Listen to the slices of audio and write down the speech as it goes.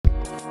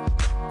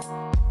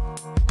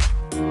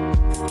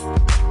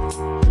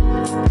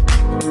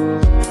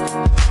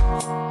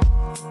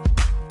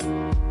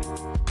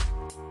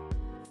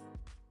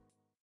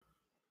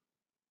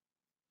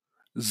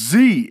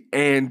Z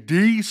and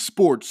D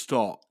Sports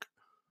Talk.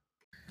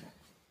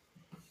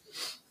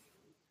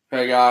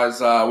 Hey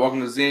guys,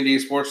 welcome to Z&D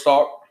Sports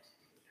Talk.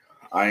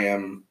 I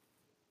am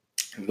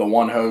the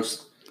one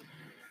host,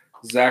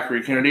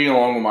 Zachary Kennedy,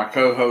 along with my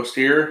co-host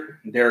here,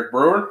 Derek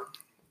Brewer.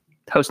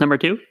 Host number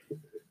 2.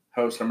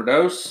 Host number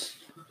dos.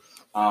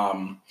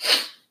 We're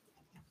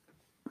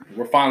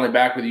finally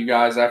back with you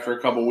guys after a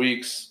couple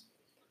weeks.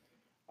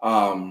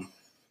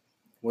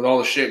 With all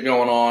the shit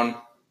going on,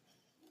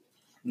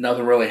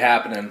 nothing really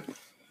happening.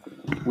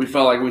 We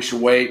felt like we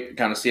should wait and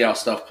kind of see how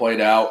stuff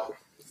played out.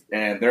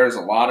 And there's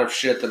a lot of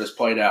shit that has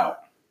played out.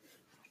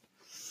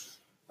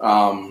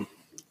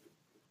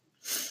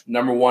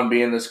 Number one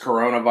being this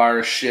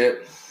coronavirus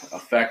shit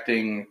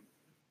affecting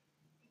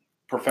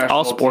professional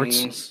all sports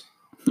teams,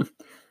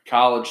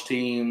 college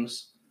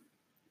teams,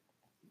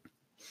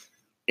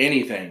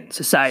 anything.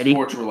 Society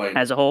sports related.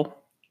 As a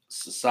whole.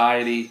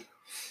 Society.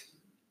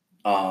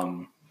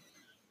 And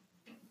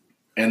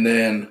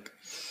then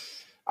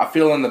I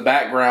feel in the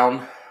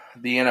background,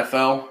 the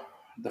NFL,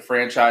 the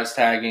franchise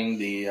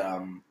tagging,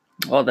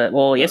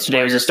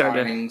 yesterday was the start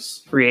of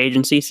free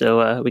agency,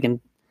 so we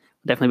can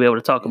definitely be able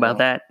to talk about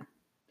that a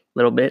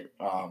little bit.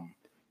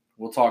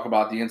 We'll talk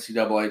about the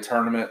NCAA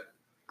tournament,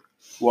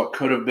 what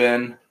could have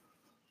been,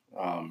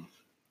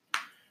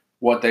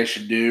 what they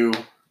should do,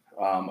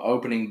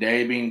 opening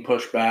day being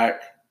pushed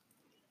back,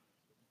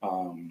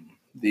 the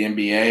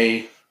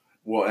NBA,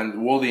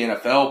 will the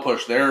NFL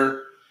push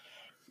their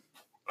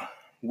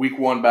week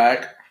 1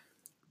 back?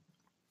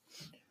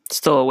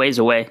 Still a ways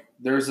away.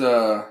 There's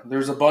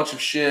a bunch of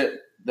shit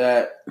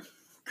that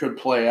could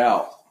play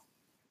out.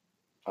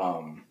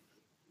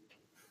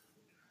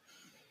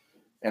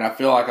 And I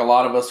feel like a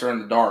lot of us are in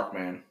the dark,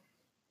 man.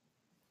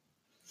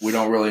 We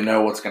don't really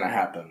know what's going to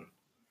happen.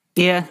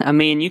 Yeah, I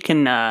mean, you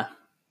can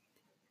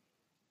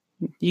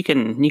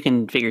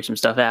figure some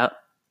stuff out.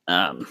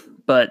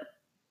 But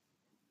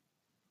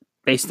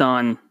based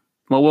on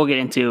we'll get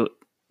into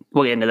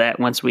that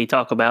once we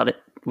talk about it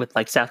with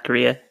like South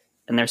Korea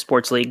and their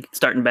sports league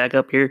starting back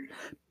up here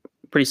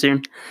pretty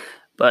soon.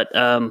 But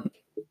we'll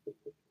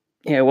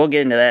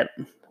get into that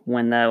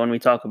when we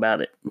talk about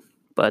it.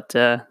 But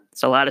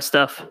it's a lot of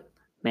stuff,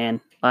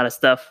 man. A lot of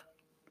stuff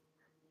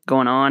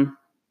going on.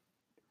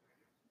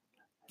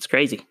 It's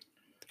crazy.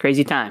 It's a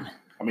crazy time.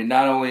 I mean,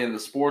 not only in the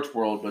sports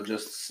world, but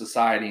just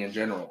society in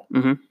general.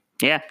 Mm-hmm.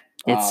 Yeah,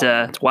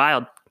 it's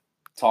wild.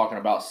 Talking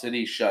about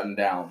cities shutting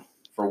down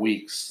for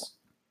weeks.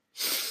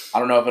 I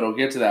don't know if it'll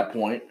get to that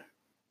point.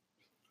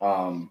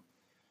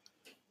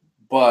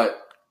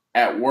 But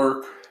at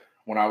work,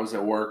 when I was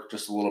at work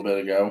just a little bit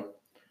ago,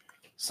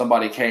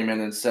 somebody came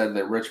in and said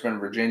that Richmond,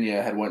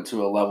 Virginia had went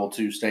to a level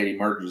 2 state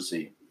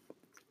emergency.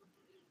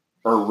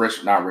 Or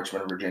not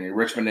Richmond, Virginia,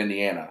 Richmond,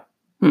 Indiana.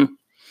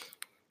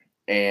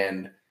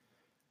 And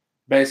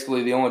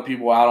basically the only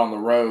people out on the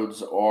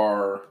roads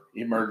are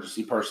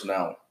emergency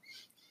personnel.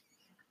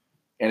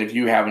 And if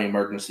you have an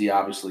emergency,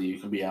 obviously you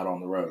can be out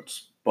on the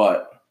roads.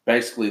 But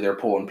basically they're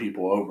pulling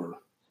people over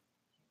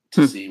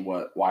to see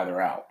why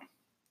they're out.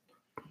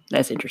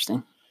 That's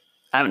interesting.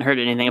 I haven't heard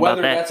anything about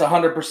that. Whether that's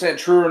 100%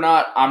 true or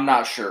not, I'm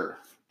not sure.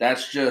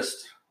 That's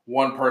just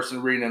one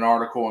person reading an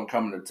article and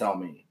coming to tell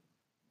me.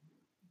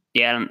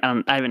 Yeah,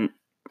 I'm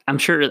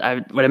sure.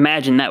 I would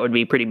imagine that would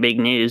be pretty big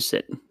news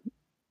that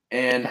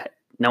and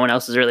no one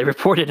else has really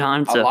reported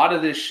on. So. A lot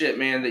of this shit,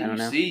 man, that you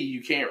see,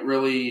 you can't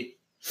really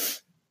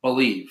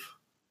believe.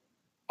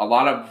 A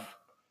lot of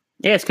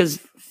it's because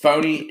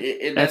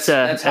phony. That's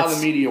how the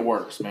media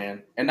works,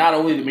 man. And not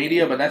only the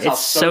media, but that's how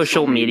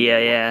social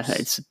media. Yeah,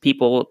 it's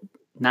people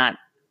not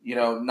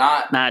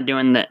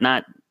doing that,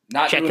 not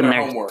checking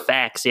their homework,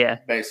 facts. Yeah,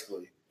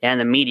 basically. Yeah,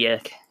 and the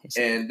media.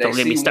 And don't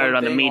get me started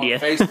on the media.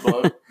 On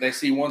Facebook, they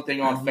see one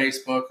thing on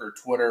Facebook or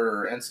Twitter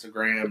or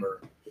Instagram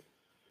or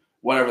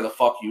whatever the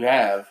fuck you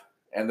have,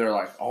 and they're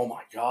like, "Oh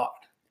my god!"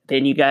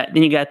 Then you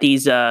got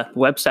these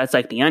websites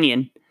like The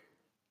Onion,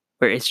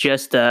 where it's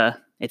just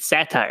it's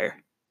satire.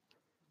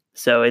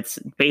 So it's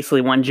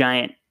basically one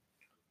giant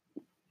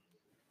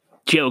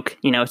joke.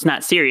 It's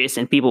not serious,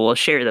 and people will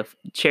share the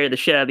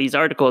shit out of these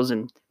articles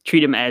and treat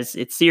them as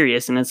it's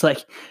serious. And it's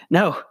like,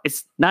 no,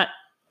 it's not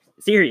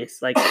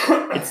serious. Like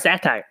it's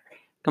satire.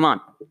 Come on,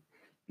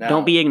 now,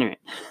 don't be ignorant.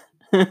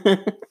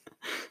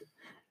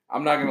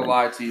 I'm not gonna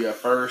lie to you. At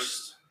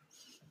first,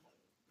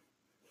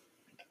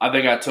 I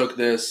think I took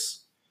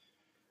this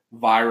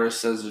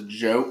virus as a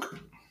joke.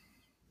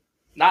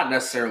 Not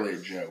necessarily a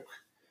joke.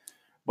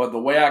 But the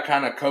way I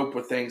kind of cope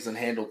with things and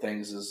handle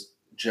things is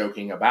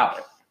joking about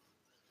it.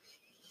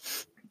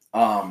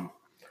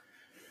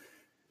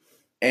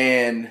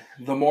 And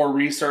the more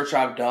research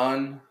I've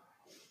done,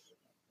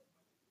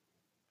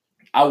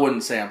 I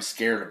wouldn't say I'm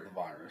scared of the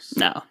virus.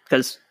 No,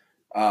 because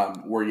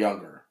we're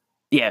younger.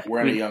 Yeah.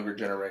 We're in a younger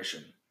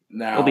generation.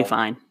 Now, we'll be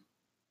fine.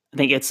 I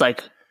think it's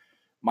like...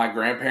 My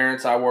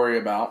grandparents I worry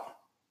about.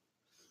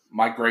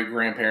 My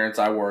great-grandparents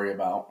I worry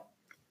about.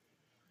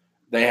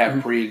 They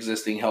have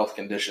pre-existing health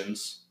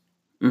conditions.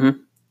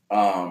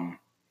 Mm-hmm.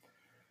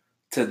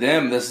 To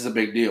them, this is a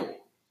big deal.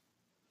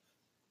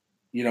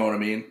 You know what I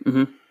mean?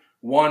 Mm-hmm.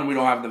 One, we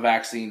don't have the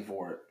vaccine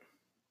for it,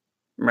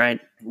 Right.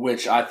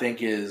 which I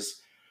think is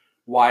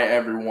why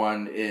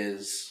everyone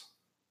is,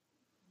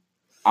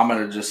 I'm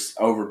going to just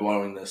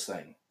overblowing this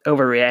thing.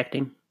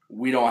 Overreacting.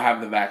 We don't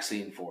have the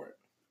vaccine for it.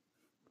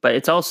 But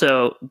it's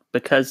also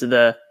because of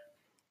the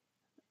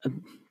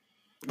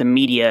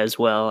media as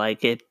well.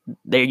 Like it's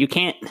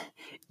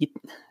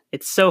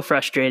so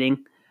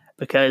frustrating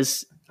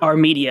because our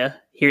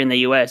media here in the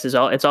US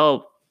it's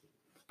all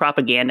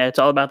propaganda. It's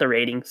all about the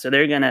ratings. So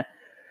they're going to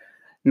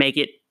make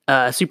it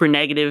super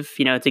negative,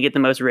 to get the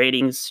most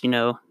ratings,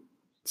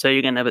 so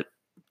you're going to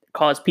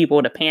cause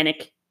people to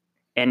panic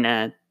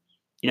and,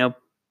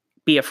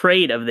 be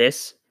afraid of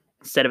this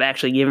instead of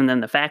actually giving them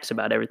the facts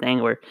about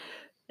everything. Where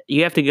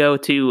you have to go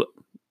to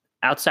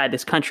outside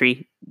this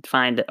country to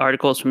find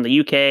articles from the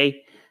UK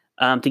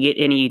to get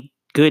any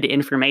good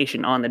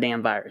information on the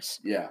damn virus.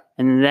 Yeah.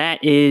 And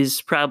that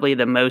is probably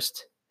the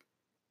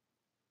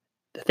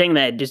thing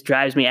that just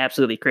drives me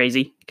absolutely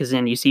crazy, because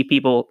then you see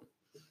people,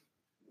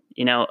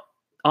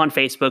 on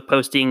Facebook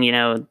posting,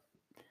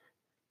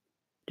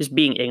 just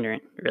being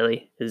ignorant,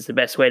 really, is the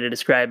best way to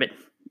describe it.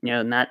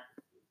 Not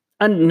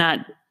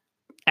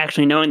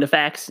actually knowing the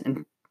facts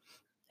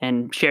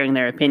and sharing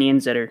their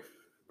opinions that are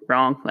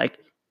wrong. Like,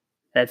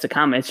 it's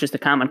just a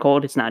common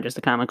cold. It's not just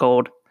a common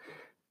cold.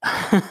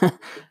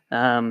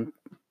 I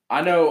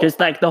know. Just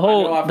like the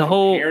whole to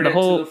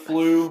the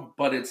flu,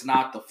 but it's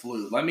not the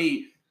flu.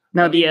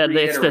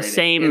 It's the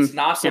same. It's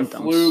not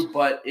symptoms. The flu,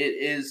 but it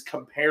is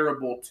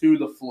comparable to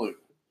the flu.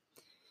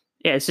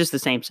 Yeah, it's just the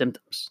same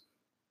symptoms.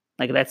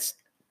 Like that's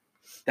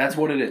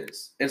what it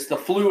is. It's the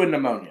flu and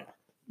pneumonia.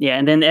 Yeah,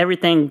 and then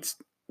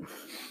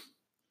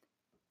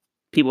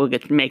people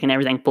get making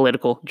everything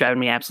political, driving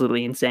me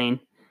absolutely insane.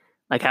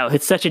 Like how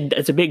it's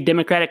a big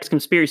Democratic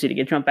conspiracy to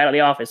get Trump out of the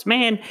office.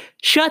 Man,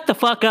 shut the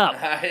fuck up.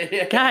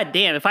 Yeah. God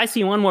damn, if I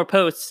see one more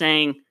post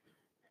saying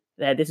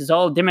that this is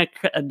all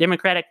a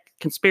Democratic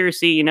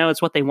conspiracy,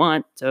 it's what they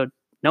want, so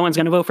no one's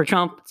going to vote for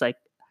Trump. It's like,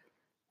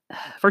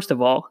 first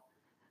of all,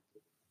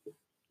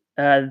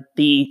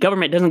 the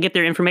government doesn't get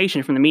their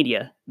information from the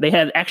media. They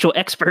have actual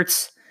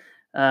experts,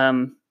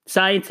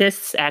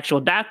 scientists,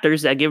 actual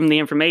doctors that give them the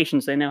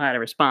information so they know how to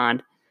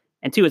respond.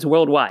 And two, it's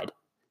worldwide.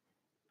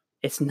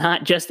 It's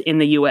not just in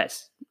the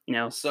U.S.,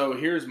 So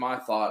here's my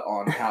thought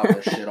on how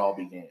this shit all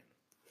began.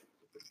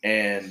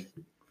 And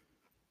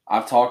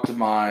I've talked to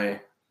my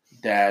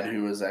dad,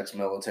 who is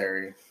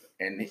ex-military,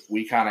 and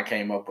we kind of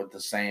came up with the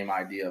same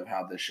idea of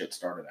how this shit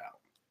started out.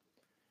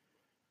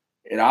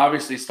 It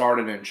obviously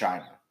started in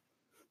China.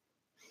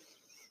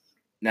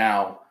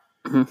 Now,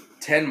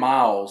 10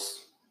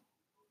 miles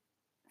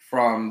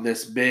from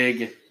this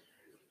big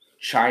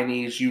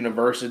Chinese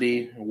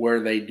university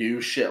where they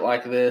do shit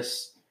like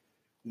this,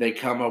 they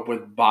come up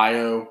with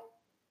biochemical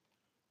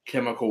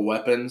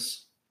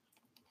weapons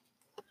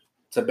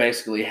to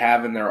basically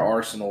have in their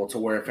arsenal to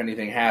where if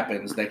anything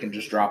happens, they can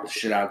just drop the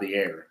shit out of the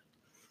air.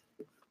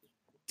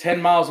 10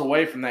 miles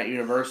away from that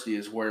university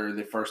is where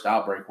the first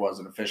outbreak was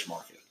in a fish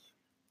market.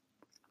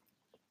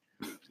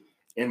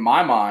 In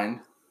my mind,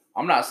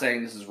 I'm not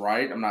saying this is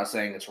right. I'm not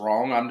saying it's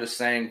wrong. I'm just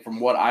saying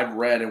from what I've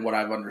read and what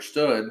I've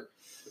understood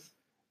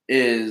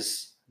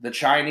is the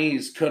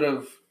Chinese could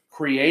have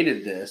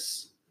created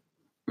this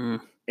and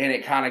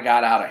it kind of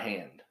got out of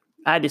hand.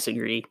 I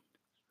disagree.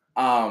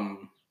 The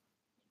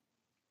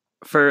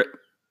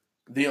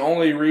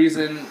only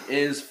reason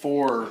is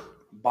for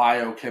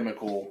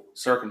biochemical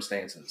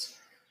circumstances,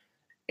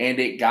 and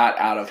it got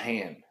out of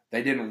hand.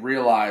 They didn't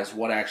realize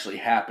what actually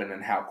happened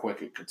and how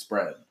quick it could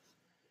spread.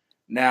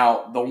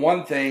 Now, the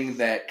one thing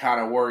that kind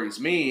of worries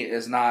me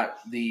is not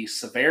the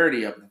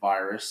severity of the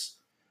virus,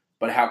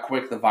 but how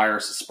quick the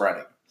virus is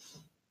spreading.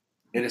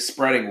 It is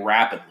spreading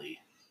rapidly.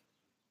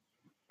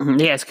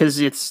 Yes, because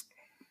it's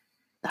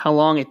how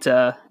long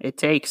it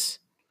takes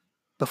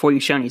before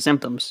you show any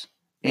symptoms.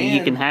 And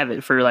you can have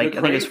it for I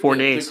think it's 4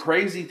 days. The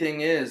crazy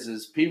thing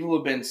is people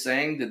have been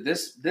saying that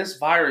this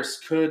virus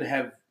could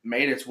have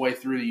made its way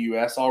through the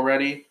U.S.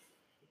 already,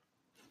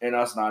 and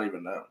us not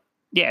even know.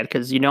 Yeah,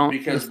 because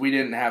we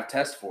didn't have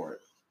tests for it.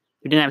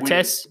 We didn't have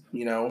tests,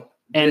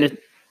 and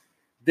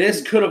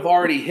this could have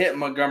already hit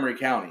Montgomery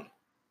County,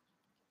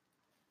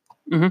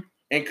 and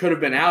could have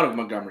been out of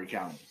Montgomery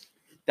County.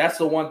 That's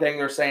the one thing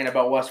they're saying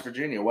about West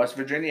Virginia. West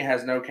Virginia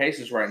has no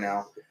cases right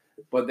now,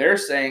 but they're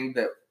saying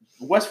that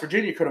West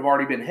Virginia could have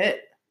already been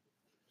hit.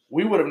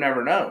 We would have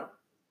never known.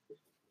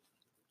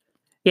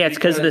 Yeah, it's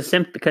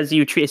because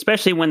you treat,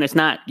 especially when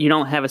you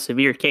don't have a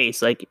severe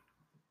case. Like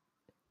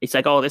it's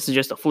like, oh, this is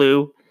just a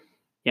flu.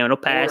 It'll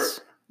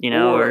pass.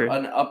 Or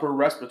an upper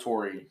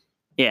respiratory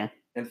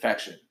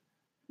infection.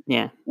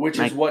 Yeah, which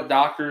is what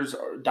doctors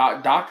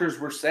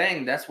were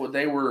saying. That's what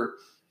they were.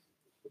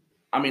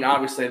 I mean,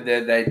 obviously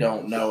they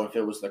don't know if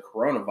it was the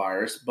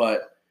coronavirus,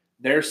 but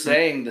they're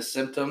saying the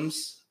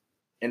symptoms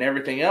and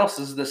everything else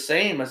is the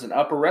same as an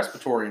upper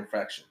respiratory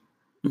infection.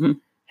 Mm-hmm.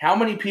 How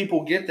many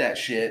people get that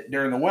shit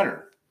during the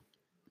winter?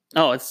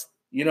 Oh, it's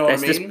what I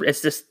mean?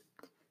 It's just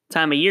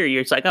time of year,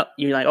 you're like,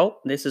 oh,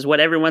 this is what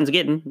everyone's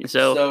getting.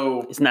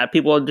 So it's not,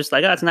 people are just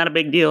like, oh, it's not a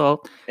big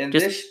deal. And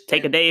just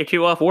take a day or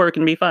two off work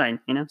and be fine,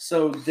 you know?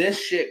 So this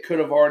shit could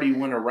have already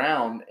went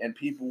around and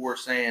people were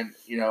saying,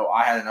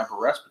 I had an upper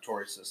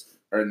respiratory system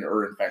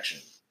or infection.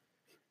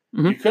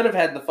 Mm-hmm. You could have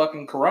had the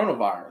fucking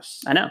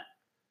coronavirus. I know.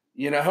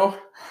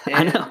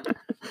 I know.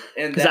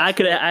 Because I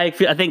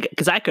think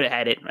I could have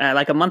had it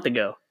like a month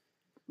ago.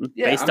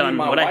 Yeah, based on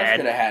my what I wife had.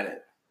 could have had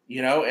it,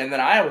 and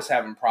then I was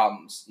having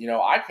problems.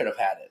 I could have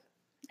had it.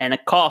 And a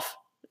cough,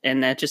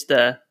 and that just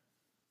it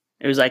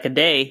was like a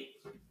day,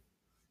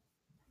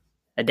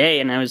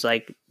 and I was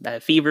like a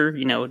fever.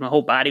 My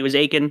whole body was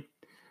aching.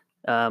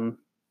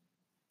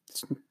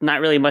 It's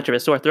not really much of a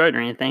sore throat or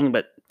anything,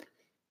 but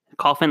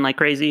coughing like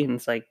crazy, and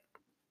it's like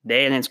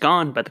day and it's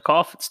gone. But the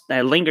cough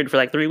lingered for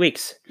like 3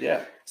 weeks.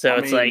 Yeah, so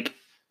it's like.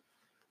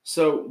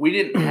 So we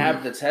didn't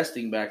have the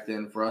testing back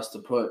then for us to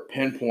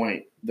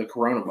pinpoint the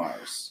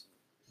coronavirus.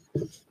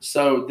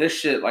 So this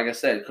shit, like I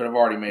said, could have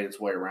already made its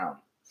way around.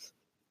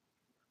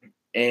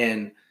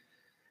 And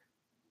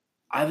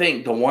I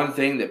think the one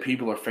thing that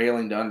people are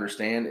failing to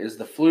understand is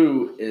the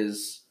flu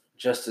is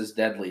just as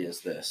deadly as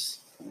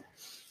this.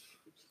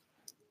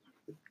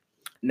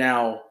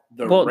 Now,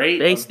 the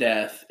rate of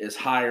death is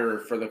higher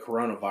for the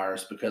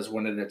coronavirus because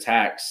when it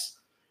attacks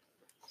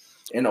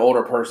an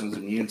older person's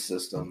immune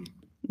system,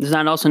 there's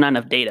also not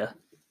enough data.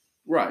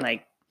 Right.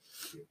 Like,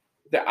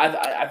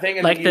 I think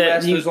in the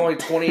U.S. there's only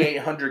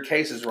 2,800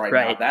 cases right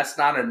now. That's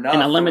not enough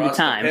in a limited for us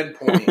time. To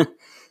pinpoint,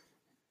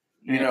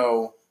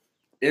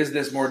 is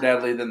this more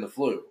deadly than the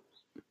flu?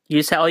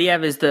 All you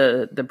have is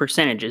the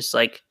percentages.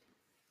 Like,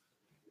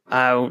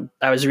 I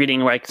was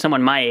reading like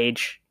someone my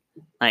age,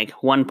 like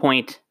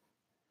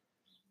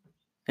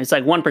it's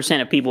like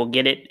 1% of people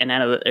get it, and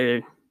out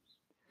of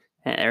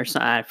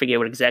I forget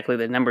what exactly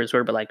the numbers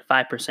were, but like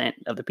 5%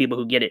 of the people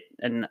who get it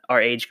in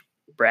our age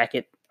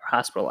bracket are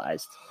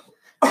hospitalized.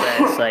 So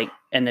it's like,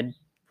 and the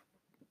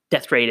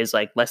death rate is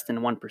like less than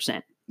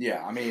 1%.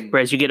 Yeah, I mean,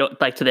 whereas you get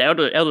like to the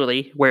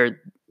elderly,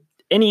 where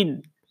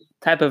any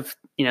type of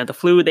the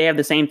flu, they have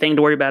the same thing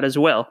to worry about as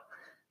well.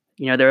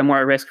 They're more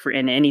at risk for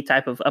in any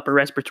type of upper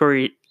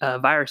respiratory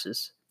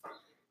viruses.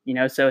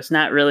 So it's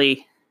not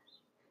really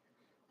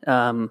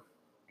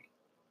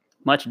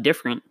much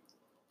different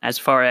as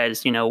far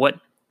as what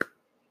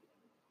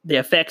the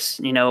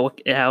effects.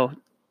 How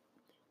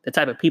the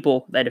type of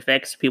people that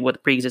affects, people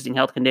with pre-existing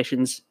health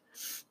conditions,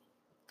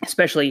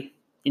 especially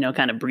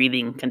kind of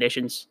breathing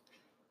conditions,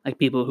 like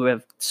people who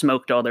have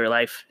smoked all their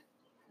life.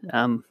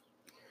 And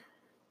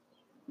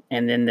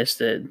then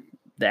the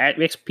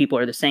at-risk people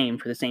are the same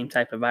for the same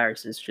type of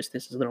viruses. Just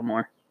this is a little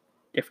more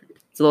different.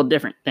 It's a little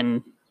different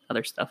than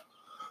other stuff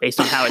based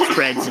on how it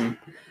spreads and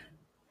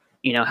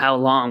how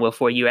long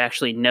before you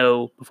actually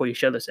know before you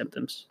show the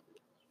symptoms.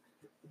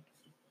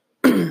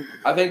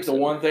 I think the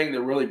one thing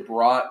that really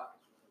brought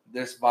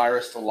this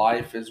virus to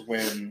life is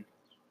when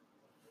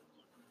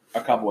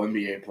a couple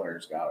NBA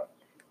players got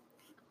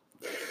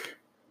it.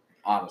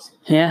 Honestly.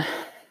 Yeah.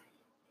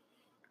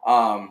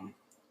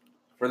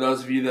 For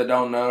those of you that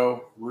don't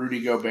know,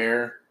 Rudy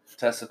Gobert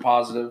tested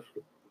positive.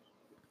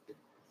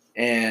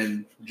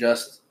 And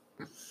just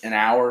an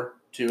hour,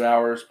 2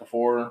 hours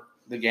before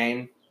the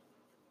game,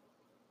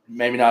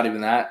 maybe not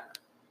even that,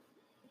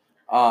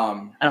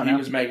 he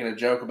was making a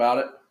joke about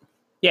it.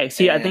 Yeah,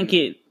 see, I think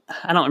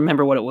I don't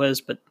remember what it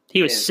was, but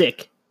he was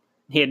sick.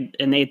 And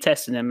they had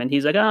tested him, and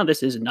he's like, "Oh,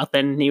 this is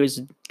nothing." He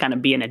was kind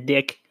of being a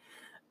dick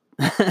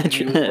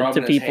he was rubbing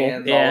to his people.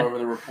 Hands all over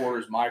the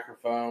reporters'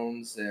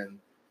 microphones, and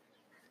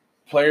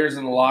players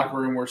in the locker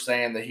room were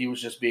saying that he was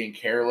just being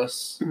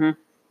careless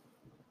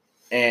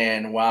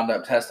and wound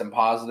up testing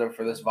positive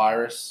for this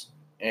virus.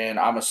 And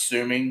I'm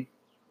assuming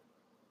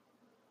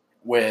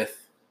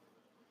with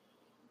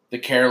the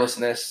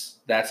carelessness,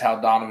 that's how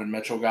Donovan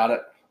Mitchell got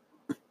it.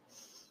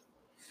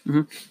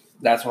 Mm-hmm.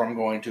 That's what I'm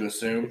going to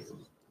assume.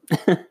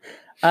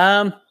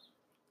 I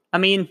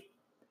mean,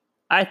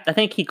 I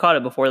think he caught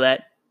it before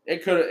that.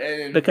 It could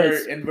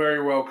have, and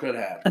very well could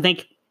have.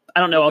 I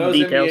don't know all the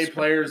details. Those NBA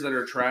players that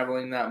are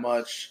traveling that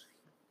much,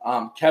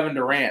 Kevin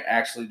Durant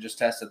actually just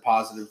tested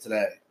positive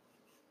today.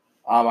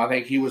 I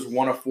think he was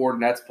one of 4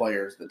 Nets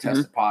players that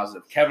tested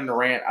positive. Kevin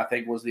Durant, I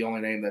think, was the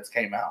only name that's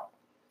came out.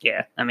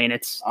 Yeah, I mean,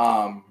 it's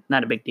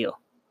not a big deal.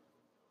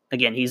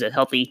 Again, he's a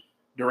healthy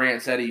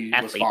Durant said he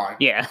athlete. was fine.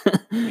 Yeah.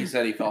 He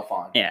said he felt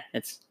fine. Yeah,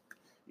 it's...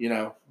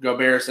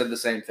 Gobert said the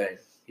same thing.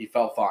 He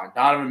felt fine.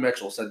 Donovan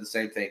Mitchell said the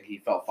same thing. He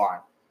felt fine.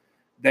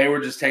 They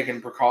were just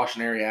taking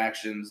precautionary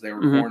actions. They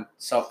were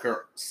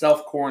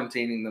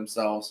self-quarantining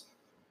themselves,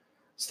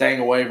 staying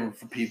away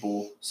from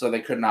people so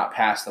they could not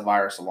pass the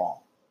virus along.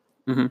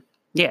 Mm-hmm.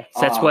 Yeah,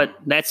 so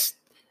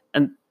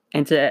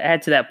and to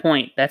add to that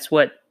point, that's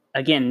what,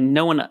 again,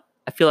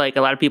 I feel like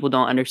a lot of people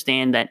don't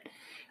understand that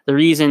the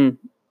reason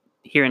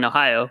here in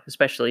Ohio,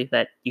 especially,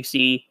 that you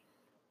see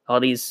all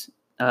these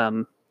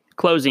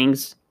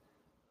closings,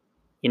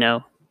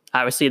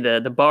 obviously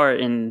the bar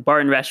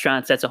and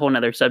restaurants, that's a whole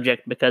nother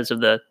subject because of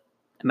the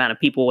amount of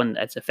people and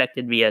that's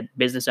affected via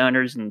business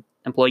owners and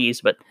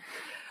employees. But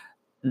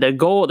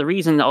the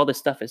reason all this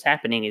stuff is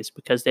happening is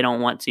because they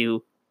don't want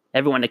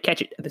everyone to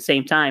catch it at the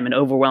same time and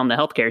overwhelm the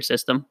healthcare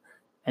system.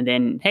 And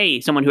then,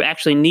 hey, someone who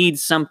actually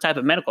needs some type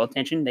of medical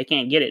attention, they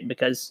can't get it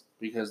because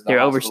they're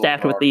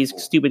overstaffed with these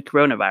stupid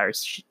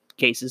coronavirus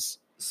cases.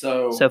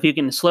 So if you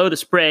can slow the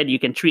spread, you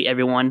can treat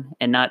everyone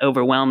and not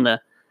overwhelm the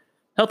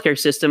healthcare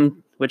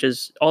system, which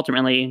is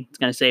ultimately it's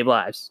going to save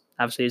lives.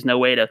 Obviously, there's no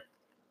way to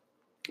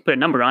put a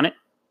number on it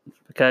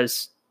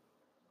because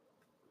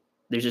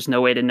there's just no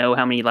way to know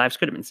how many lives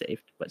could have been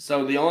saved. But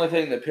so the only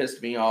thing that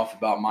pissed me off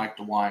about Mike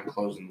DeWine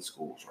closing the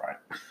schools, right?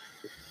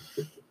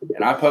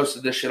 And I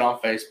posted this shit on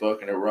Facebook,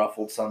 and it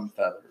ruffled some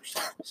feathers.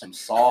 Some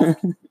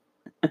soft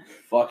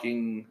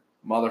fucking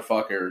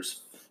motherfuckers'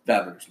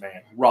 feathers,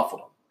 man.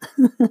 Ruffled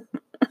them.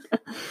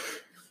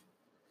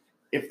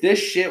 If this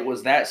shit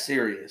was that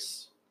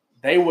serious,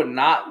 they would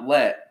not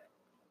let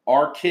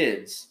our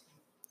kids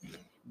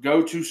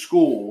go to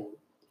school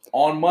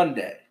on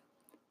Monday.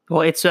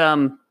 Well, it's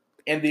And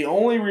the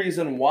only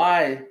reason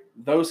why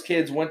those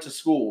kids went to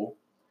school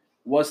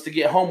was to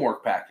get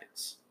homework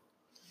packets.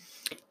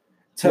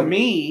 To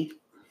me,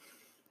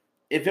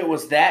 if it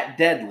was that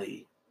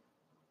deadly,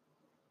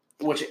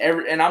 what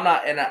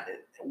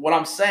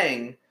I'm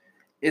saying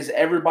is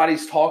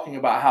everybody's talking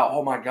about how,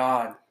 oh my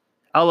God,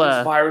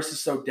 this virus is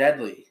so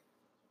deadly.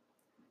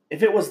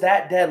 If it was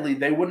that deadly,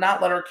 they would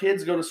not let our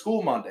kids go to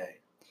school Monday.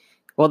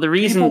 Well, the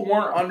reason people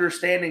weren't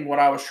understanding what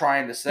I was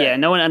trying to say. Yeah,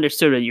 no one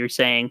understood what you were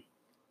saying,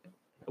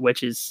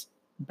 which is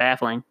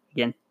baffling.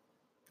 Again,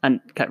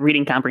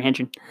 reading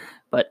comprehension.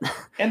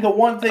 And the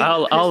one thing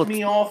that pissed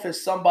me off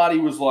is somebody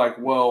was like,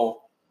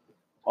 well,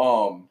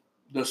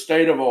 the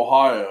state of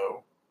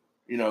Ohio,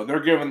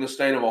 they're giving the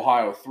state of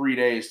Ohio 3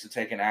 days to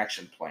take an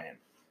action plan.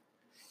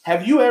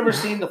 Have you ever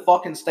seen the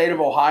fucking state of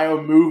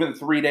Ohio move in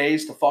 3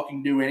 days to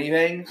fucking do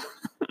anything?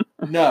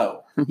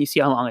 No. You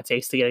see how long it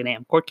takes to get a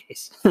damn court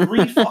case.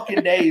 3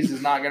 fucking days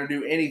is not going to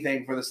do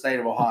anything for the state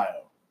of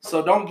Ohio.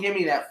 So don't give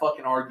me that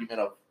fucking argument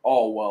of,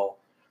 oh, well,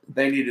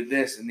 they needed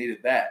this and needed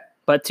that.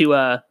 But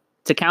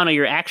to counter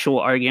your actual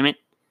argument,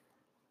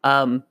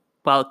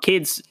 while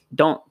kids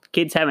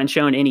haven't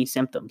shown any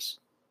symptoms.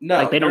 No,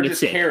 like they don't get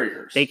sick.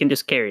 Carriers. They can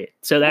just carry it.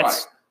 So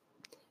that's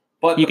right.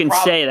 But you can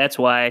say that's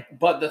why.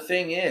 But the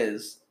thing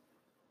is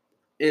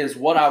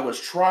what I was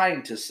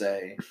trying to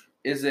say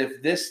is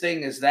if this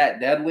thing is that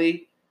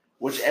deadly,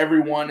 which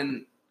everyone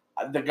in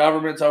the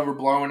government's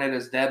overblowing it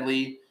as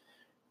deadly,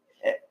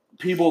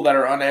 people that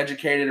are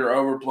uneducated are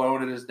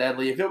overblowing it as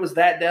deadly. If it was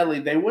that deadly,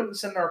 they wouldn't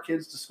send our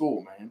kids to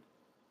school, man.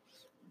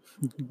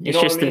 It's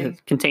just to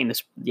contain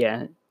this.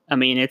 Yeah. I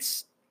mean,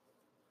 it's.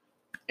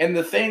 And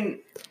the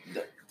thing,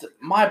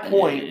 my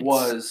point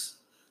was,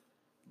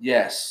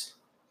 yes,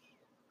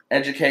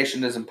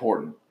 education is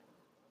important.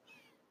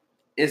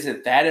 Is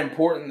it that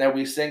important that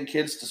we send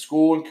kids to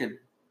school and could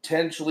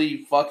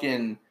potentially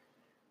fucking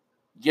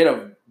get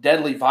a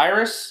deadly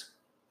virus?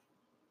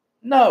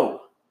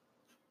 No.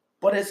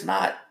 But it's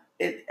not.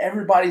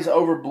 Everybody's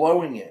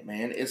overblowing it,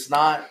 man. It's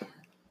not.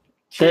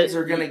 Kids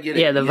are going to get it.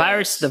 Yeah, the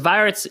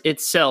virus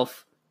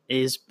itself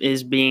is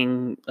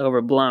being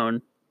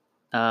overblown,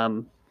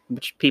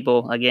 which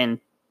people,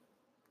 again,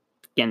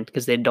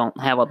 because they don't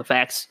have all the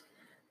facts,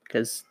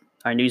 because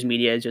our news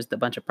media is just a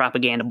bunch of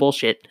propaganda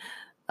bullshit.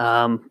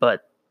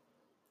 But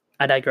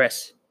I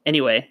digress.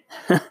 Anyway,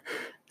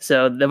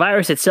 so the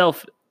virus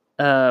itself,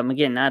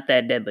 again, not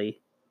that deadly.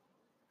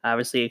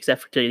 Obviously,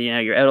 except for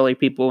your elderly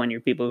people and your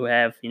people who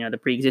have the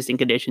pre-existing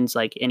conditions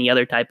like any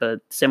other type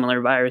of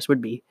similar virus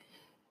would be.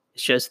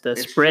 It's just the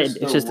spread.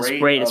 It's just the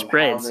spread. It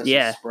spreads.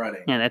 Yeah,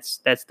 yeah.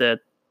 That's the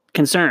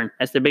concern.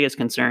 That's the biggest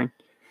concern.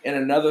 And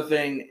another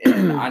thing,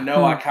 and I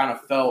know I kind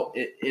of felt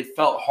it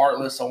felt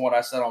heartless on what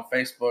I said on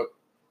Facebook.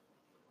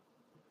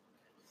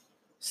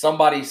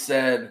 Somebody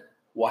said,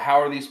 "Well,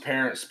 how are these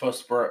parents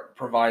supposed to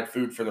provide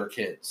food for their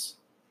kids?"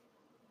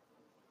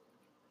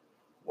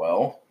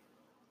 Well.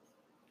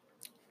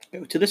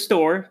 Go to the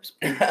store,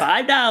 spend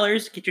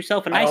 $5, get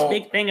yourself a nice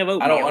big thing of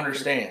oatmeal. I don't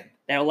understand.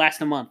 That'll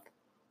last a month.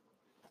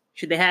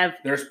 Should they have...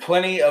 There's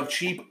plenty of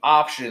cheap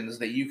options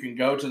that you can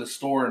go to the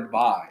store and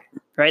buy.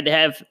 Right? They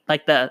have,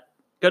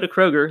 go to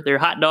Kroger, their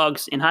hot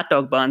dogs and hot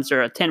dog buns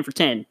are a 10 for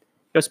 10.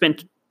 Go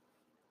spend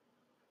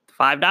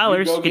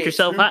 $5, get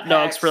yourself hot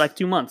dogs for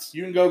 2 months.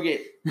 You can go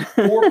get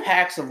 4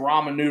 packs of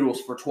ramen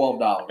noodles for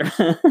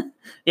 $12.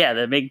 Yeah,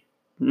 the big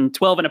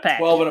 12 in a pack.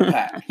 12 in a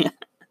pack.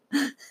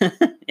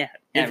 Yeah.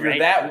 If you're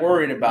that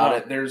worried about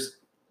it, there's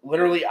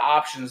literally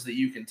options that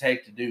you can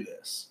take to do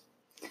this.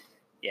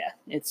 Yeah,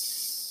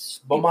 it's...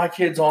 But my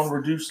kid's on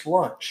reduced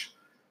lunch.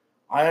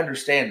 I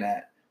understand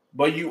that.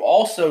 But you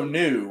also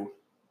knew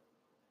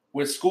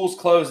with schools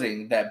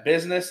closing that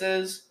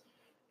businesses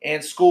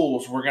and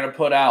schools were going to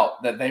put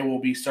out that they will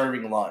be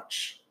serving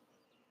lunch,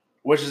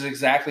 which is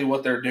exactly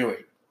what they're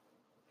doing.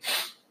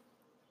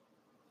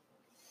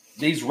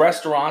 These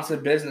restaurants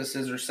and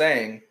businesses are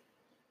saying,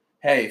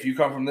 hey, if you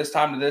come from this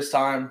time to this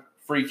time,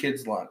 free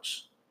kids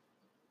lunch.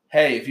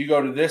 Hey, if you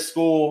go to this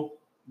school,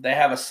 they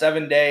have a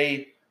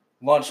 7-day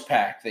lunch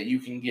pack that you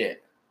can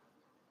get.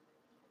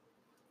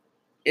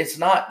 It's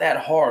not that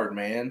hard,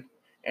 man.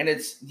 And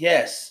it's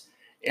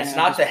And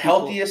not just the people-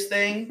 healthiest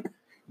thing,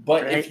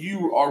 but Right. if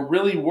you are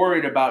really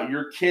worried about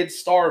your kids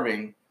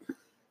starving,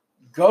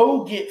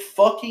 go get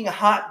fucking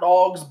hot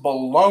dogs,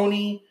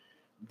 bologna,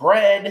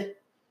 bread,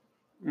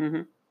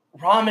 Mhm.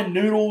 ramen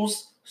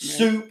noodles, Right.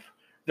 soup.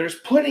 There's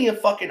plenty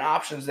of fucking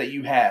options that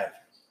you have.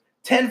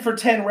 10 for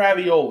 10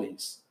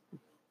 raviolis,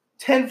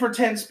 10 for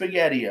 10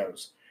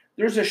 SpaghettiOs.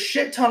 There's a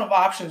shit ton of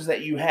options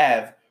that you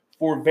have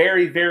for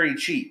very, very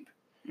cheap.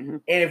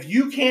 Mhm. And if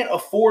you can't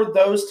afford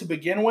those to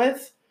begin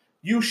with,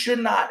 you should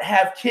not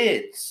have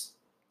kids.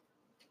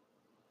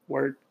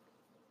 Word.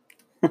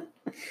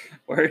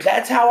 Word.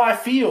 That's how I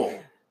feel.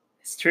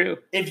 It's true.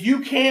 If you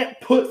can't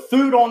put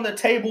food on the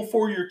table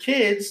for your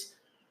kids,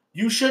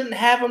 you shouldn't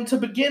have them to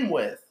begin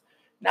with.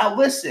 Now,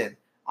 listen,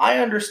 I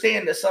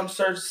understand that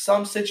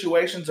some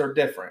situations are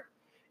different,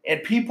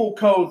 and people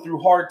go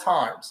through hard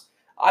times.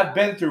 I've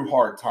been through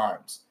hard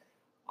times.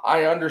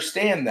 I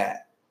understand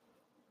that.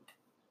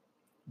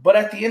 But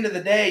at the end of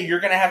the day, you're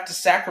going to have to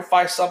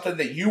sacrifice something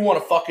that you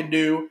want to fucking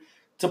do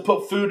to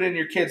put food in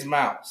your kids'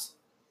 mouths.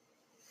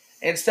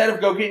 Instead of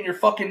go getting your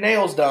fucking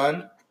nails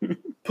done,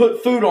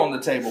 put food on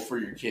the table for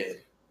your kid.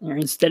 Or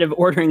instead of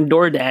ordering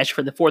DoorDash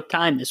for the 4th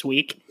time this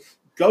week.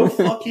 Go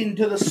fucking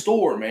to the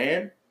store,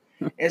 man.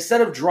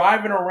 Instead of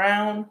driving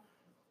around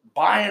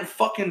buying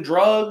fucking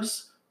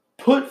drugs,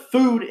 put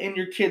food in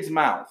your kids'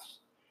 mouths.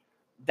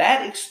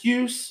 That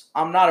excuse,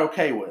 I'm not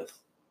okay with.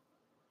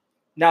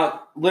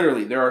 Now,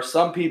 literally, there are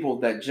some people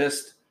that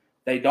just,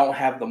 they don't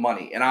have the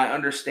money. And I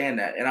understand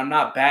that. And I'm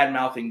not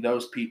bad-mouthing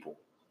those people.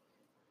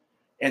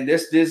 And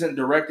this isn't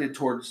directed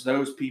towards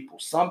those people.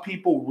 Some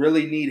people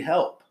really need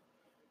help.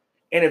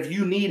 And if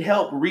you need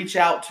help, reach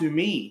out to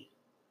me.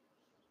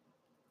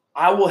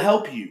 I will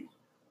help you.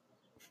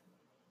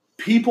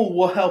 People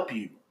will help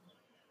you.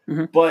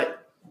 Mhm. But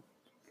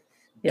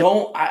Yep.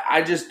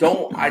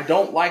 I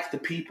don't like the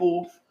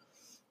people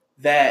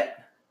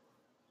that,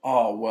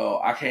 oh,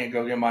 well, I can't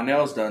go get my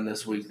nails done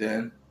this week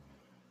then.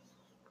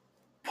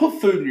 Put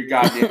food in your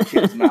goddamn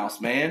kid's mouth,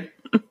 man.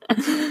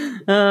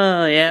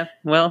 Oh, yeah.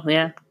 Well,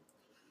 yeah.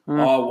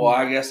 Oh, well,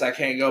 I guess I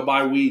can't go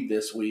buy weed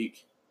this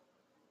week.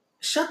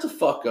 Shut the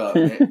fuck up,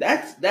 man.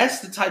 That's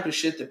the type of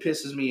shit that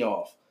pisses me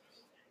off.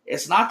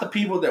 It's not the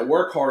people that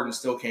work hard and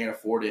still can't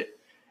afford it.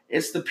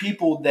 It's the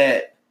people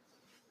that,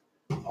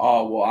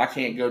 oh, well, I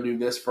can't go do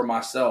this for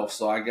myself,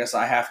 so I guess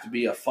I have to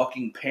be a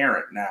fucking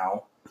parent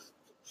now.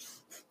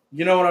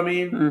 You know what I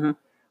mean? Mhm.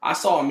 I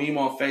saw a meme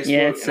on Facebook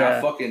Yeah, it's, and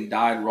I fucking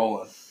died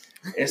rolling.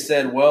 It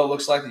said, well, it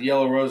looks like the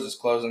Yellow Rose is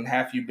closing.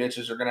 Half you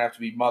bitches are going to have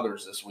to be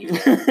mothers this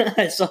weekend.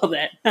 I saw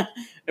that. It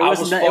I was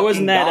wasn't that. fucking It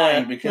wasn't that.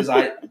 dying because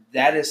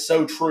that is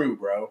so true,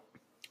 bro.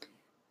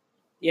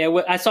 Yeah,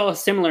 I saw a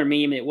similar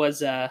meme. It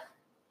was,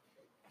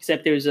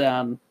 except it was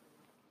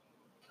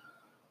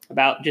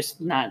about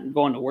just not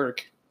going to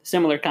work.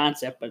 Similar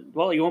concept, but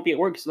well, you won't be at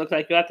work because it looks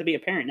like you have to be a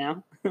parent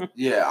now.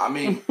 Yeah, I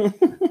mean,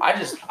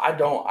 I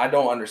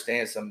don't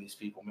understand some of these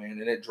people, man,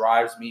 and it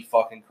drives me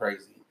fucking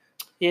crazy.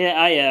 Yeah,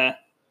 I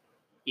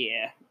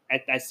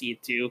see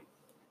it too.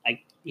 I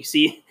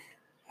see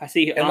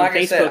And on like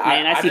I Facebook, said,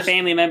 man. I see just-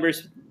 family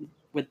members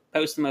with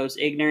post the most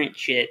ignorant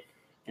shit,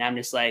 and I'm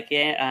just like,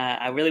 yeah,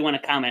 I really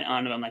want to comment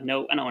on it. I'm like,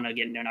 no, I don't want to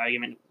get into an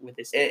argument with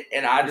this.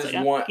 And I It's just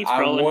like, want keep I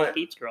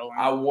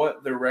scrolling.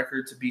 want the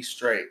record to be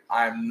straight.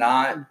 I'm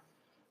not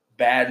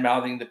bad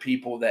mouthing the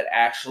people that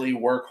actually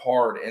work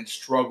hard and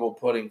struggle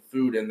putting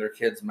food in their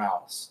kids'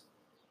 mouths.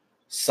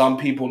 Some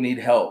people need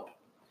help.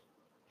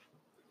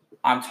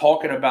 I'm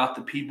talking about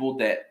the people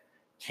that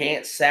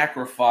can't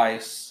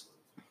sacrifice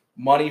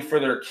money for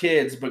their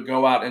kids but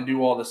go out and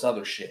do all this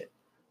other shit.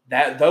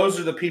 Those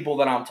are the people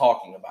that I'm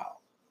talking about.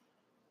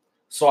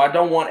 So I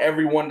don't want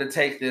everyone to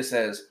take this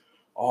as,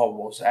 oh,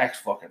 well, Zach's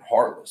fucking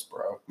heartless,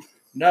 bro.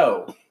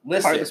 No,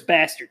 listen. Heartless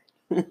bastard.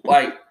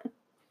 Like,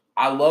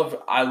 I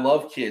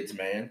love kids,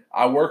 man.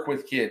 I work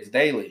with kids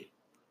daily.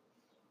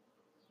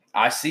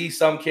 I see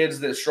some kids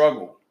that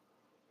struggle.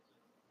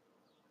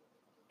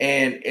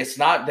 And it's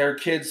not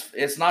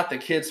the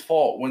kid's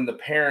fault when the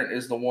parent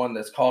is the one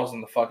that's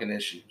causing the fucking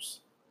issues.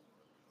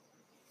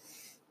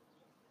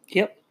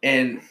 Yep.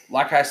 And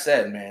like I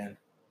said, man,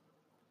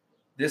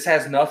 this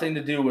has nothing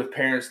to do with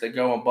parents that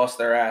go and bust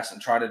their ass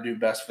and try to do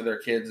best for their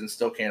kids and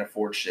still can't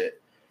afford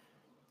shit.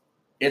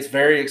 It's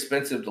very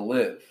expensive to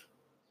live.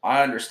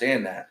 I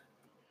understand that.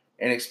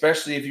 And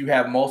especially if you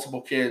have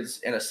multiple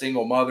kids and a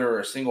single mother or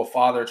a single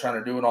father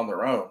trying to do it on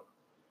their own.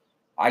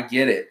 I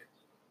get it.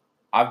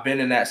 I've been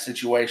in that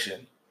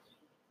situation.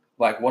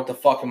 Like, what the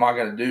fuck am I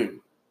going to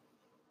do?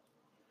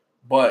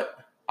 But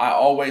I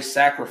always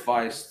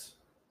sacrificed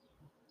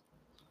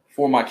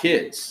for my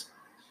kids.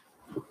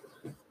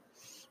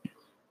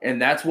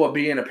 And that's what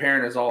being a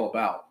parent is all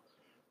about.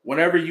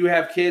 Whenever you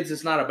have kids,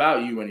 it's not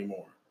about you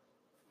anymore.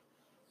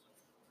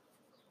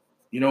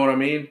 You know what I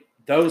mean?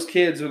 Those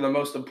kids are the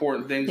most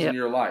important things in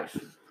your life.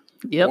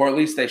 Yep. Or at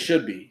least they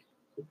should be.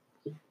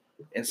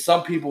 And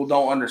some people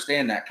don't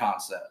understand that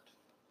concept.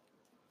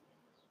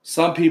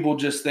 Some people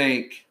just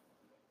think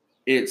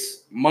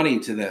it's money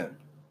to them.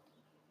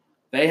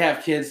 They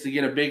have kids to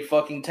get a big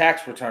fucking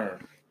tax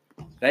return.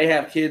 They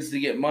have kids to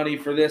get money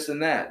for this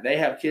and that. They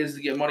have kids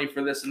to get money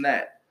for this and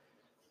that.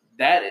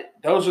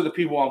 Those are the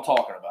people I'm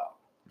talking about.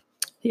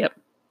 Yep.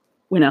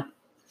 We know.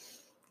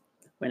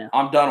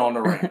 I'm done on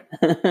the rant.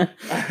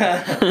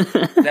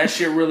 That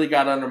shit really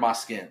got under my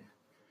skin.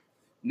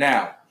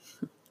 Now,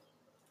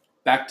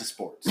 back to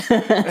sports.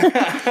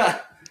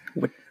 The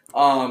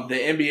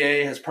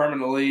NBA has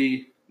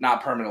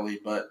not permanently,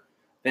 but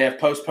they have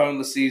postponed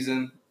the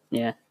season.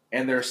 Yeah.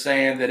 And they're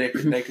saying that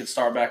they could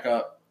start back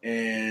up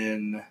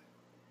in...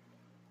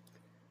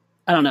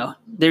 I don't know.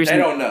 They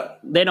don't know.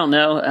 They don't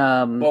know.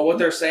 But what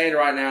they're saying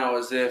right now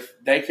is if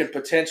they could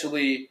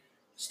potentially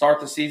start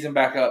the season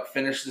back up,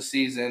 finish the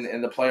season,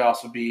 and the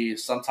playoffs would be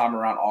sometime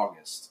around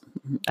August.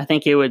 I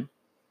think it would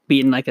be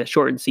in like a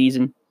shortened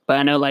season. But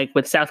I know like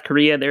with South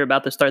Korea, they're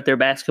about to start their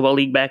basketball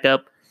league back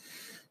up.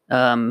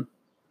 I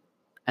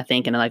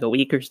think in like a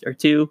week or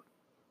two.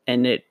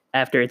 And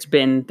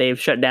they've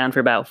shut down for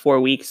about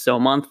 4 weeks, so a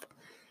month.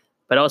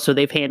 But also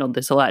they've handled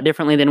this a lot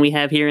differently than we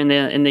have here in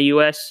the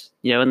U.S.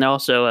 And they're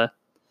also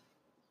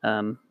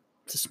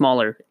it's a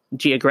smaller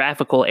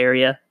geographical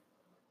area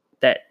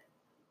that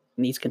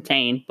needs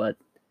contained. But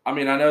I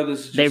mean, I know this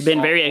is just they've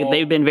been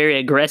very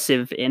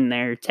aggressive in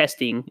their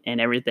testing and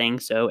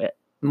everything. So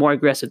more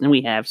aggressive than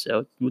we have.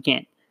 So we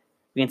can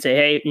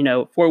say,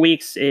 hey, 4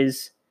 weeks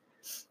is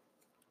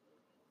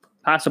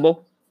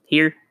possible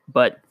here,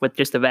 but with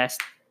just the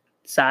vast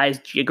size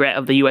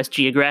of the U.S.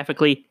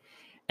 geographically,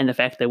 and the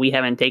fact that we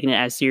haven't taken it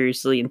as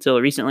seriously until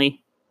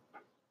recently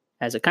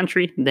as a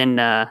country, then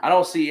I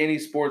don't see any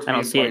sports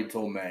being played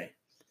until May.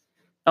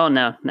 Oh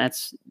no,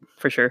 that's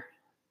for sure.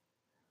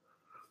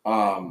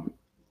 I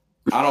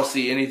don't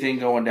see anything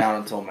going down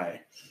until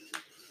May.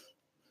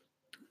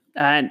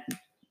 And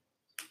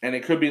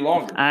it could be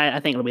longer.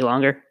 I think it'll be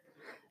longer.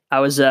 I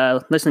was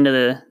listening to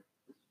the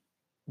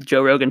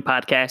Joe Rogan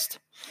podcast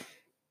a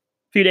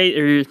few days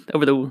or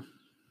over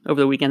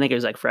the weekend. I think it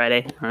was like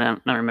Friday. I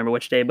don't remember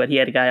which day, but he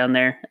had a guy on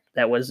there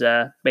that was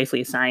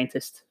basically a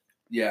scientist,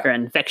 or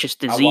an infectious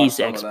disease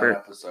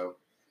expert.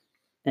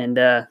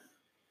 And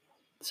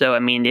so I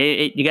mean,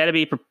 you got to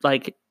be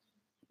like,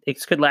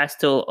 it could last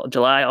till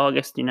July,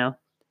 August. It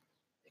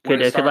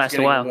could last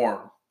a while.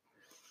 Warm.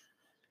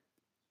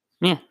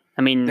 Yeah,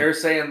 I mean, they're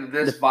saying that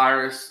this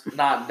virus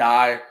not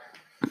die,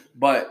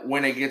 but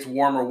when it gets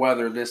warmer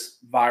weather, this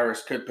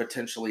virus could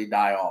potentially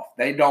die off.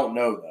 They don't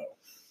know though.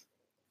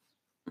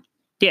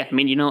 Yeah, I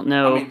mean, you don't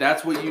know. I mean,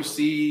 that's what you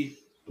see.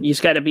 You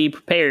just got to be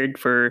prepared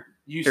or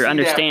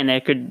understand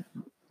that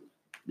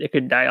it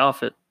could die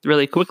off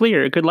really quickly,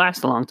 or it could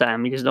last a long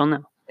time. You just don't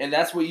know. And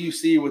that's what you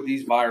see with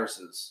these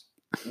viruses.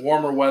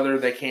 Warmer weather,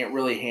 they can't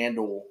really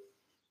handle.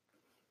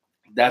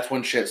 That's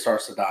when shit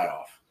starts to die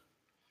off.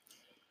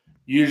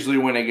 Usually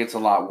when it gets a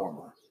lot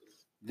warmer.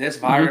 This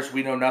virus,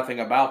 we know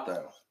nothing about,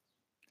 though.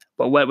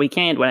 But what I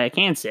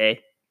can say,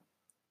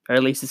 or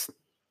at least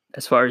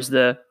as far as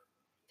the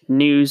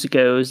news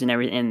goes and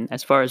everything, and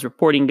as far as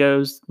reporting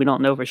goes, we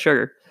don't know for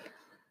sure.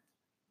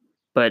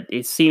 But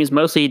it seems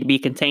mostly to be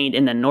contained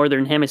in the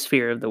northern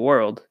hemisphere of the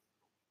world.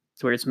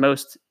 It's where it's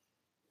most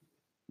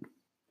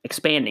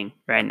expanding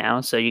right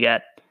now. So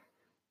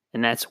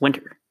and that's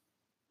winter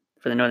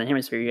for the northern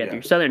hemisphere. You got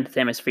your southern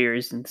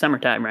hemispheres in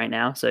summertime right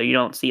now. So you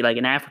don't see, like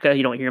in Africa,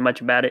 you don't hear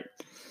much about it.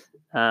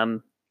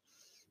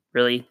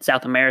 Really,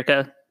 South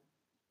America,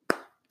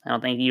 I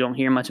don't think you don't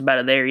hear much about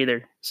it there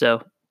either.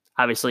 So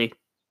obviously,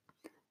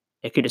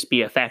 it could just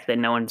be a fact that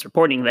no one's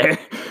reporting there.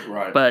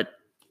 Right. But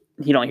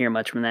you don't hear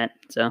much from that.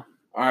 So.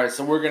 All right,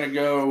 so we're going to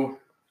go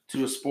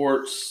to a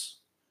sports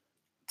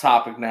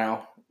topic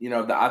now.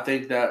 I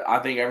think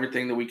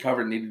everything that we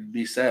covered needed to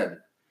be said.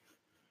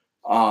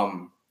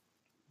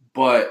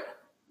 But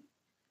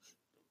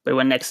we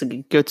went next to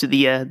go to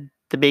the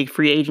big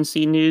free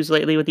agency news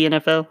lately with the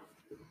NFL.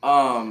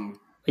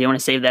 You want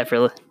to save that for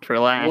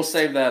last? We'll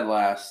save that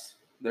last.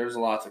 There's a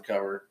lot to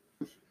cover.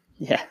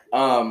 Yeah.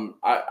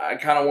 I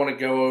kind of want to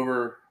go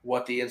over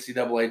what the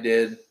NCAA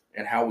did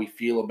and how we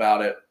feel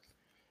about it,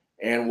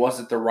 and was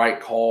it the right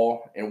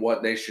call, and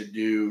what they should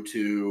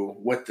do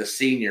with the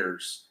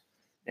seniors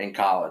in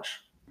college.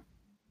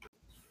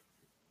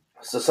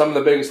 So some of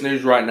the biggest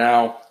news right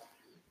now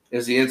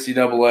is the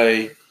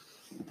NCAA.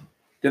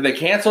 Did they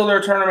cancel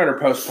their tournament or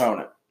postpone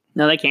it?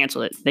 No, they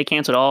canceled it. They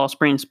canceled all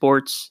spring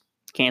sports,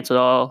 canceled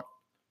all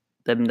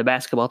the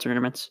basketball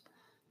tournaments.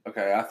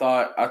 Okay, I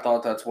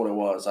thought that's what it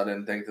was. I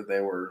didn't think that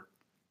they were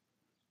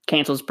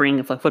canceled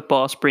spring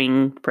football,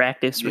 spring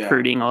practice,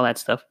 recruiting, all that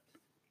stuff.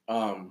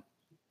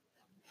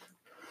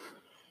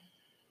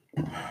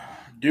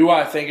 Do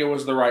I think it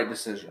was the right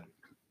decision?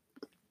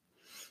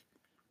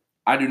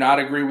 I do not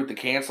agree with the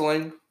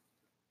canceling.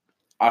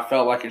 I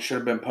felt like it should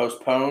have been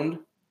postponed.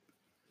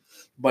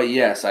 But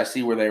yes, I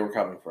see where they were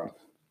coming from.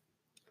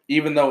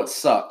 Even though it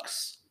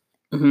sucks,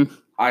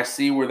 I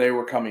see where they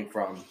were coming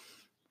from.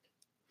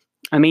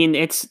 I mean,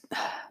 it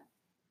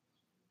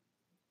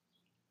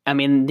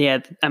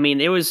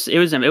was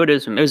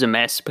a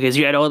mess because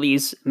you had all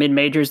these mid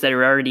majors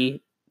that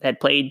had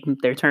played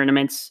their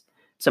tournaments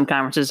Some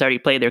conferences already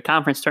played their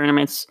conference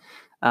tournaments.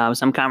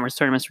 Some conference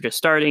tournaments were just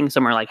starting.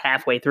 Some were like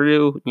halfway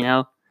through,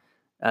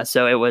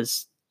 so it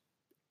was,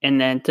 and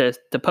then to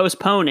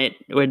postpone it,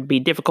 it would be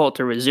difficult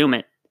to resume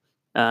it.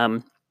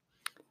 And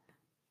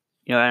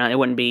it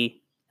wouldn't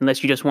be,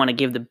 unless you just want to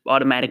give the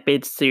automatic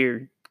bids to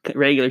your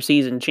regular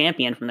season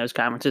champion from those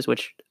conferences,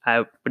 which I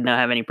would not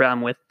have any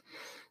problem with.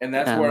 And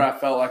that's what I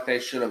felt like they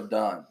should have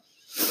done.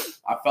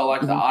 I felt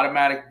like the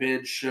automatic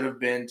bid should have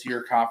been to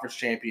your conference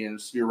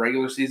champions, your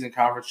regular season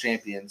conference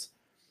champions,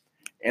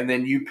 and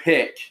then you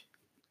pick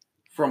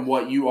from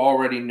what you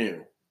already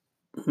knew.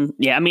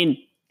 Yeah, I mean,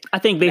 I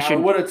think they should.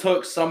 It would have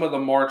took some of the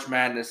March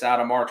Madness out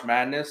of March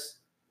Madness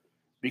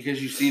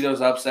because you see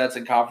those upsets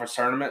in conference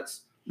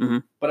tournaments. Mm-hmm.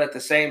 But at the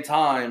same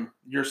time,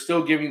 you're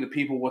still giving the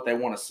people what they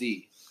want to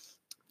see.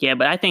 Yeah,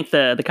 but I think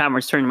the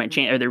conference tournament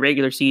or the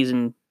regular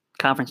season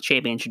conference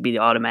champion should be the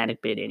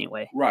automatic bid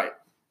anyway. Right.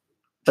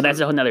 But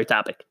that's another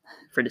topic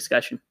for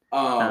discussion.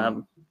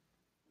 But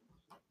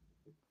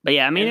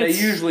yeah, I mean, they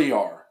usually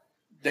are.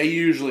 They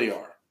usually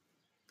are.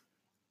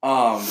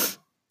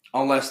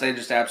 Unless they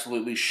just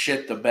absolutely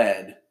shit the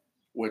bed,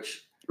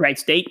 which Wright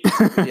State.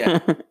 Yeah,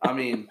 I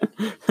mean,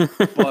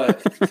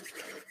 but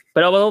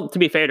well, to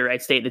be fair to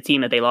Wright State, the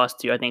team that they lost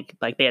to, I think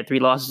like they had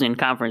 3 losses in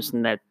conference,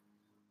 and that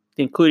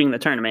including the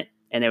tournament,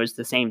 and it was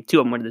the same.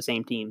 2 of them were the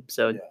same team,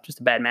 so just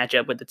a bad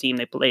matchup with the team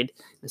they played in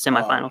the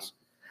semifinals.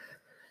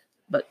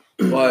 But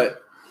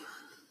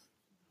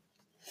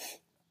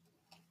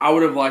I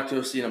would have liked to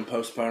have seen them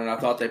postpone, and I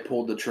thought they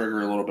pulled the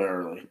trigger a little bit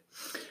early.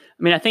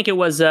 I mean, I think it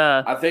was.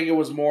 I think it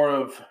was more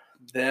of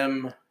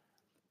them.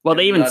 Well,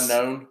 they even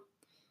unknown.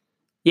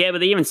 Yeah, but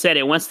they even said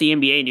it once the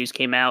NBA news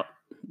came out.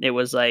 It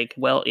was like,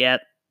 well, yeah.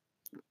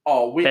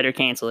 Better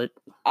cancel it.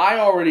 I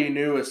already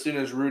knew as soon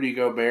as Rudy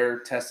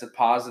Gobert tested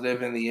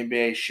positive and the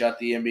NBA shut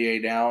the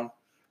NBA down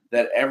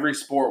that every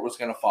sport was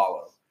going to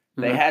follow.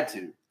 Mm-hmm. They had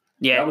to.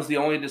 Yeah, that was the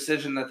only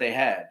decision that they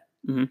had.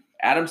 Mm-hmm.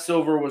 Adam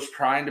Silver was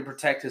trying to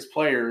protect his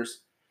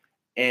players,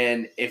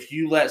 and if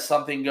you let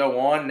something go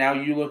on, now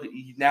you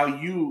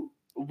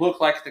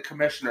look like the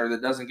commissioner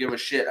that doesn't give a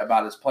shit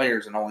about his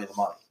players and only the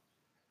money.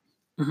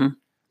 Mm-hmm.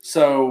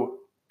 So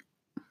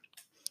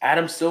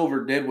Adam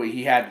Silver did what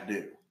he had to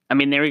do. I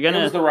mean, it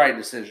was the right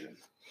decision.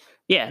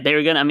 Yeah, they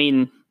were gonna. I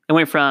mean, it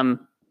went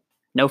from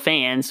no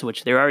fans,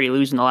 which they're already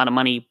losing a lot of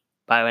money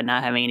by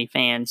not having any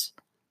fans,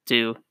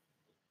 to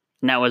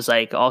now it's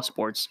like all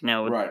sports,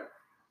 Right.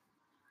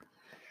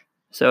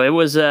 So it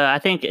was. I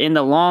think in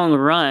the long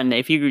run,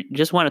 if you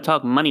just want to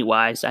talk money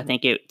wise, I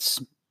think it's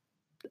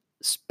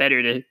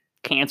better to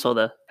cancel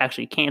the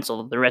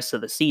rest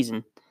of the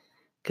season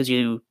because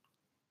you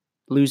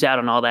lose out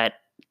on all that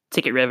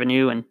ticket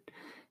revenue and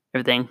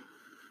everything.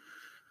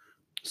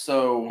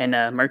 So and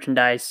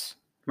merchandising,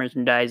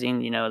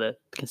 the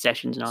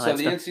concessions and all that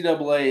stuff. So the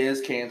NCAA is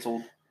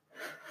canceled.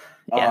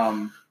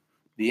 Yeah.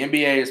 The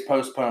NBA is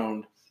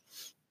postponed.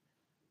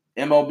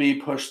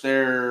 MLB pushed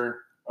their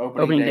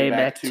opening day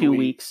back 2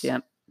 weeks. Yeah,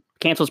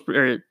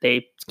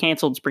 they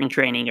canceled spring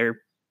training,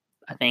 or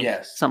I think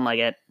something like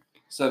that.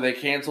 So they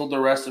canceled the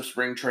rest of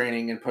spring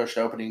training and pushed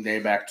opening day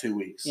back 2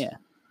 weeks. Yeah.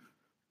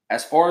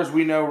 As far as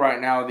we know right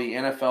now, the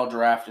NFL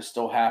draft is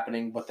still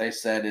happening, but they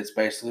said it's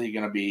basically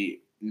going to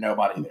be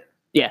nobody there.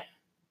 Yeah.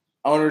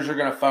 Owners are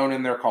going to phone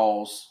in their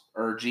calls,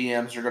 or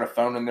GMs are going to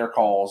phone in their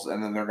calls,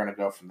 and then they're going to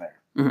go from there.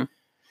 Mm-hmm.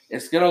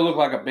 It's going to look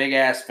like a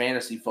big-ass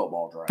fantasy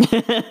football draft.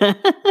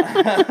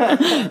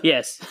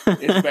 Yes.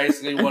 It's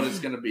basically what it's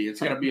going to be. It's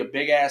going to be a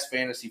big-ass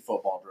fantasy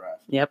football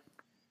draft. Yep.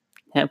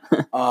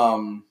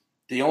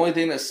 The only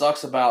thing that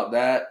sucks about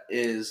that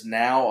is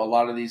now a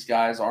lot of these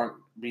guys aren't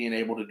being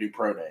able to do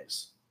pro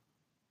days,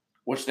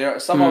 which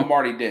some of them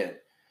already did.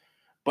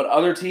 But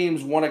other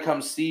teams want to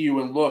come see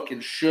you and look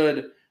and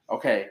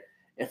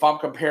if I'm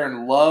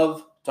comparing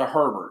Love to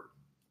Herbert,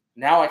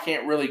 now I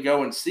can't really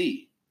go and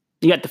see.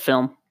 You got the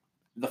film.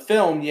 The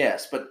film,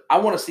 yes, but I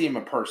want to see him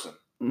in person.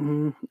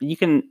 Mm-hmm. You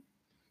can.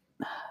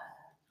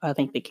 I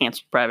think they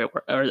canceled private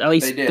work, or at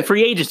least the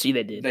free agency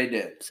they did. They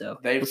did. So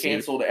they've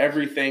canceled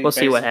everything. We'll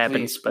see what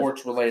happens.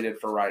 Sports related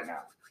for right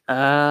now.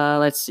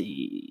 Let's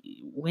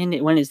see.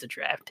 When is the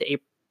draft?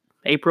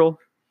 April?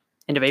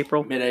 End of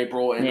April?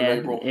 Mid-April, end of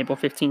April. April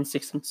 15,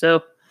 16.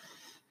 So,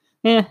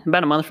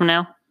 about a month from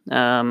now.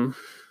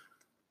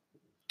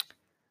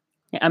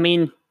 I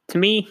mean, to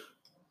me,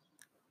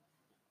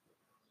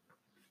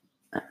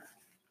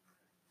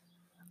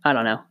 I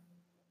don't know.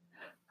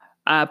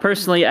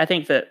 Personally, I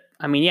think that,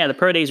 the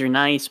pro days are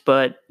nice,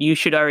 but you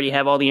should already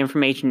have all the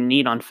information you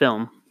need on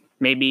film.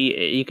 Maybe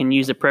you can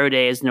use the pro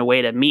day as a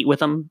way to meet with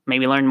them,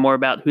 maybe learn more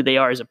about who they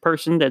are as a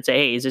person, that say,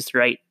 hey, is this the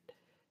right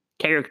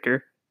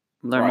character?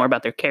 Learn more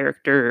about their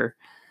character,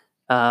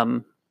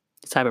 or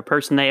the type of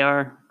person they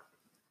are.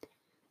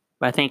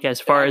 But I think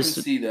as far as... I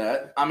can see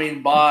that.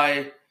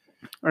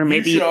 Or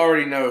maybe you should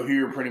already know who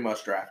you're pretty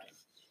much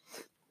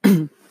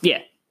drafting. Yeah.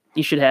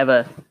 You should have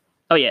a...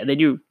 Oh, yeah, they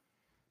do.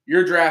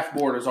 Your draft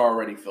board is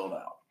already filled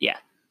out. Yeah.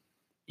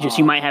 Just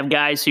you might have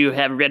guys who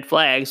have red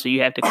flags, so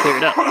you have to clear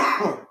it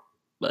up.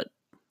 But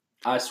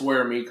I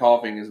swear me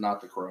coughing is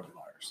not the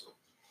coronavirus.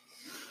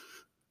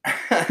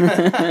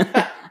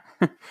 I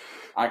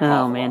cough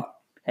Oh a man. lot.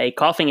 Hey,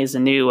 coughing is a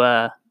new.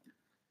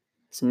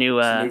 It's a new.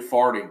 It's new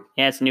farting.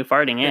 Yeah, it's a new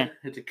farting. Yeah.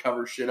 To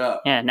cover shit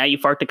up. Yeah. Now you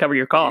fart to cover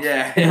your cough.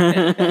 Yeah.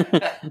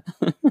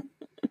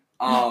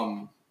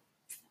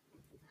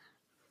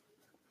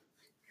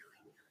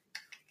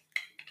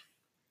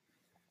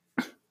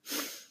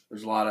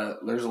 There's a lot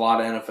of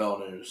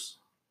NFL news.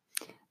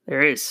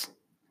 There is.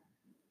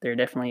 There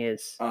definitely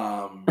is.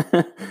 Um,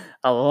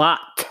 A lot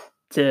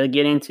to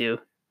get into.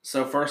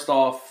 so first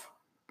off,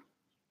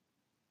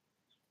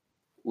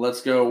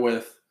 let's go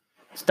with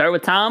Start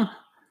with Tom,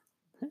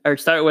 or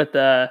start with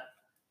the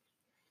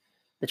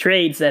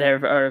trades that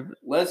are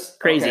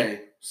crazy.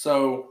 Okay,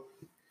 so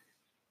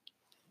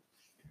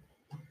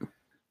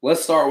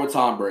let's start with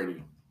Tom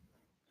Brady.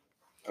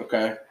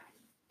 Okay,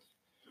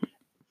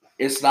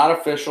 it's not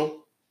official.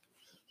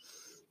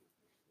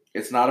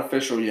 It's not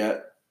official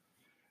yet,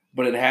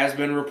 but it has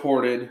been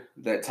reported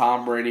that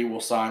Tom Brady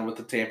will sign with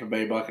the Tampa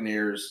Bay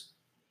Buccaneers.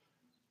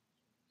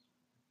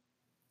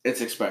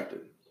 It's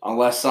expected,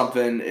 unless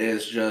something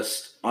is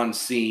just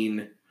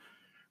unseen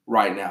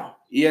right now.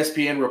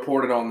 ESPN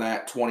reported on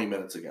that 20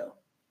 minutes ago.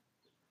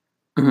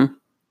 And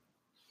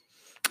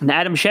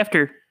Adam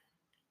Schefter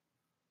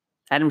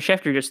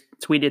just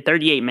tweeted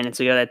 38 minutes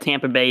ago that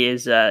Tampa Bay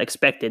is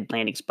expected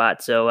landing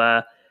spot.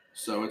 So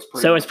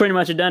it's pretty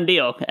much a done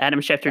deal. Adam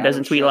Schefter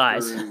doesn't tweet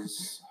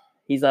lies.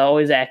 He's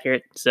always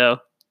accurate. So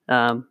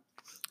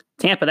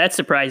Tampa, that's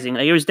surprising.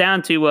 It was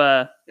down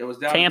to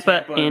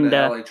Tampa and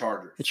the LA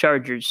Chargers. The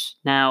Chargers.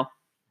 Now,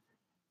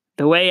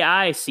 the way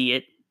I see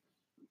it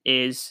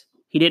is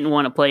he didn't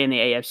want to play in the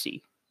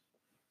AFC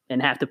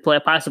and have to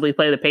possibly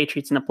play the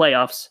Patriots in the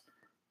playoffs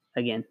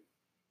again.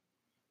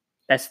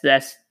 That's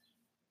the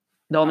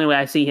only way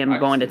I see him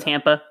going to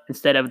Tampa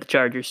instead of the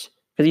Chargers,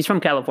 because he's from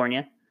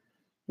California.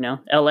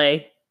 LA.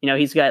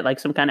 He's got like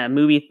some kind of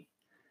movie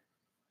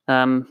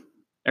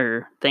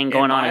or thing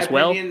going on as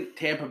well.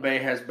 Tampa Bay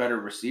has better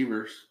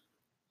receivers.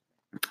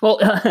 Well,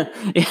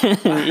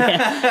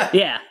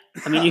 yeah.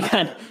 I mean, you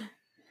got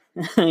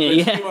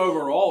the team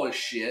overall is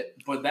shit,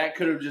 but that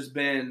could have just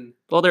been.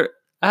 Well,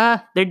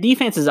 their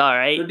defense is all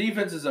right. Their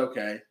defense is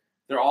okay.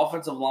 Their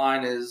offensive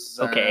line is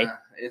okay.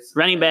 It's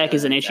running back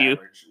is an issue.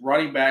 Average.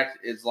 Running back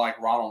is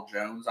like Ronald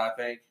Jones, I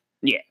think.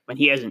 Yeah, but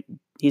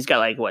he's got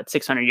like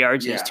 600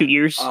 yards in his 2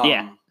 years.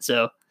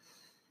 So.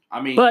 I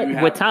mean, but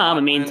with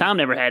Tom, Tom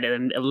never had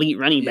an elite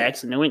running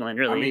backs in New England,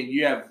 really. I mean,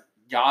 you have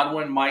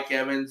Godwin, Mike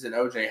Evans, and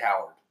O.J.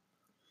 Howard.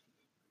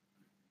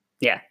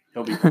 Yeah.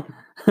 He'll be fine.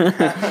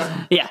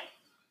 Yeah.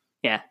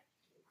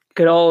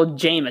 Good old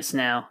Jameis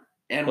now.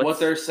 And what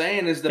they're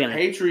saying is the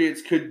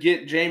Patriots could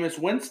get Jameis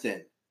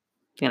Winston.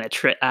 Going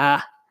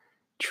to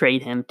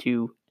trade him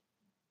to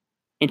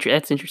 –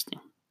 that's interesting.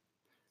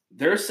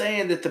 They're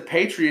saying that the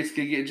Patriots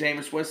could get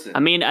Jameis Winston. I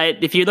mean,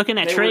 if you're looking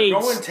at trades, they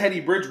were going Teddy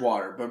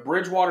Bridgewater, but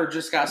Bridgewater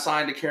just got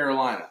signed to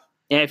Carolina.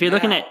 Yeah, if you're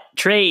looking at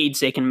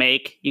trades they can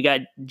make, you got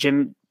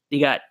Cam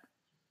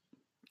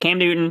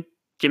Newton,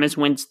 Jameis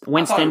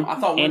Winston, I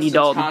thought Andy Winston's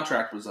Dalton.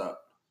 Contract was up.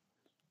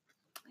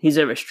 He's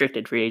a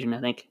restricted free agent, I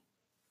think.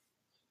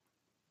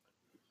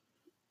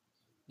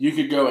 You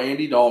could go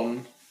Andy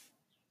Dalton,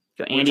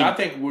 which I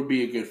think would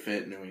be a good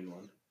fit in New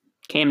England.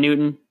 Cam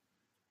Newton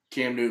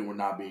would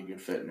not be a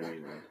good fit in New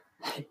England.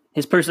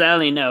 His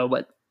personality, no,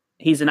 but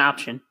he's an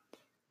option.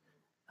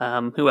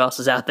 Who else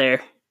is out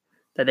there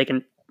that they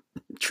can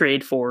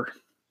trade for?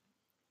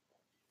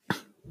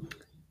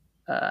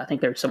 I think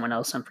there's someone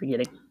else I'm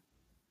forgetting.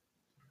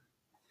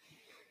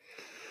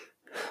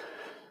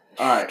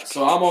 All right,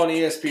 so I'm on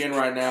ESPN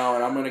right now,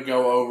 and I'm going to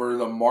go over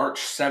the March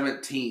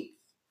 17th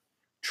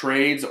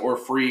trades or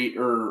free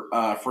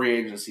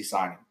agency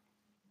signing.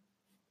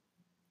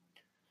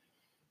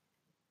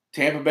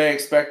 Tampa Bay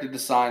expected to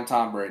sign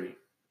Tom Brady.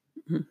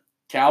 Mm-hmm.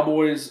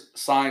 Cowboys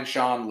signed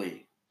Sean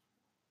Lee.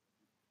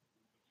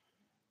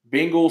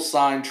 Bengals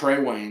signed Trey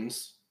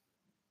Waynes.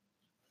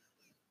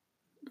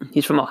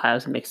 He's from Ohio,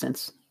 so it makes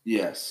sense.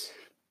 Yes.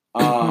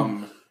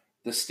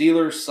 The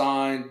Steelers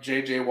signed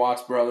J.J.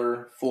 Watt's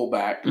brother,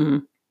 fullback. Mm-hmm.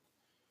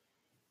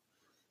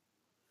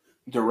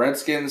 The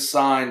Redskins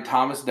signed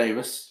Thomas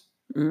Davis.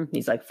 Mm-hmm.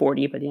 He's like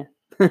 40, but yeah.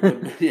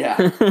 Yeah.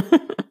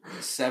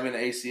 7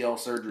 ACL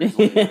surgeries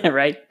later. Yeah,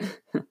 right.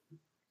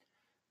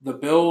 The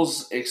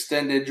Bills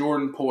extended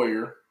Jordan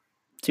Poyer.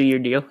 2-year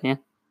deal, yeah.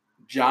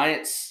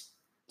 Giants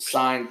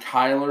signed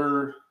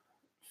Kyler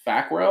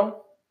Fackrell.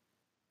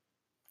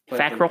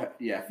 Fackrell?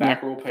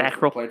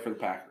 Fackrell played for the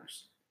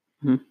Packers.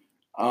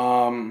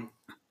 Mm-hmm.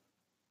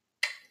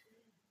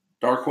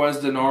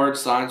 Darqueze Dennard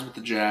signs with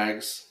the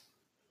Jags.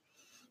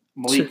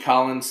 Malik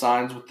Collins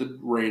signs with the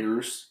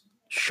Raiders.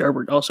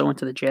 Sherbert also went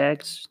to the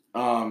Jags.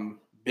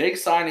 Big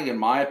signing, in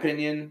my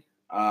opinion.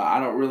 I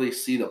don't really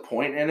see the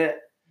point in it,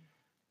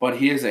 but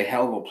he is a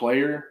hell of a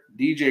player.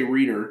 DJ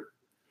Reader,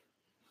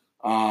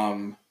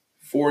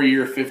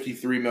 4-year,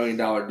 $53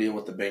 million deal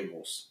with the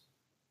Bengals.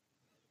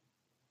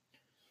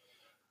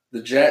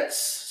 The Jets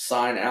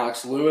sign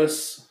Alex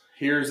Lewis.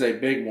 Here's a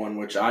big one,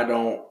 which I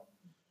don't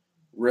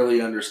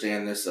really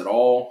understand this at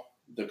all.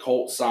 The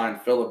Colts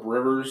signed Phillip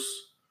Rivers.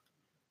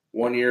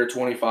 1 year,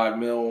 $25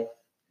 million.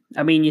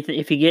 I mean,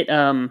 if you get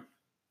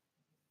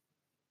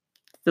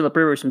Phillip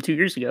Rivers from 2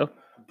 years ago,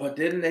 But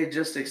didn't they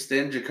just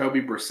extend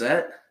Jacoby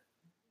Brissett?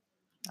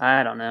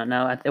 I don't know.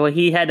 No, well,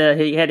 he had a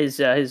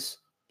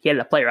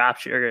player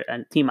option or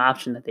a team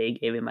option that they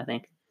gave him, I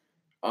think.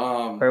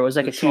 Or it was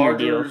like the a 2-year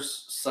deal.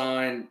 Chargers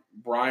signed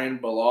Brian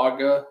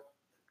Bulaga.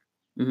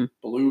 Mhm.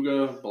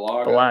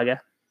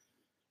 Bulaga.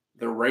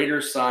 The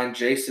Raiders signed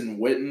Jason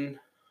Witten,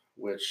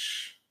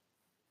 which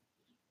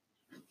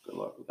good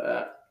luck with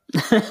that.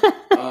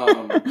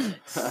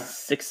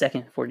 6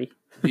 second 40.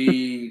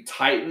 The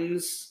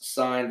Titans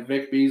signed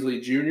Vic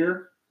Beasley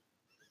Jr.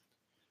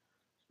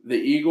 The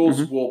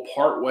Eagles will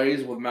part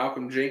ways with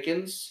Malcolm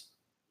Jenkins.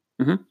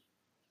 Mm-hmm.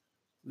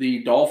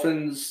 The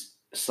Dolphins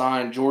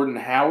signed Jordan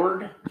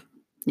Howard.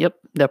 Yep,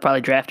 they'll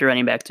probably draft a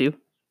running back too.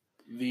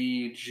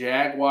 The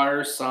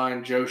Jaguars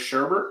signed Joe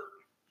Sherbert.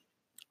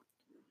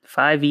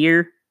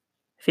 5-year,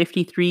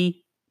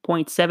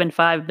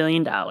 $53.75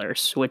 billion,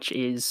 which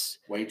is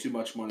way too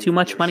much money. Too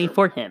much money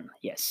for him.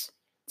 Yes.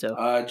 So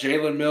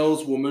Jalen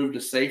Mills will move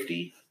to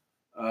safety.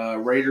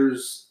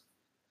 Raiders,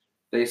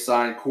 they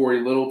signed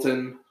Corey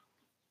Littleton.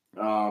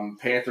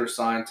 Panthers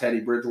signed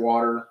Teddy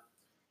Bridgewater.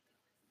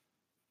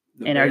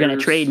 And are going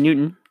to trade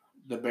Newton.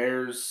 The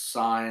Bears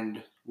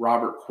signed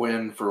Robert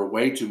Quinn for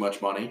way too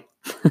much money.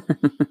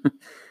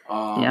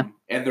 And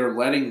they're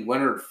letting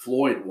Leonard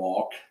Floyd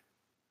walk,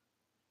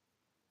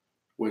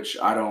 which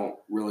I don't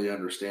really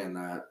understand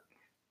that.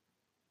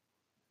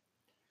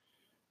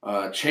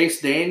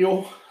 Chase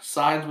Daniel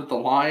signs with the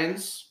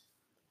Lions.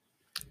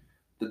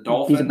 The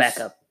Dolphins. He's a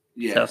backup.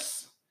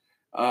 Yes.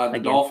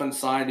 The Dolphins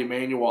signed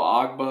Emmanuel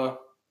Ogbah,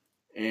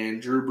 and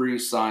Drew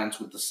Brees signs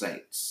with the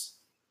Saints.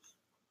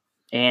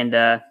 And,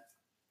 that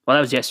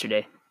was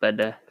yesterday.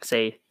 But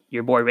say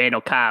your boy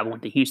Randall Cobb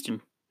went to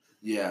Houston.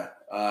 Yeah.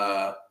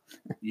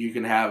 You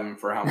can have him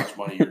for how much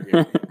money you're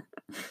giving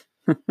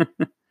him.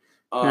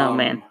 Oh,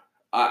 man.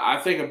 I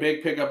think a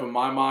big pickup in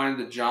my mind,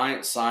 the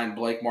Giants signed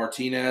Blake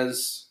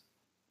Martinez.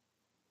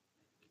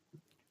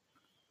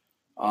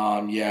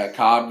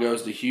 Cobb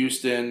goes to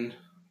Houston.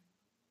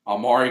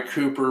 Amari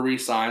Cooper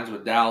re-signs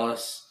with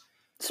Dallas.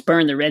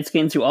 Spurring the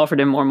Redskins who offered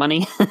him more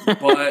money.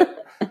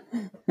 But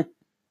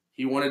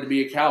he wanted to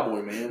be a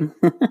Cowboy, man.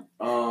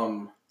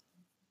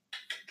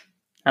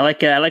 I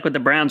like what the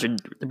Browns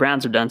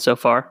have done so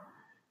far.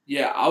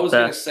 Yeah, I was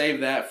going to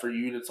save that for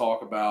you to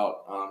talk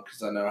about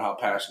because I know how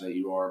passionate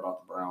you are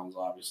about the Browns,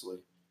 obviously.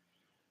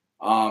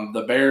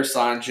 The Bears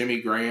signed Jimmy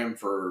Graham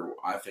for,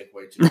 I think,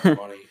 way too much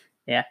money.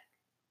 Yeah.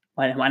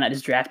 Why not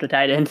just draft a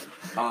tight end?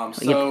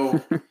 So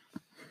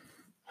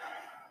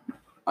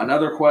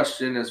another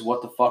question is,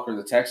 what the fuck are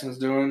the Texans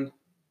doing?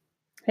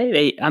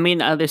 Hey,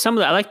 there's some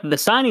of I like the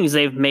signings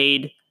they've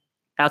made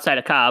outside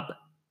of Cobb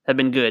have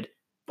been good.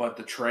 But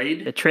the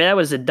trade? That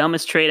was the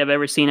dumbest trade I've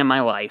ever seen in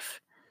my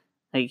life.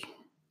 Like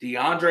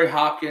DeAndre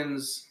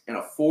Hopkins in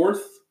a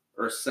fourth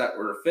or a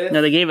fifth?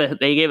 No, they gave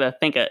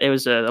it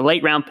was a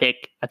late round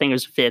pick. I think it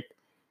was a fifth,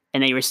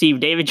 and they received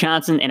David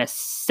Johnson and a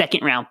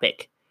second round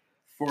pick.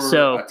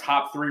 For a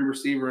top 3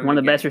 receiver. One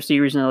of the best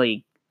receivers in the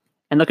league.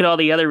 And look at all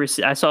the other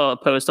I saw a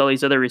post, all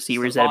these other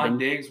receivers that have been.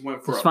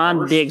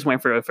 Stephon Diggs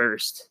went for a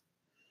first.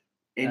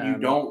 And you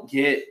don't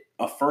get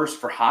a first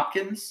for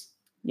Hopkins?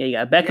 Yeah, you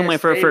got Beckham went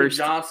for a first.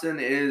 Johnson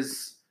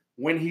is,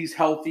 when he's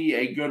healthy,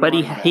 a good But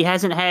he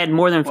hasn't had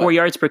more than 4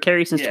 yards per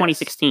carry since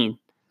 2016.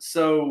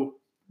 So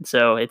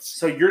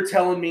you're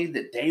telling me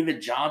that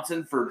David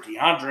Johnson for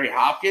DeAndre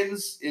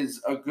Hopkins is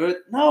a good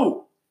 –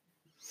 no.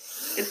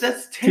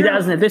 That's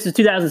terrible. If this is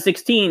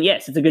 2016,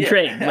 yes, it's a good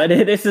trade. But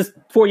this is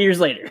 4 years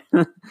later.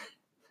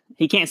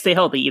 He can't stay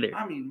healthy either.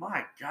 I mean,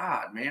 my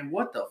God, man,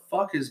 what the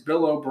fuck is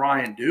Bill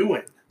O'Brien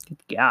doing?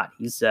 Good God,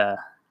 he's I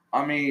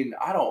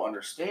don't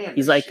understand.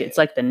 He's like it's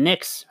like the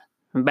Knicks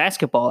in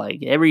basketball.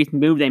 Like every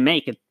move they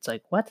make, it's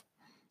like what?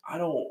 I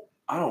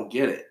don't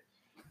get it.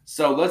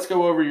 So let's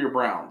go over your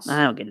Browns.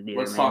 I don't get it either.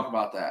 Let's talk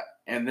about that,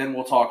 and then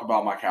we'll talk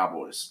about my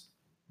Cowboys.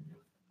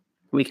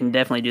 We can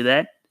definitely do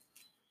that.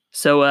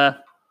 So,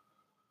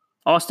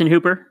 Austin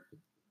Hooper,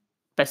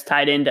 best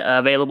tight end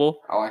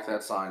available. I like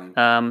that signing.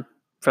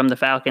 From the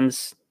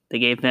Falcons, they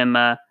gave him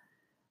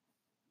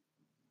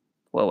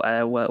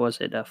what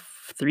was it?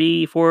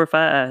 3, 4,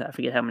 5? I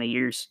forget how many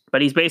years,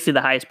 but he's basically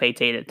the highest paid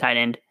tight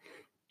end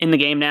in the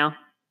game now,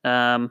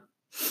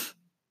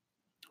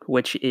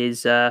 which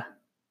is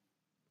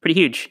pretty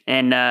huge.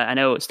 And I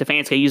know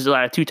Stefanski used a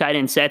lot of 2 tight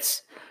end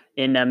sets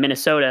in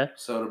Minnesota.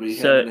 So it'll be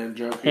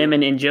him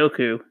and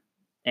Njoku.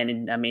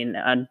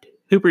 And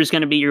Hooper's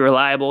going to be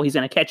reliable. He's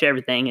going to catch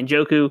everything. And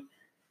Njoku,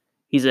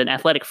 he's an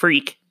athletic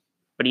freak,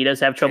 but he does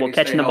have trouble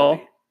catching the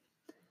ball.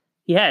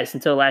 He has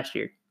until last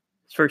year.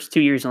 His first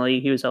 2 years in the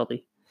league, he was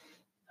healthy.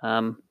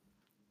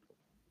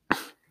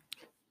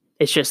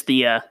 It's just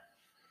he'll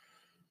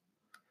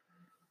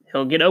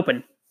get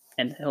open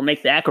and he'll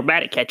make the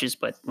acrobatic catches,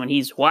 but when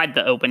he's wide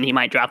open, he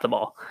might drop the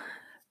ball.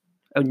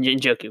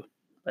 Njoku.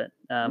 But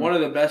one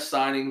of the best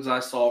signings I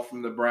saw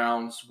from the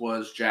Browns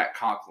was Jack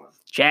Conklin.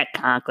 Jack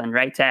Conklin,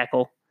 right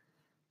tackle.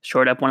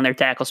 Short up one of their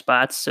tackle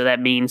spots, so that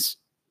means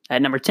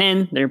At number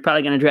 10, they're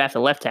probably going to draft a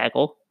left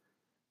tackle.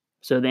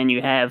 So then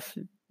you have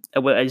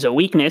as a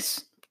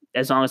weakness,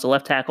 as long as the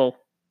left tackle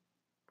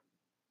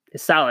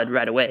is solid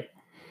right away.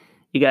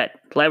 You got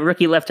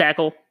rookie left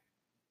tackle.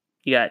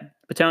 You got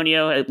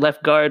Petonio at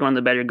left guard, one of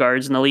the better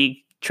guards in the league.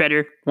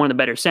 Treader, one of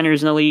the better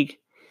centers in the league.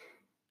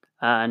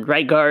 And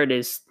right guard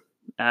is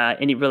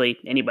anybody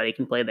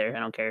can play there. I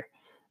don't care.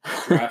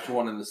 Draft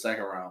one in the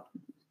second round.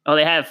 Oh,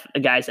 they have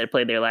guys that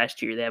played there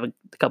last year. They have a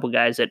couple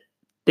guys that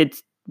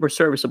were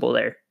serviceable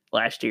there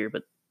last year,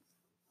 but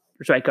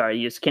right guard.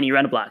 Can you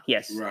run a block?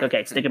 Yes. Right.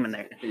 Okay, stick him in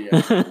there.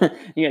 Yeah.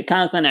 You got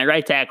Conklin at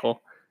right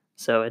tackle,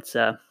 so it's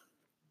I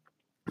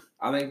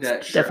think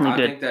that definitely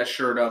good. I think that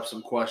shored up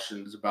some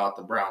questions about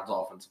the Browns'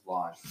 offensive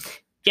line.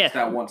 Yeah, Just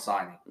that one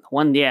signing.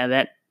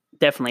 That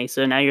definitely.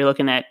 So now you're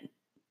looking at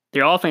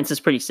their offense is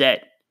pretty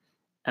set.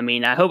 I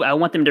mean, I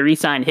want them to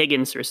re-sign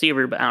Higgins,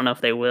 receiver, but I don't know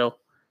if they will.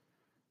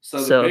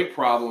 So the big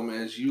problem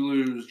is you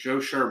lose Joe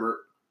Sherbert.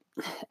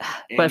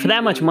 But for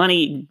that much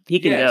money, he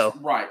can go.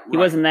 Right. He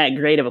wasn't that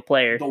great of a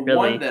player. The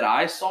really. one that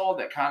I saw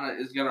that kind of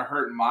is going to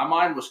hurt in my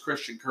mind was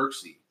Christian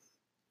Kirksey.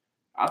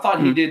 I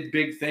thought he did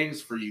big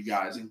things for you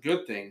guys and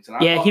good things. And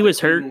I thought he was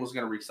hurt. Was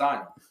going to re-sign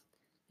him.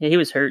 Yeah, he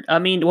was hurt. I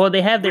mean, well,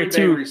 they have their Green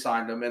two. Bay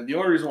re-signed him, and the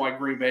only reason why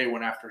Green Bay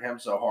went after him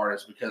so hard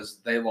is because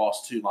they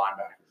lost two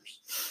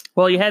linebackers.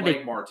 Well, you had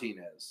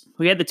Martinez.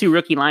 We had the two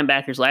rookie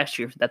linebackers last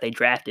year that they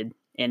drafted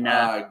in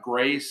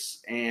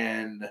Grace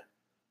and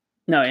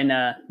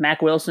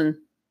Mac Wilson.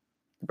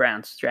 The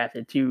Browns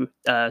drafted two.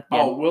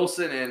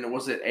 Wilson and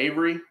was it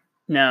Avery?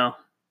 No,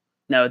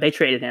 they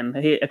traded him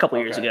a couple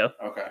years ago.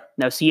 Okay.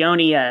 No,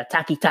 Sione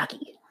Taki.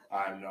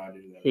 I have no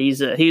idea.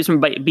 He's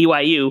from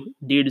BYU.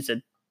 Dude is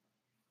an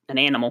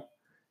animal.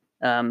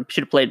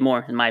 Should have played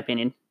more, in my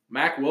opinion.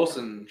 Mac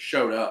Wilson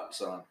showed up,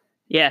 son.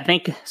 Yeah, I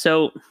think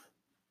so.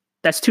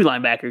 That's two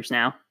linebackers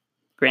now.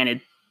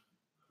 Granted,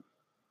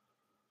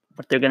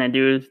 what they're going to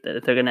do is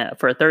they're going to,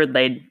 for a third,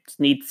 they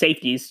need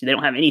safeties. They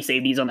don't have any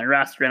safeties on their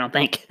roster, I don't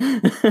think,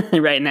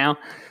 right now.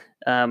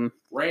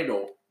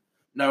 Randall.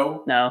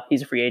 No,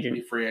 he's a free agent.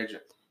 He's a free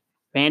agent.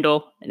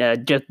 Randall.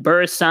 Jeff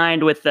Burris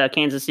signed with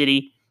Kansas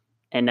City,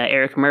 and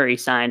Eric Murray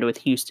signed with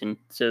Houston.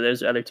 So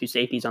those are other two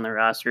safeties on their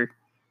roster.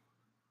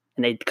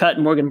 And they cut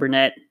Morgan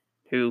Burnett,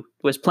 who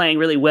was playing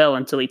really well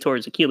until he tore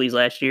his Achilles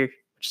last year,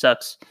 which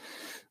sucks.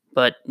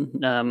 But,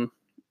 and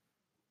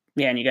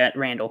you got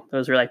Randall.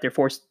 Those are like their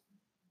four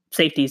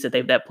safeties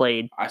that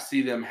played. I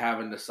see them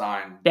having to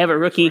sign. They have a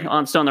rookie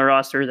still on the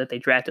roster that they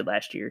drafted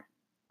last year,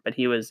 but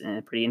he was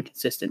pretty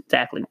inconsistent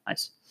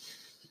tackling-wise.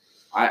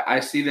 I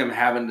see them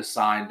having to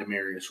sign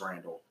Demarius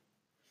Randall.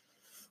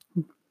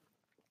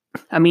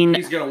 I mean,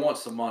 he's going to want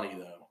some money,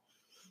 though.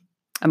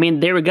 I mean,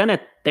 they were gonna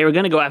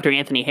go after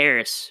Anthony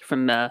Harris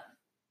from the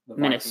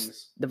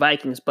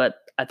Vikings, but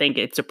I think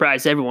it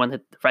surprised everyone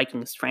that the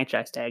Vikings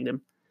franchise tagged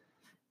him.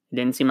 It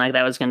didn't seem like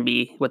that was going to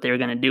be what they were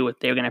going to do.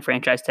 They were going to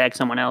franchise tag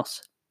someone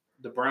else.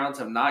 The Browns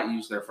have not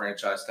used their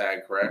franchise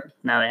tag, correct?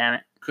 No, they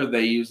haven't. Could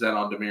they use that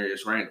on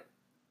Demarius Randall?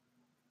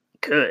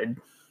 Could.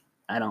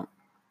 I don't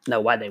know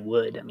why they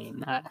would. I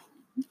mean, I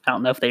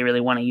don't know if they really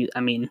want to use.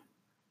 I mean,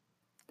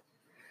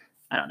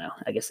 I don't know.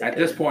 I guess at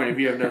this point, if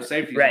you have no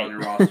safeties on your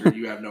roster,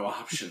 you have no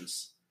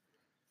options.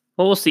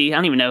 Well, we'll see. I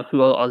don't even know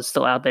who all is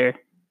still out there.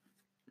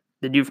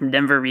 The dude from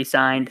Denver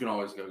re-signed. You can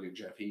always go get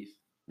Jeff Heath.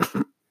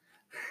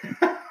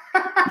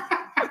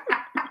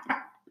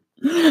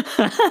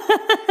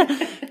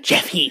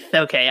 Jeff Heath.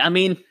 Okay. I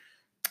mean,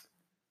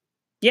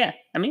 yeah.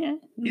 I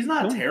mean, he's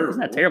not terrible. He's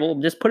not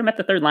terrible. Just put him at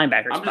the third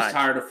linebacker spot. I'm just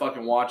tired of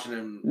fucking watching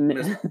him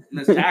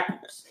miss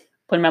tackles.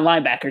 Put him at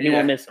linebacker. He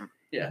won't miss him.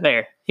 Yeah.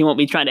 There. He won't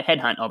be trying to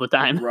headhunt all the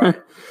time.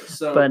 Right.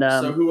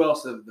 So who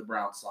else have the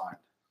Browns signed?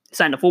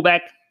 Signed a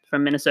fullback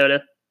from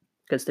Minnesota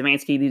because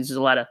Stefanski uses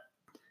a lot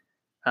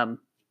of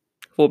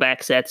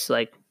fullback sets,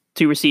 like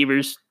two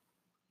receivers,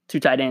 two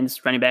tight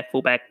ends, running back,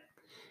 fullback.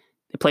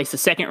 They placed a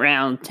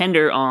second-round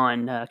tender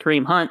on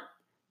Kareem Hunt.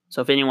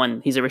 So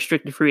he's a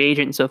restricted free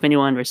agent. So if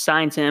anyone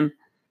resigns him,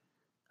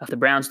 if the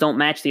Browns don't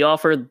match the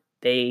offer,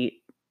 they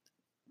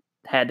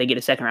get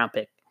a second-round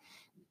pick.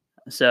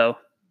 So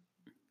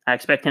I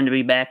expect him to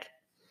be back.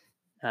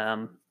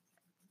 As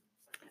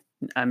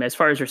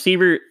far as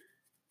receiver,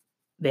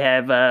 they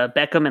have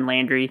Beckham and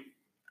Landry.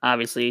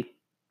 Obviously,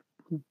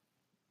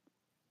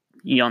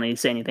 you don't need to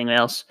say anything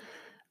else.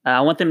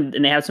 I want them,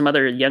 and they have some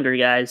other younger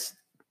guys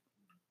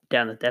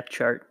down the depth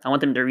chart. I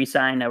want them to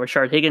re-sign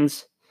Rashard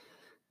Higgins.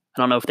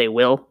 I don't know if they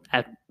will.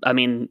 I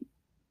mean,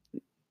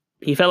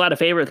 he fell out of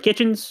favor with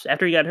Kitchens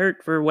after he got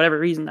hurt for whatever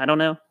reason. I don't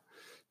know.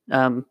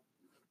 But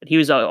he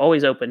was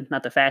always open.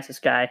 Not the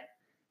fastest guy,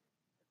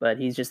 but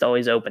he's just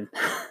always open.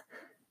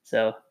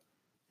 So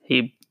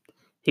he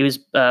was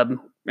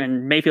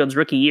in Mayfield's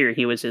rookie year.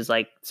 He was his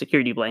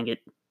security blanket.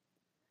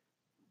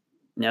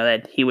 You know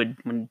that he would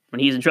when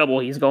he's in trouble,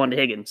 he's going to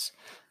Higgins.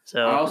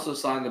 So I also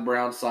signed the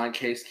Browns signed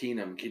Case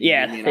Keenum. Can you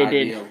give me an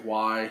idea of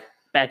why?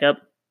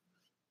 Backup,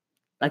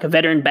 like a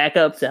veteran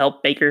backup to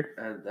help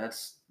Baker.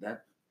 That's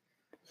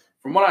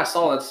From what I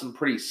saw, that's some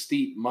pretty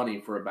steep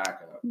money for a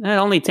backup.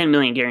 Only $10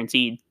 million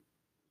guaranteed.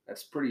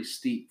 That's pretty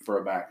steep for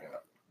a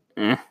backup.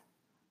 I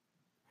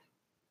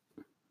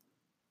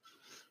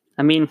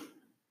mean,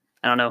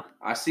 I don't know.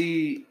 I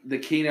see the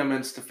Keenum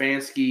and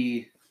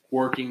Stefanski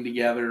working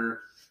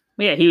together.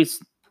 Yeah, he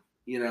was.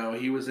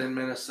 He was in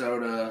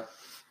Minnesota.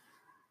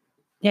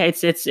 Yeah,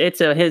 it's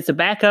a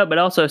backup, but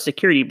also a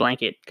security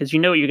blanket because you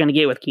know what you're going to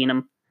get with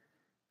Keenum.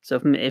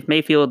 So if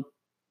Mayfield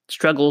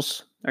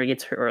struggles or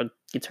gets hurt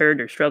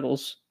or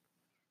struggles,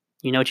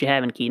 you know what you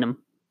have in Keenum.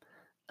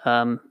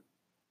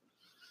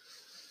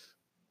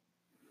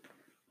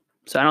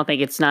 So I don't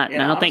think it's not.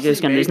 And I don't think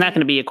there's not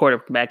going to be a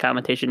quarterback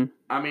competition.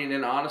 I mean,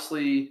 and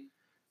honestly,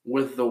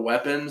 with the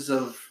weapons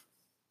of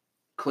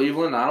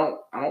Cleveland, I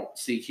don't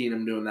see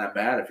Keenum doing that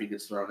bad if he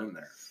gets thrown in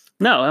there.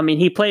 No, I mean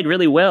he played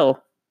really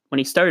well when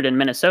he started in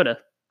Minnesota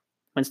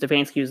when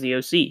Stefanski was the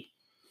OC.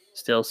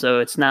 Still, so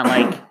it's not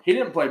like he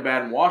didn't play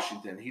bad in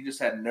Washington. He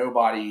just had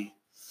nobody.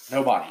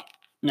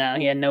 No,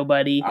 he had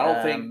nobody. I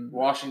don't think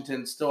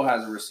Washington still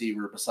has a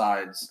receiver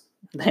besides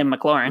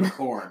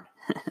McLaurin.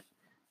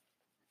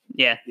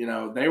 Yeah.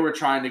 They were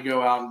trying to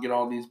go out and get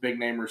all these big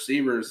name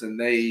receivers, and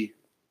they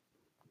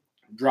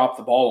dropped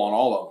the ball on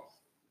all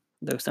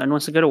of them. Someone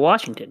wants to go to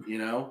Washington.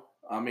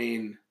 I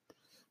mean,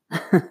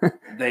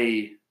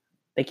 they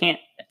can't.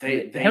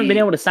 They haven't been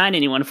able to sign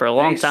anyone for a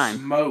long time.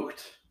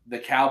 Smoked the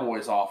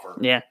Cowboys offer.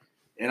 Yeah.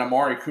 And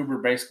Amari Cooper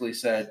basically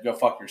said, "Go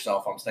fuck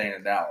yourself. I'm staying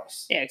in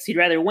Dallas." Yeah, because he'd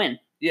rather win.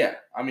 Yeah,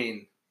 I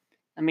mean,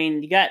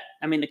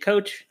 the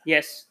coach.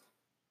 Yes,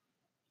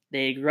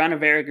 they run a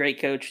very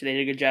great coach. They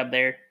did a good job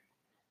there.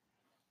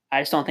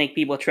 I just don't think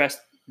people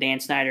trust Dan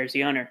Snyder as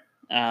the owner.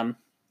 And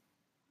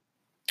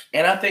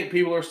I think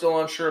people are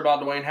still unsure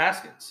about Dwayne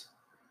Haskins.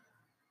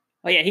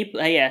 Oh yeah,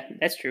 yeah,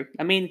 that's true.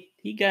 I mean,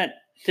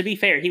 to be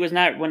fair, he was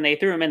not when they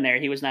threw him in there.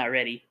 He was not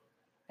ready.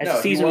 As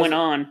the season went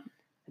on, at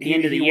the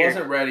end of the year, he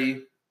wasn't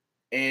ready.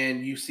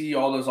 And you see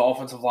all those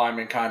offensive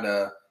linemen kind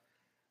of,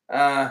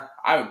 I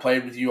haven't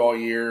played with you all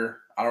year.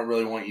 I don't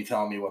really want you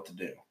telling me what to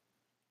do.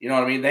 You know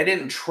what I mean? They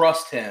didn't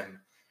trust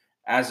him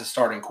as a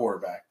starting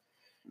quarterback.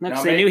 No,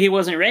 because they knew he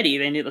wasn't ready.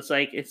 They knew it's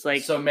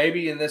like. So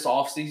maybe in this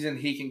offseason,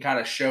 he can kind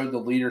of show the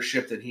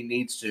leadership that he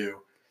needs to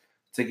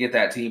get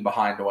that team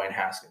behind Dwayne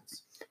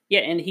Haskins. Yeah,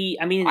 and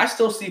I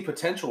still see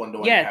potential in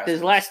Dwayne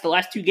Haskins. Yeah, the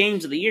last 2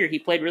 games of the year, he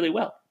played really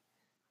well.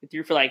 He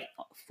threw for like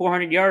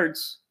 400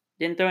 yards.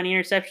 Didn't throw any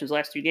interceptions the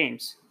last 2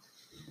 games.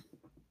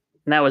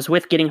 And that was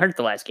with getting hurt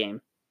the last game.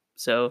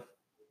 So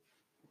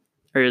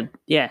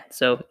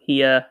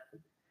he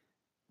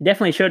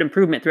definitely showed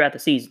improvement throughout the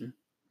season.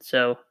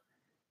 So,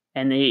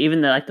 and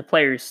even the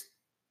players,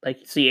 like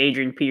you see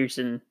Adrian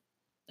Peterson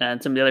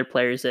and some of the other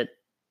players that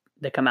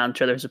come out and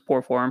show their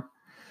support for him.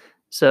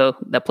 So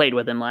that played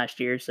with him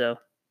last year. So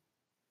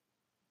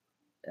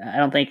I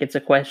don't think it's a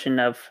question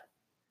of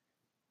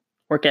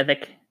work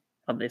ethic.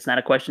 It's not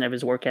a question of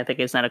his work ethic.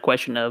 It's not a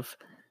question of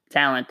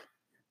talent.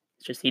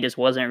 It's just he just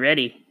wasn't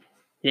ready.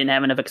 He didn't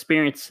have enough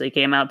experience. They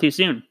came out too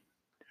soon.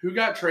 Who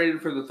got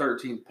traded for the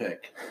 13th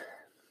pick?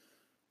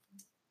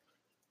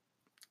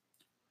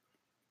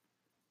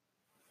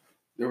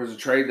 There was a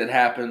trade that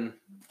happened.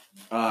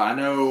 I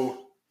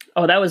know.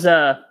 Oh, that was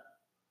the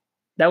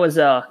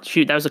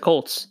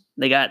Colts.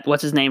 They got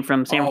what's his name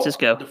from San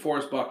Francisco?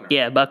 DeForest Buckner.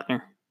 Yeah,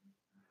 Buckner.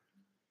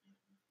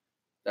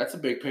 That's a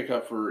big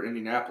pickup for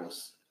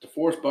Indianapolis.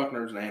 DeForest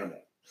Buckner is an animal.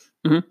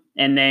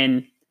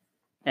 Mm-hmm.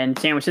 And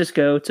San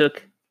Francisco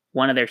took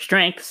one of their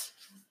strengths.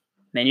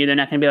 They knew they're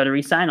not going to be able to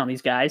re-sign all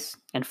these guys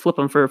and flip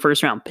them for a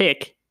first-round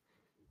pick.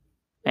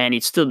 And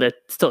it's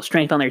still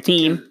strength on their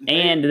team,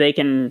 and they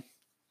can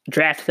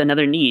draft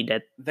another need.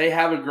 They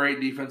have a great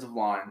defensive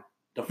line.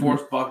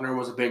 DeForest Buckner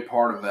was a big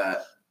part of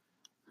that.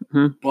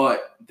 Mm-hmm.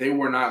 But they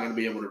were not going to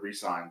be able to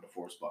re-sign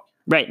DeForest Buckner.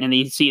 Right, and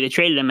they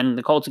traded him, and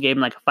the Colts gave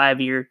him like a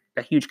 5-year,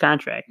 a huge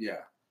contract.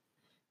 Yeah.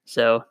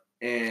 So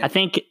and I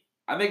think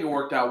it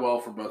worked out well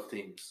for both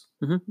teams.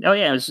 Mm-hmm. Oh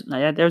yeah,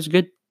 there was a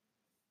good,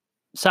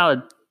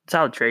 solid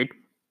trade.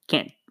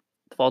 Can't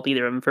fault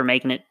either of them for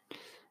making it,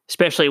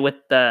 especially with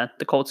the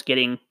Colts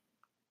getting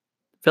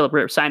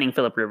signing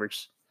Phillip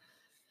Rivers.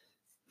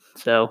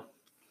 So,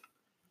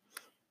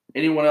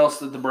 anyone else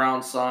that the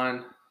Browns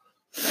signed?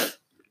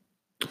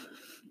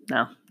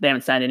 No, they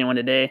haven't signed anyone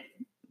today.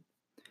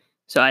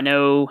 So I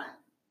know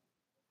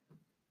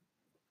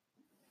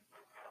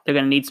they're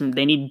going to need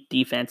they need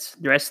defense.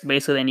 The rest,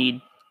 basically, they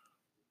need,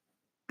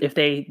 if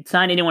they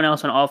sign anyone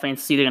else on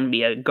offense, it's either going to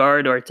be a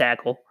guard or a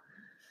tackle,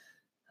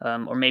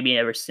 or maybe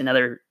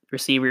another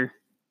receiver.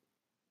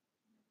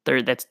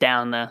 That's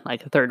down a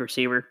third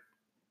receiver,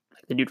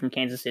 like the dude from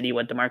Kansas City,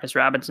 Demarcus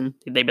Robinson.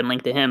 They've been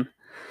linked to him,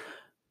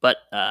 but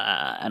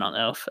I don't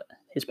know if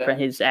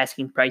his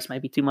asking price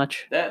might be too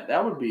much.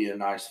 That would be a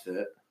nice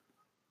fit.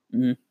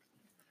 Mm-hmm.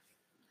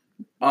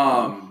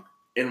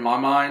 In my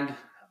mind,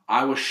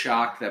 I was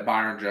shocked that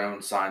Byron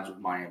Jones signs with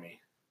Miami.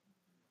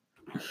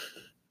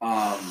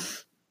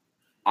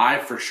 I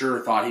for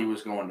sure thought he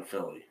was going to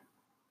Philly.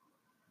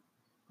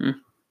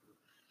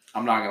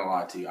 I'm not going to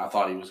lie to you. I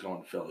thought he was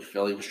going to Philly.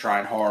 Philly was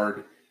trying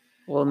hard.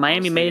 Well,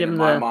 Miami made him in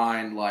my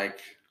mind,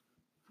 like,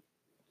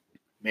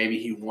 maybe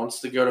he wants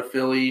to go to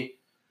Philly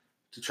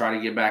to try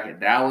to get back at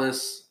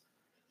Dallas.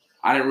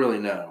 I didn't really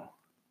know.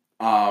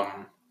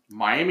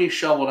 Miami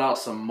shoveled out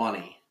some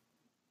money.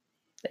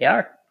 They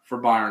are. For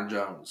Byron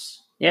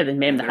Jones. Yeah, they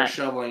made him they're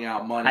shoveling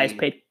out money. Highest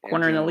paid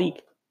corner in the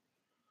league.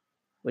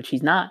 Which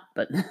he's not,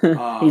 but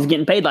he's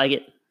getting paid like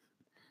it.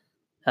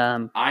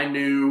 I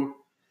knew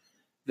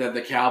that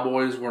the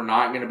Cowboys were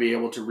not going to be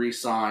able to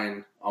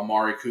re-sign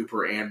Amari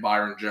Cooper and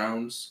Byron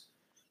Jones,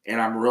 and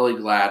I'm really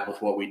glad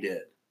with what we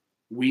did.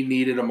 We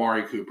needed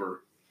Amari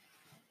Cooper.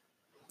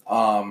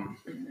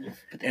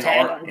 In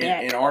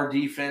our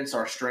defense,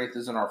 our strength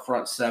is in our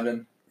front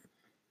seven.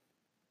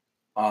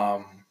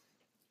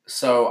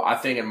 So I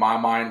think in my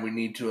mind, we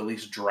need to at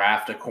least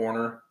draft a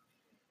corner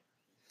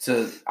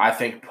to, I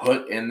think,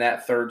 put in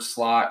that third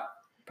slot.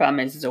 Problem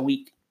is, it's a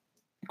weak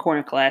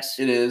corner class.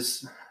 It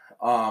is.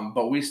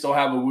 But we still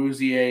have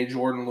Awuzie,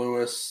 Jordan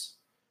Lewis.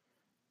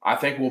 I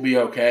think we'll be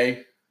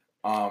okay.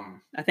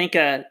 I think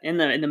in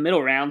the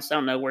middle rounds, I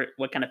don't know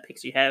what kind of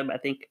picks you have, but I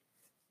think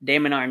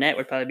Damon Arnett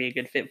would probably be a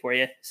good fit for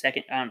you.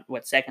 Second,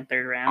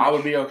 third round? I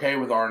would be okay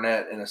with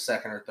Arnett in a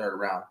second or third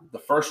round. The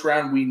first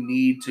round, we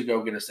need to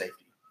go get a safety.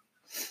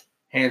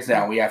 Hands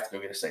down, we have to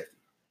go get a safety.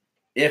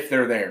 If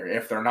they're there.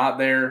 If they're not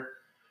there,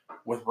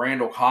 with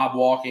Randall Cobb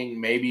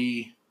walking,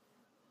 maybe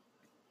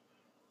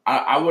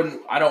I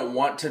don't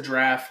want to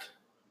draft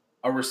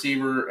a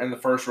receiver in the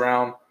first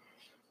round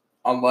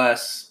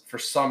unless for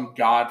some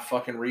god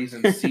fucking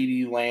reason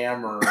CeeDee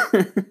Lamb or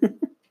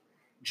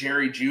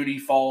Jerry Jeudy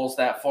falls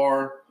that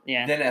far.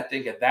 Yeah. Then I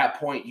think at that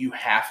point you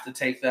have to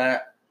take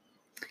that.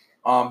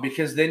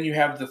 Because then you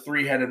have the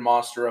three-headed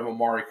monster of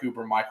Amari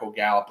Cooper, Michael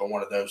Gallup, and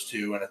one of those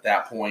two. And at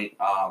that point,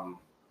 I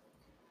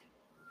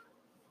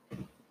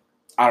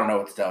don't know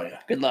what to tell you.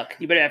 Good luck.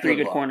 You better have three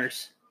good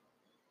corners.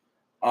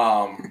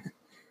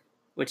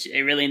 Which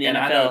really in the NFL.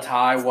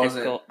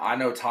 I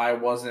know Ty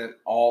wasn't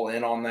all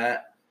in on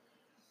that,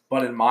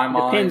 but in my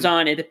mind,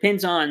 it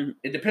depends on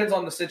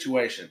the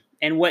situation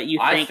and what you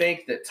think. I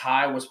think that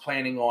Ty was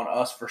planning on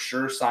us for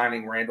sure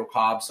signing Randall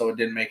Cobb, so it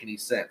didn't make any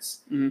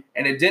sense, and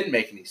it didn't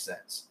make any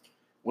sense.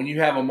 When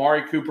you have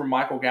Amari Cooper,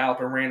 Michael Gallup,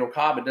 and Randall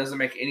Cobb, it doesn't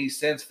make any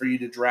sense for you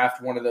to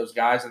draft one of those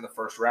guys in the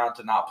first round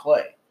to not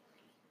play.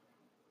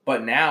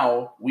 But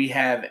now we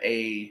have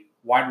a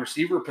wide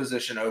receiver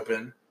position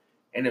open,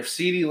 and if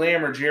CeeDee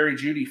Lamb or Jerry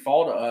Jeudy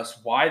fall to us,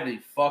 why the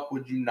fuck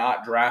would you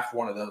not draft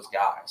one of those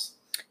guys?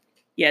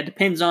 Yeah, it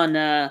depends on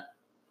I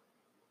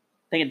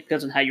think it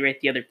depends on how you rate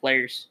the other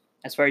players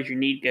as far as your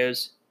need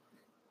goes.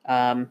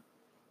 And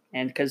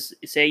because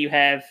say you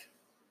have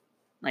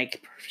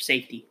like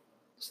safety,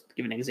 just to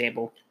give an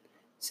example.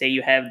 Say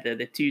you have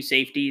the two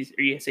safeties,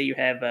 or say you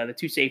have the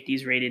two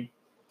safeties rated,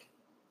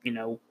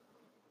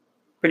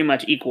 pretty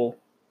much equal.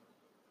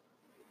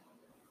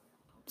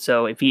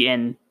 So if you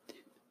in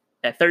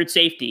that third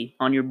safety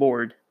on your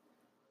board,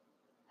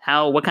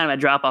 what kind of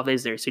a drop off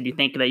is there? So do you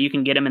think that you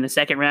can get him in the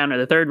second round or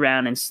the third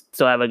round and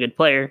still have a good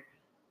player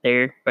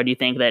there, or do you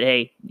think that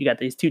you got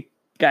these two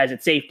guys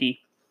at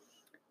safety,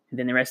 and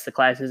then the rest of the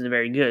class isn't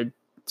very good,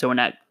 so we're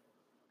not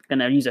going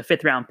to use a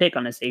fifth round pick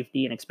on a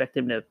safety and expect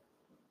him to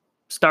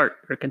start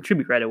or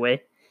contribute right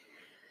away?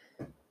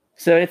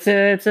 So it's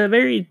a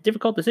very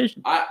difficult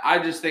decision. I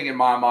just think in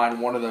my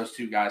mind, one of those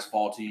two guys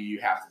fall to you. You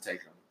have to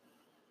take them.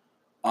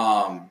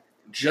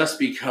 Just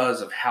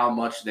because of how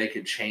much they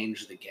could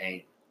change the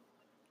game.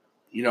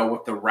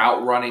 With the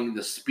route running,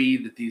 the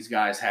speed that these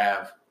guys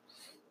have.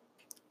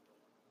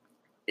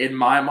 In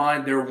my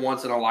mind, they're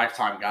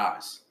once-in-a-lifetime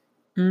guys.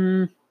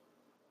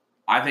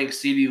 I think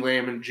CeeDee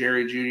Lamb and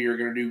Jerry Jeudy are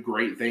going to do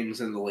great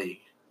things in the league,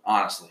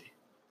 honestly.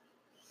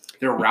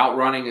 Their route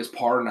running is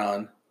par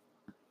none.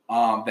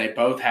 They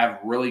both have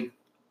really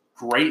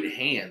great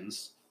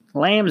hands.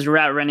 Lamb's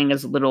route running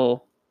is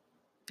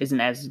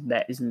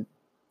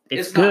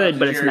it's good,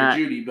 but it's not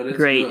Jeudy, but it's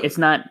great. Good. It's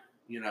not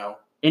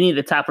any of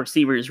the top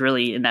receivers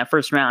really in that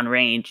first round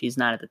range. He's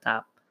not at the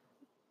top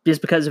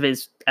just because of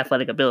his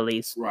athletic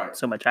abilities. Right.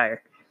 So much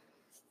higher.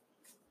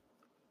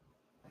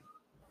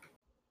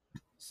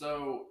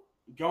 So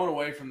going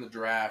away from the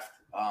draft,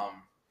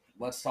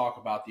 let's talk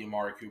about the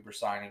Amari Cooper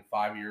signing.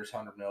 5 years,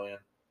 $100 million.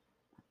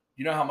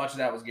 You know how much of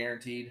that was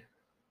guaranteed?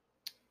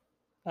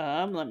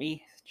 Let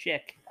me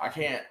check. I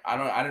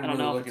didn't really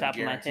look at the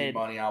guaranteed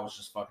money. I was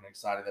just fucking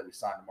excited that we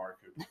signed Amari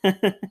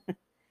Cooper.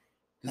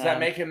 Does that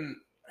make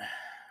him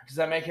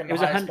the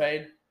highest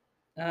paid?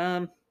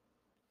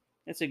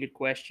 That's a good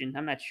question.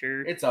 I'm not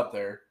sure. It's up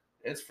there.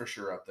 It's for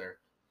sure up there.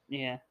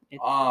 Yeah.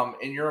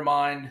 In your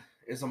mind,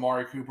 is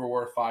Amari Cooper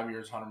worth 5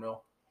 years, $100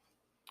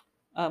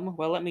 million?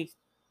 Well, let me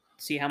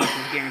see how much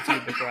is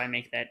guaranteed before I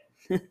make that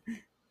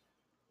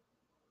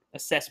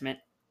assessment.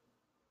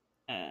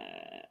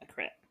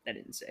 Crap, that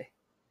didn't say.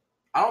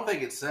 I don't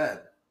think it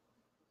said.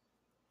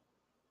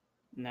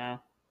 No.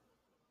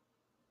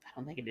 I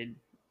don't think it did.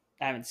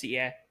 I haven't seen,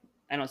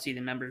 I don't see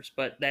the numbers,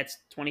 but that's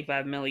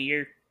 $25 million a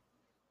year,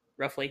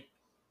 roughly.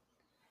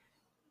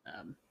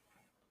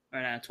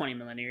 Or no, $20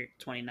 million a year,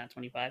 20, not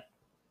 25.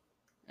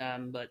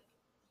 But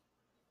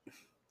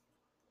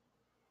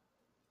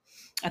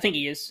I think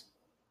he is.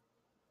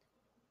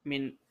 I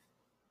mean,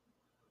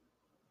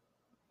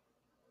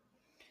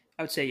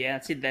 I would say, yeah,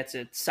 that's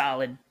a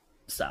solid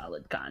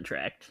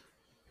contract.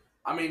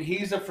 I mean,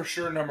 he's a for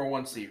sure number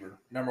one receiver,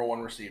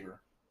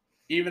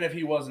 even if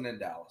he wasn't in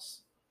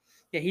Dallas.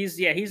 Yeah, he's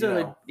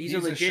a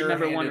legit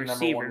number one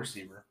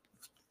receiver.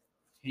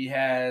 He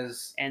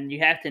has, and you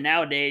have to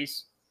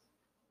nowadays,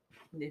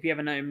 if you have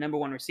a number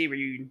one receiver,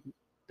 you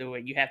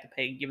have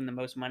to give him the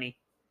most money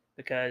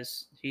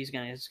because he's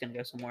gonna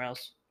go somewhere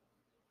else.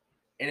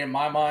 And in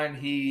my mind,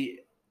 he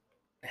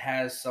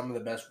has some of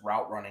the best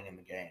route running in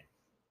the game.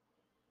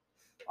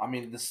 I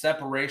mean, the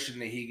separation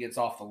that he gets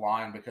off the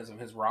line because of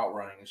his route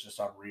running is just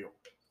unreal.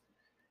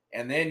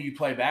 And then you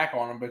play back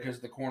on him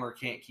because the corner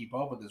can't keep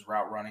up with his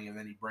route running, and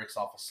then he breaks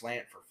off a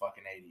slant for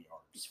fucking 80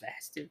 yards. He's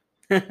fast, too.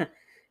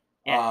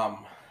 Yeah.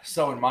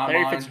 So in my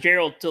Larry mind,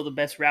 Fitzgerald's still the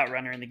best route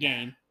runner in the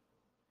game.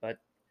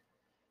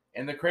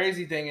 And the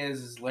crazy thing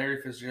is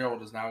Larry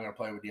Fitzgerald is now going to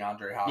play with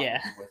DeAndre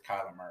Hopkins with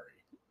Kyler Murray.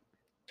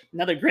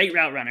 Another great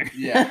route runner.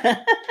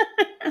 Yeah.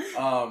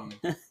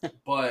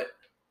 But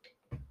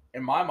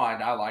in my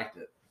mind, I liked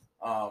it.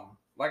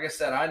 Like I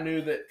said, I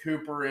knew that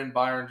Cooper and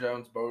Byron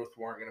Jones both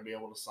weren't going to be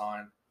able to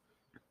sign.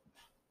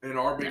 And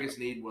our biggest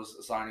need was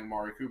signing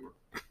Amari Cooper.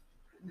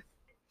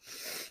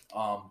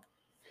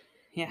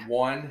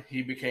 One,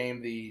 he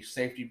became the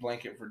safety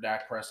blanket for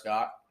Dak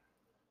Prescott.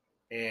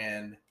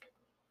 And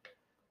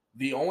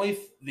the only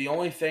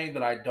thing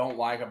that I don't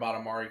like about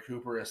Amari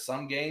Cooper is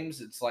some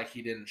games it's like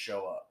he didn't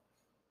show up.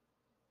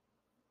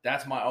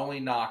 That's my only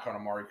knock on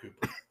Amari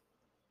Cooper.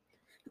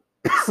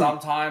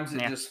 Sometimes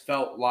it just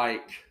felt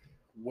like,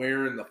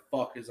 where in the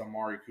fuck is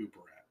Amari Cooper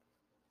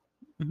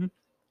at?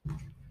 Mm-hmm.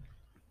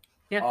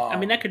 Yeah, I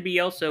mean, that could be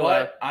also...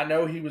 But I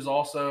know he was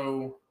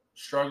also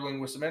struggling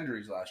with some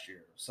injuries last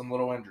year, some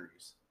little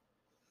injuries.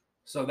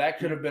 So that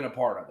could have been a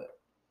part of it.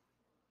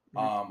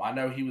 Mm-hmm. I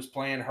know he was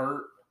playing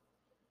hurt,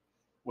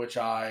 which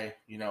I,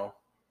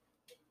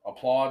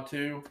 applaud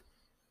to.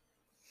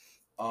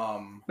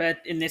 But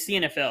in the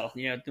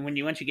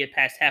NFL, once you get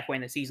past halfway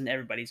in the season,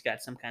 everybody's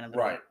got some kind of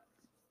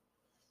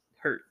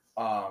hurt.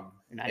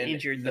 Not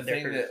injured, but the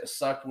thing that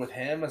sucked with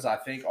him is I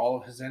think all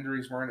of his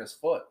injuries were in his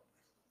foot.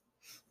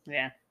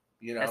 Yeah.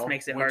 That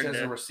makes it hard. Which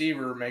as a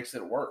receiver makes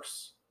it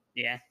worse.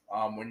 Yeah.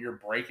 When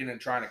you're breaking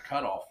and trying to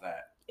cut off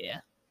that.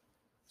 Yeah.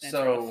 That's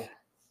rough.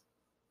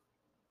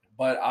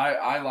 But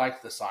I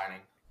like the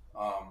signing.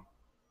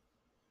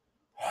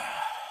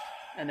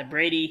 And the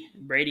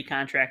Brady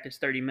contract is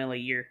 $30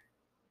 million a year.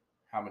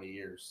 How many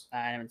years?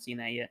 I haven't seen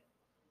that yet.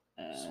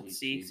 Let's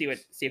see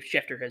if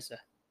Schefter has a.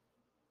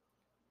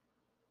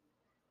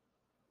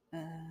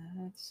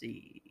 Let's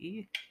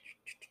see.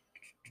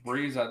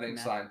 Breeze, I think,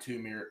 signed 2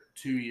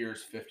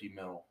 years, $50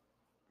 million.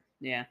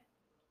 Yeah.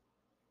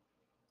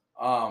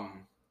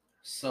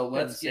 So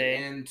let's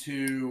get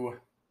into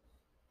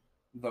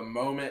the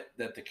moment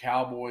that the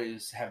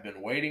Cowboys have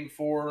been waiting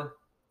for.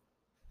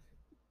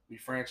 We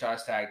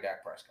franchise tag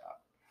Dak Prescott.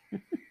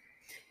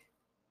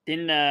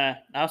 I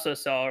also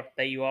saw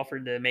that you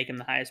offered to make him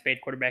the highest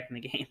paid quarterback in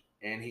the game.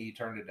 And he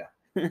turned it down.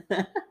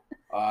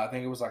 I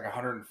think it was like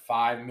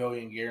 $105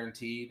 million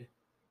guaranteed.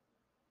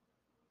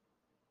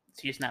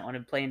 So you just not want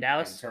to play in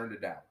Dallas? And turned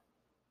it down.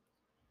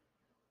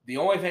 The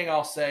only thing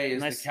I'll say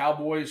is the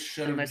Cowboys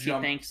should have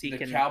jumped.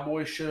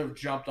 Cowboys should have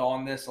jumped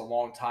on this a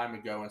long time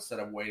ago instead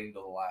of waiting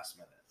till the last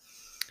minute.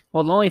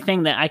 Well, the only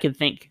thing that I could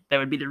think that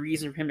would be the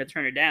reason for him to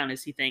turn it down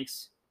is he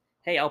thinks,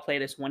 hey, I'll play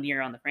this 1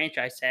 year on the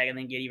franchise tag and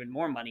then get even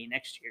more money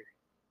next year.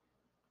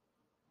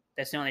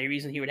 That's the only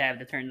reason he would have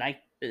to turn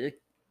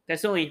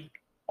that's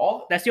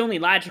the only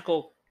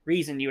logical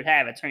reason you would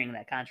have it turning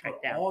that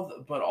contract down.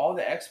 All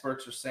the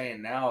experts are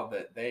saying now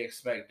that they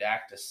expect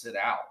Dak to sit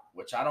out,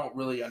 which I don't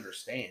really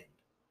understand.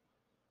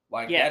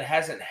 That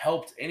hasn't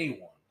helped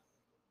anyone.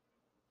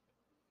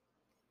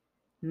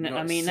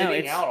 No,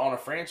 sitting out on a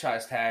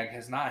franchise tag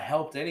has not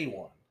helped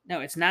anyone.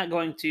 No, it's not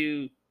going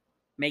to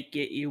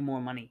get you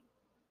more money.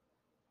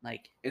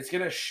 It's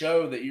gonna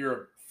show that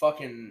you're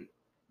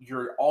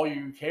all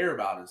you care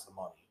about is the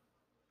money.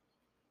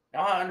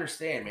 Now I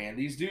understand, man.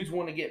 These dudes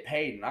want to get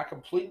paid, and I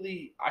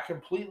completely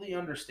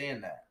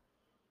understand that.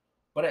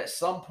 But at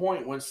some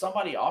point, when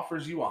somebody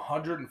offers you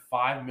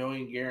 $105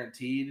 million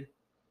guaranteed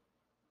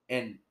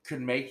and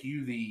could make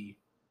you the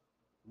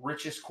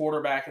richest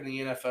quarterback in the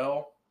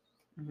NFL,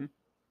 mm-hmm.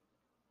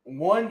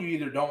 One, you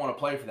either don't want to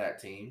play for that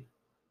team,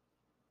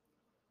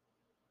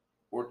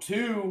 or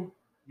two,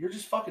 you're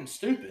just fucking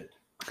stupid.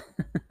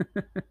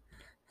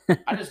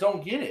 I just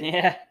don't get it.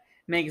 Yeah,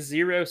 makes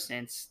zero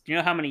sense. Do you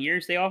know how many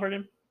years they offered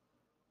him?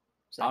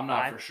 I'm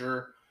not for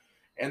sure.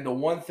 And the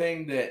one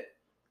thing that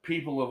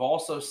people have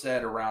also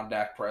said around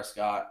Dak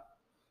Prescott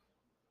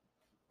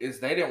is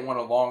they didn't want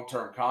a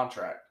long-term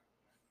contract.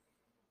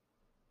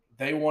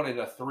 They wanted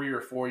a 3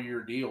 or 4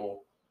 year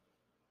deal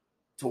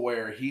to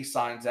where he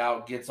signs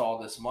out, gets all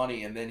this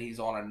money, and then he's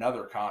on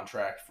another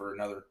contract for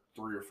another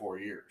 3 or 4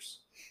 years.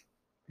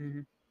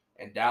 Mm-hmm.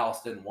 And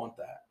Dallas didn't want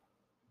that.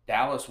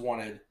 Dallas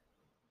wanted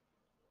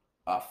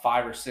a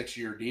 5 or 6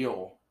 year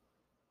deal,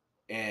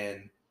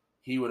 and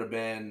he would have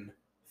been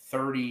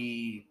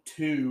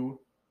 32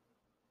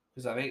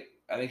 because I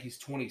think he's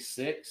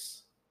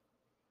 26.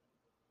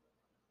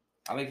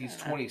 I think he's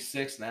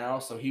 26 now,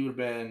 so he would have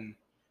been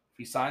if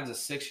he signs a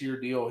 6-year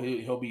deal,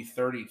 he'll be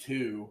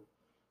 32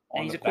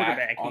 And he's a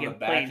quarterback. On He the can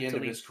play back end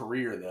of his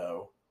career,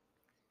 though.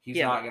 He's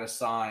Yeah, not going to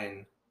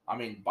sign. I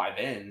mean, by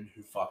then,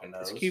 who fucking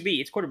knows? It's QB.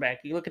 It's quarterback.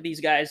 You look at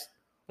these guys,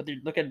 but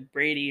look at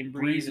Brady and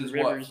Breeze and is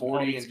Rivers what, and all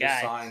 40 these and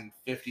guys. just signed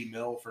 $50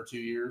 million for 2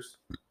 years.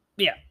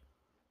 Yeah.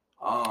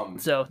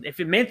 So if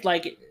it meant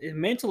like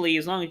mentally,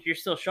 as long as you're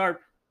still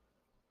sharp,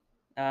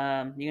 you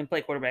can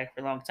play quarterback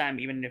for a long time,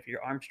 even if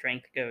your arm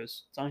strength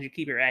goes, as long as you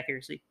keep your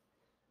accuracy.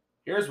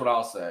 Here's what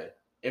I'll say: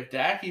 if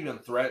Dak even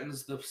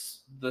threatens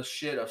the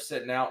shit of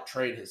sitting out,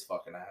 trade his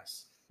fucking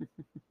ass.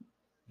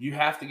 You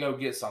have to go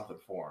get something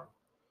for him.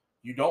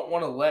 You don't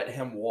want to let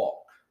him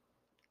walk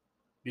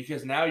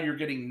because now you're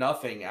getting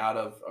nothing out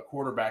of a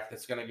quarterback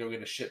that's going to go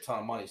get a shit ton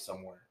of money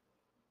somewhere.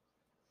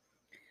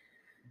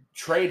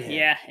 Trade him.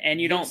 Yeah,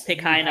 and you don't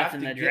pick high enough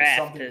in the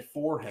draft to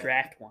for him.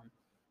 draft one.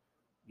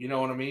 You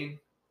know what I mean?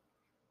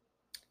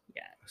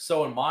 Yeah.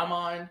 So in my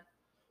mind,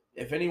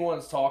 if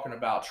anyone's talking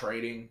about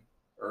trading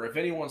or if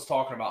anyone's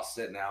talking about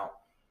sitting out,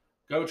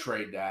 go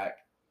trade Dak.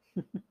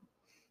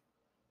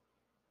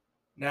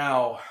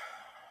 Now,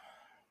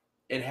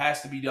 it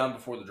has to be done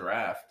before the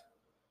draft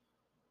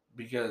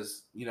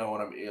because, you know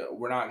what I mean,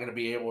 we're not going to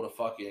be able to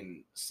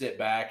fucking sit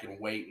back and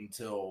wait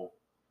until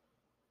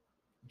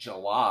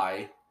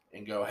July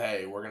and go,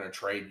 hey, we're going to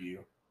trade you.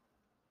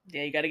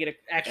 Yeah, you got to get an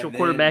actual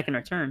quarterback in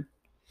return.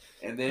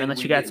 And then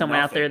unless you got someone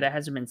out there that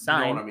hasn't been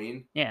signed. You know what I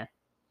mean? Yeah.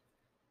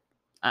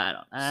 I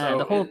don't. So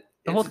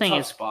the whole thing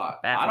is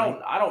spot.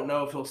 baffling. I don't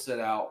know if he'll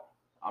sit out.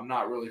 I'm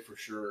not really for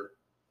sure.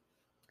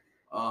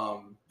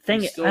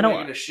 He's still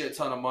making a shit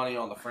ton of money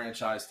on the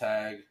franchise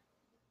tag.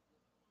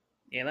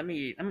 Yeah, I'm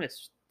gonna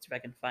see if I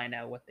can find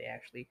out what they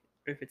actually,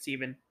 or if it's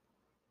even.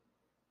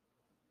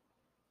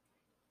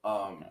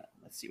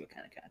 Let's see what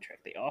kind of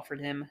contract they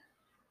offered him.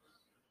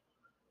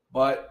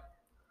 But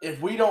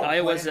if we don't,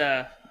 it was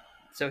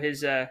so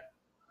his I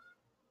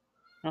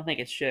don't think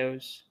it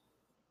shows.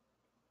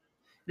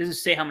 It doesn't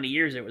say how many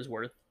years it was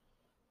worth.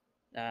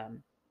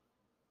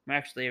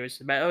 Actually, it was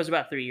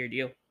about a 3-year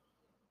deal.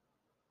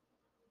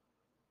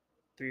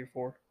 3 or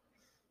 4.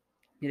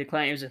 He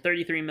declined. It was a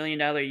 $33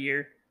 million a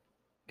year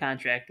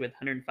contract with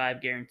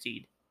 105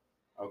 guaranteed.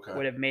 Okay.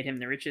 Would have made him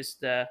the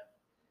richest.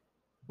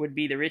 Would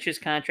be the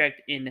richest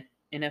contract in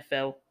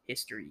NFL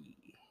history.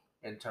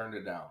 And turned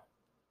it down.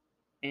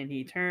 And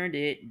he turned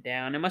it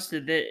down. It must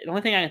have. The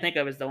only thing I can think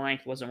of is the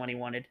length wasn't what he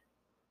wanted.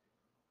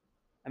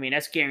 I mean,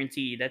 that's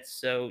guaranteed. That's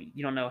so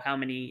you don't know how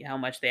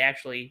much they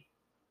actually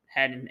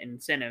had in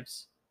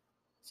incentives.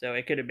 So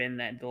it could have been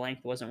that the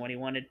length wasn't what he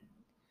wanted.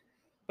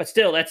 But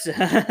still, that's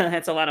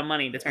that's a lot of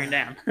money to turn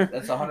down.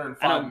 That's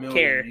 $105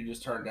 million you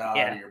just turned down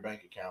out of your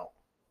bank account.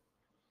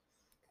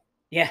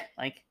 Yeah,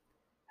 like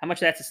how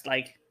much that's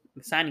like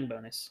the signing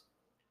bonus.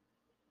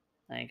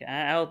 Like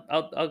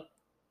I'll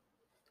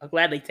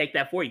gladly take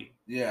that for you.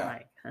 Yeah.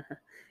 Like,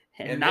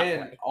 and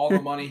then all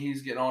the money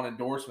he's getting on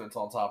endorsements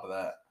on top of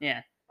that.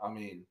 Yeah. I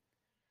mean,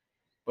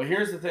 but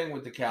here's the thing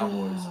with the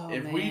Cowboys: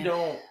 we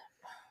don't,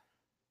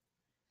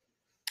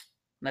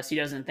 unless he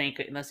doesn't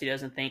think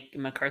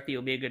McCarthy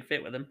will be a good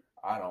fit with him.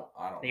 I don't.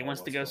 He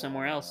wants to go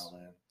somewhere else. Now,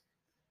 man.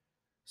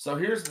 So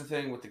here's the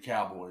thing with the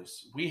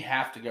Cowboys: we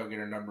have to go get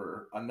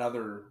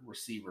another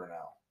receiver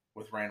now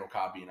with Randall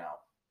Cobb being out.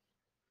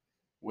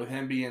 With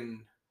him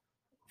being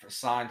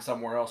signed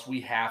somewhere else,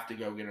 we have to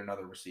go get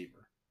another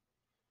receiver.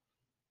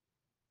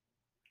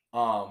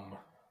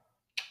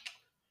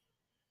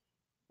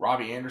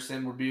 Robbie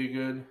Anderson would be a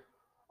good.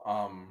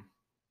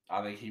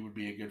 I think he would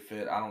be a good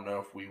fit. I don't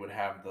know if we would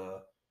have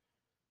the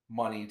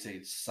money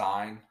to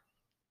sign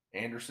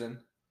Anderson.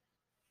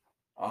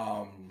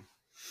 I'm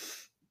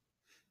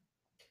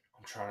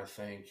trying to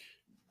think.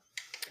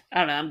 I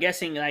don't know. I'm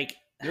guessing like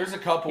there's a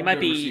couple good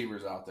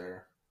receivers out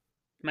there.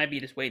 Might be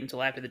just wait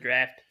until after the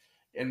draft.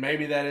 And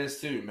maybe that is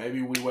too.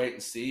 Maybe we wait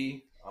and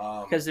see.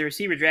 Because the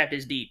receiver draft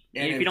is deep.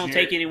 If you don't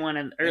take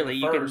anyone early,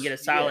 you can get a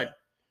solid. Yeah.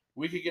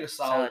 We could get a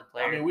solid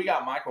player. I mean, we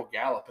got Michael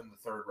Gallup in the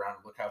 3rd round.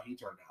 Look how he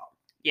turned out.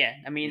 Yeah,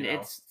 I mean,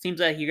 it seems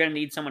like you're going to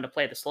need someone to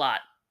play the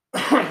slot.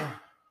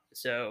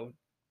 So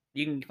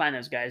you can find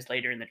those guys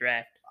later in the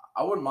draft.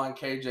 I wouldn't mind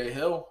KJ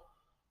Hill.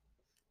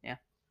 Yeah.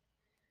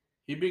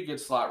 He'd be a good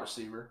slot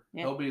receiver.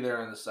 Yeah. He'll be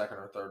there in the 2nd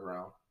or 3rd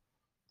round.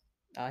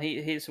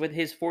 He's with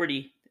his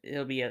 40.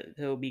 He'll be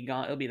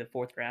gone. It'll be the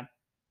 4th round.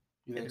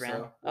 You think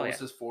so? What was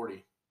his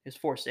 40? His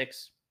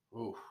 4.6.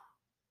 Ooh.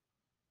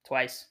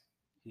 Twice.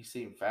 He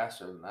seemed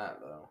faster than that,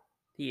 though.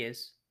 He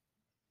is.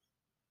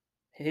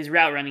 His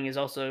route running is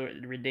also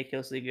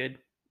ridiculously good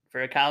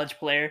for a college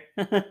player.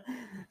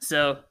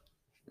 So,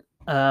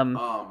 but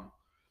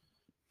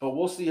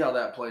we'll see how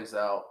that plays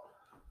out.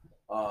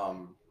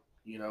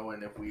 You know,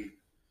 and if we,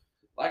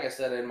 like I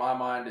said, in my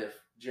mind, if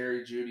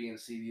Jerry Jeudy and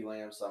CeeDee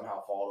Lamb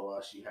somehow fall to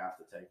us, you have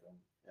to take them.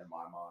 In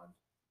my mind,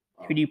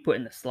 who do you put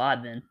in the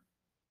slot then?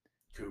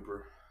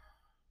 Cooper.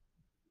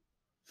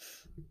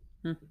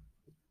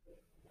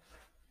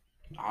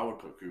 I would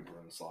put Cooper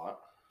in the slot.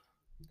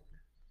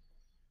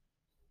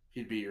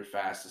 He'd be your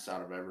fastest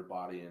out of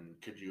everybody. And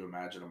could you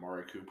imagine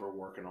Amari Cooper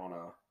working on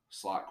a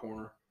slot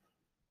corner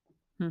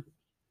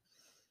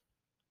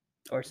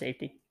Or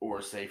safety.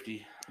 or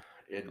safety?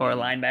 Or a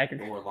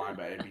linebacker. Or a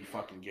linebacker. It'd be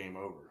fucking game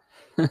over.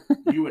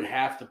 You would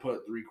have to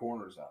put 3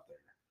 corners out there.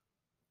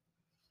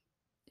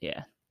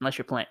 Yeah, unless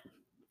you're playing.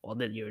 Well,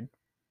 then you'd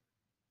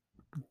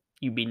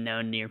be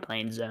known you're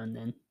playing zone.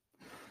 Then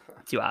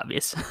too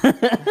obvious.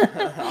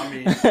 I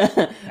mean,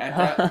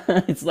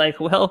 it's like,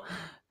 well,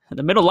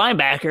 the middle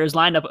linebacker is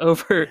lined up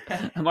over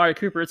Amari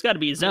Cooper. It's got to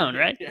be zone,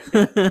 right?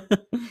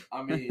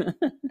 I mean,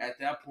 at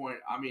that point,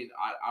 I'm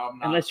not.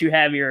 Unless you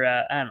have your,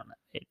 I don't know.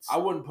 I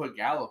wouldn't put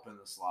Gallup in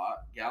the slot.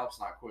 Gallup's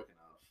not quick enough.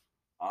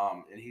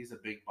 And he's a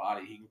big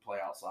body. He can play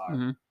outside.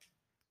 Mm-hmm.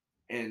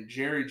 And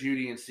Jerry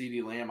Jeudy and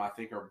CeeDee Lamb, I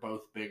think, are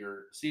both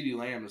bigger. CeeDee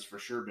Lamb is for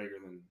sure bigger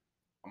than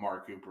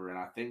Amari Cooper, and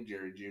I think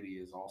Jerry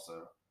Jeudy is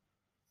also.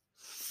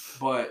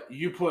 But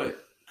you put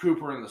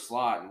Cooper in the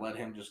slot and let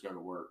him just go to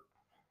work.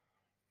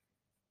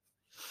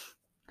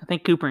 I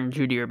think Cooper and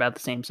Jeudy are about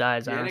the same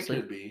size, honestly.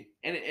 And it could be.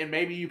 And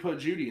maybe you put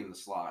Jeudy in the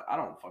slot. I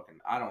don't know.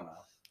 I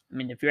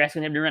mean, if you're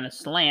asking him to run a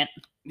slant.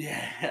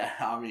 Yeah,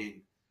 I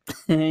mean.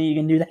 You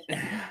can do that.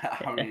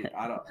 I mean,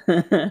 I don't.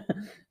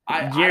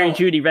 Jerry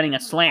Jeudy running a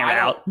slant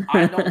route.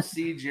 I don't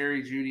see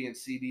Jerry Jeudy and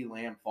CeeDee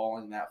Lamb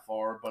falling that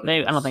far. But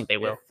I don't think they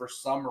will. If for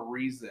some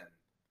reason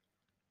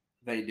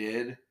they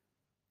did,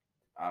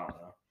 I don't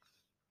know.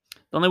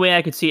 The only way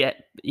I could see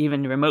it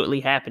even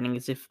remotely happening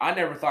is if... I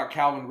never thought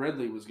Calvin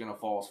Ridley was going to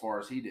fall as far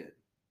as he did.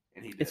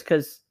 And he did. It's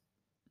because...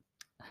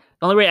 The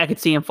only way I could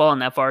see him falling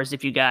that far is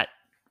if you got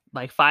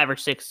like 5 or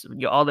 6,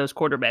 all those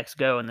quarterbacks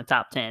go in the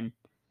top 10.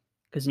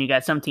 Because you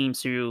got some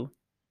teams who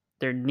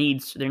their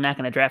needs, they're not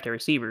going to draft a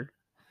receiver.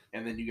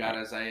 And then you got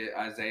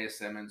Isaiah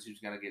Simmons who's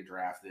going to get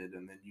drafted.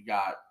 And then you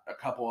got a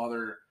couple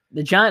other...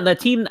 The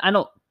Giants,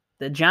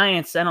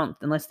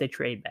 unless they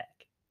trade back.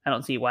 I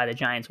don't see why the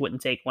Giants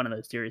wouldn't take one of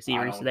those 2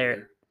 receivers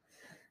there.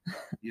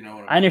 You know what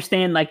I mean? I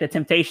understand like the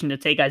temptation to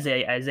take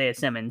Isaiah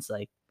Simmons,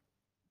 like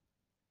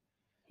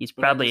he's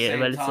probably at the same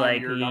but it's time,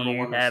 like your number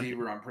one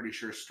receiver, I'm pretty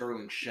sure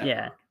Sterling Shepard.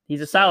 Yeah,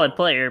 he's a solid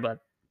player,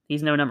 but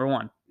he's no number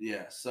 1.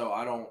 Yeah, so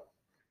I don't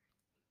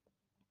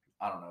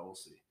know, we'll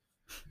see.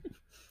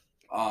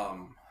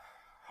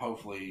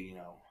 Hopefully,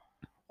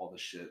 all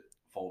this shit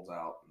folds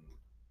out and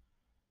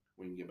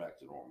we can get back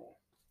to normal.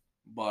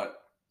 But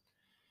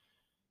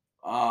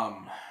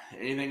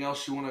anything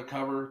else you want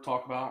to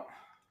talk about?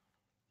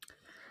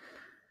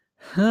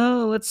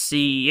 Oh, let's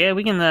see. Yeah,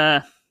 we can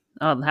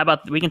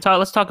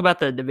let's talk about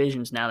the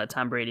divisions now that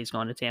Tom Brady's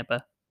going to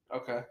Tampa.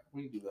 Okay,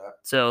 we can do that.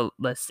 So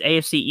let's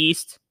AFC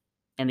East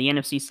and the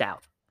NFC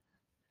South.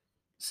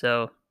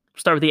 So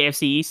start with the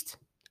AFC East.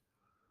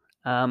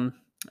 I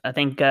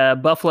think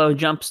Buffalo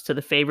jumps to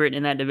the favorite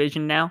in that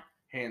division now.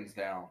 Hands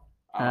down.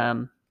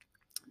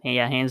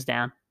 Yeah, hands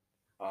down.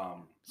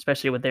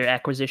 Especially with their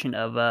acquisition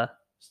of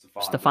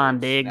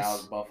Stephon Diggs. Now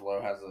Buffalo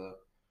has a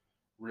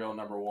real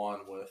number 1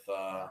 with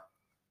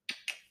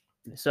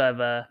So I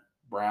have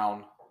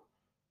Brown.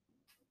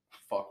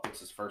 What's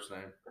his first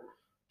name?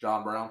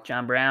 John Brown.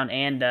 John Brown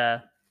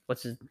and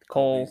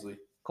Cole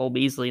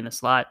Beasley in the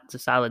slot. It's a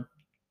solid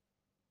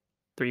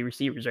 3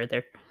 receivers right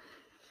there.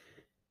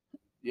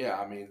 Yeah,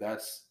 I mean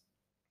that's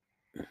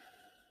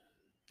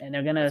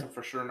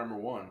for sure number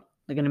 1.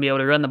 They're gonna be able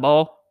to run the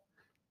ball.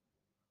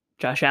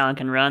 Josh Allen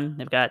can run.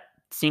 They've got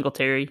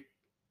Singletary.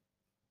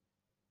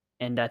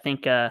 And I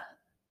think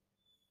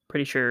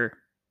pretty sure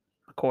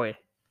McCoy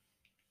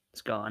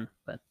is gone.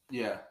 But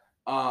yeah.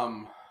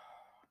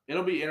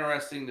 It'll be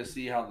interesting to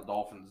see how the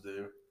Dolphins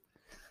do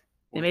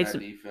with that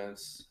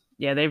defense.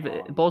 Yeah, they've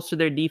bolstered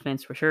their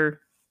defense for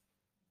sure.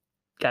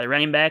 Got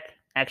a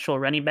actual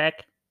running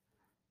back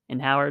in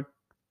Howard.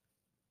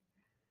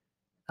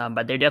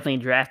 But they're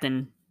definitely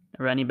drafting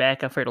a running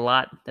back. I've heard a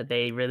lot that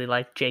they really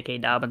like J.K.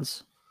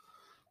 Dobbins.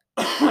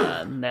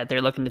 That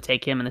they're looking to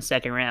take him in the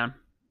 2nd round.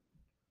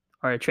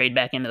 Or trade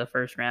back into the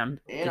 1st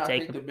round. And I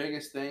think the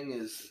biggest thing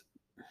is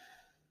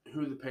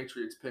who the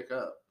Patriots pick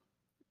up.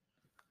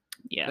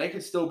 Yeah. They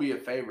could still be a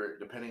favorite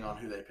depending on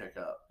who they pick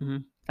up. Mm-hmm.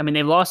 I mean,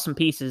 they've lost some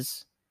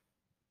pieces.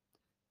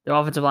 Their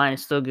offensive line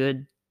is still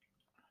good.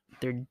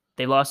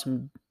 They lost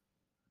some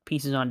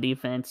pieces on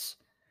defense.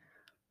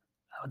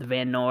 With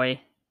Van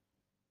Noy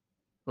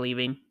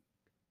leaving.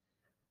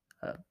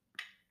 I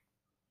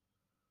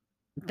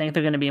think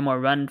they're going to be a more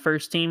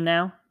run-first team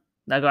now.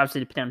 That'll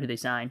obviously depend on who they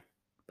sign.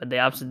 But they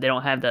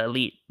don't have the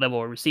elite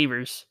level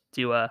receivers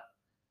to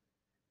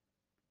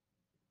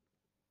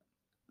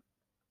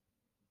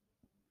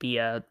be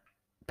a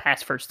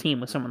pass first team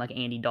with someone like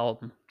Andy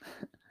Dalton.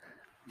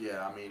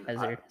 Yeah, I mean,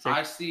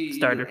 I see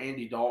starter. Either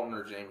Andy Dalton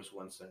or Jameis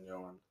Winston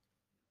going.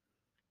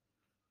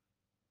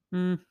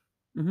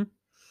 Mm-hmm.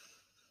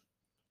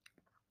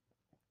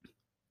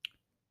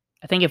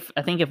 I think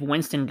if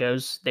Winston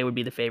goes, they would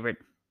be the favorite.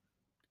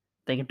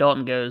 I think if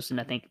Dalton goes,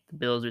 and I think the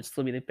Bills would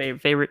still be the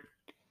favorite.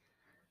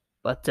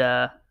 But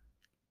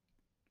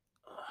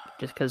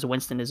just because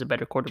Winston is a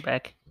better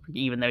quarterback,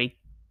 even though he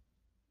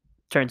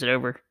turns it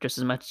over just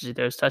as much as he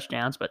throws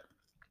touchdowns, but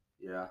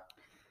yeah,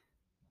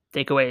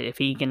 take away if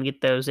he can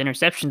get those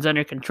interceptions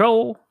under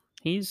control,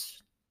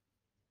 he's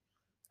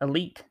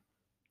elite.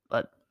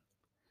 But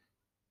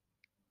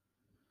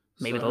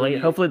maybe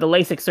hopefully the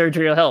LASIK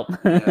surgery will help.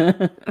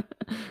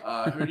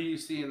 Who do you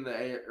see in the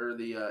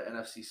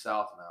NFC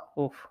South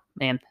now? Oof,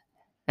 man,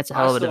 that's a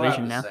hell of a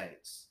division now.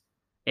 Saints.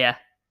 Yeah,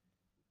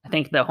 I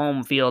think the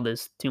home field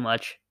is too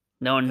much.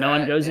 No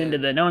one goes into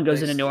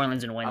New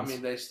Orleans and wins. I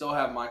mean, they still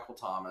have Michael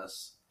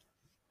Thomas.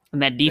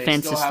 And that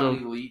defense is still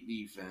an elite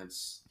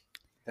defense.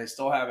 They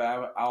still have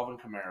Alvin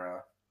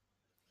Kamara.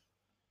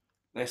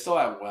 They still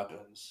have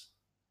weapons.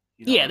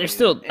 They're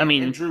still.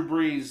 And Drew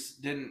Brees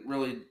didn't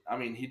really. I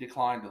mean, he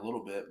declined a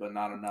little bit, but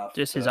not enough.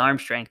 Just his arm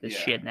strength is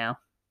shit now.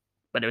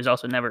 But it was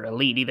also never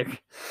elite either.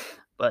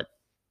 But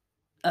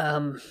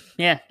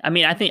yeah. I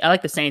mean, I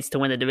like the Saints to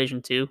win the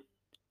division too,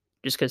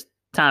 just because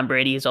Tom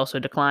Brady has also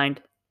declined.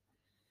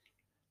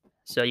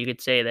 So you could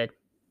say that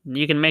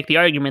you can make the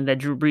argument that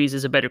Drew Brees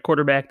is a better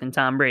quarterback than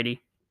Tom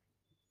Brady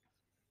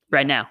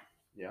right now.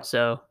 Yeah.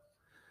 So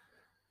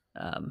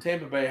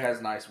Tampa Bay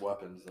has nice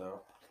weapons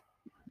though.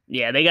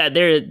 Yeah, they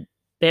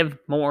have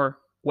more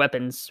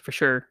weapons for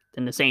sure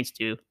than the Saints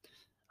do.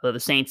 Although the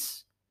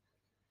Saints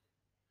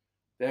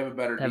they have a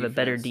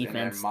better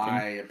defense. And in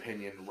my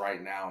opinion,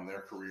 right now in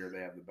their career,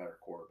 they have the better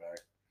quarterback.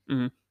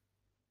 Mm-hmm.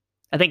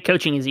 I think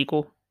coaching is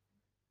equal.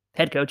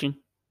 Head coaching.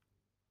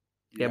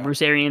 Yeah,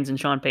 Bruce Arians and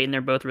Sean Payton,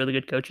 they're both really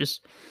good coaches.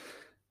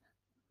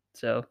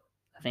 So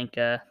I think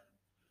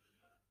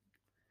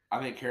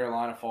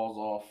Carolina falls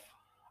off.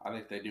 I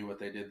think they do what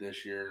they did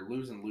this year.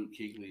 Losing Luke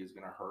Kuechly is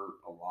going to hurt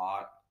a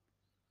lot.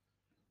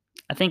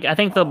 I think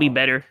they'll be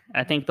better.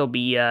 I think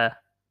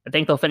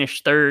they'll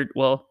finish third.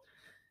 Well,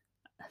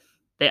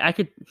 I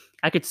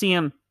could see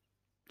them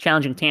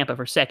challenging Tampa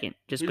for second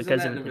just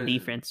because of the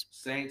defense.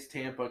 Saints,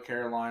 Tampa,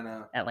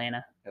 Carolina,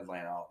 Atlanta.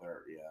 Oh,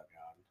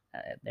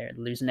 they're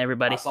losing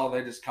everybody. I saw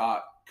they just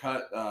cut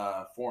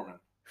Foreman.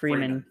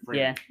 Freeman.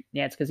 Yeah,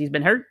 it's because he's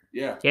been hurt.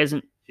 Yeah,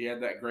 He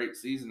had that great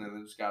season and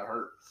then just got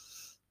hurt.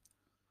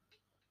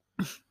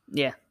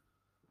 Yeah,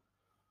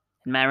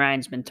 and Matt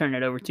Ryan's been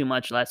turning it over too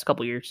much the last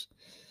couple years.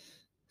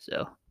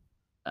 So,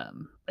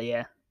 but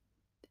yeah,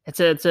 it's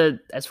a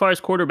as far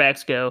as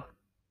quarterbacks go,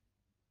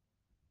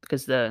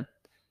 because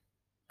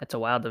that's a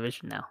wild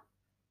division now.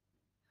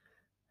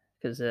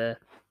 Because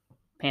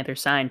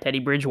Panthers signed Teddy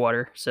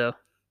Bridgewater, so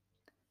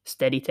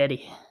steady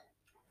Teddy.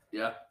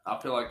 Yeah, I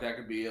feel like that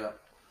could be a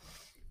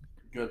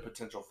good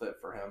potential fit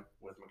for him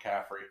with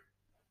McCaffrey.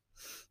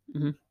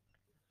 Mm-hmm.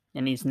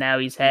 And he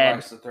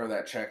likes to throw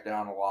that check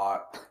down a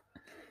lot.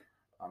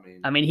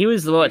 I mean, he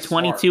was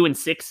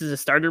 22-6 as a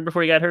starter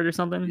before he got hurt or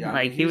something. Yeah,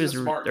 like he was,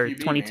 or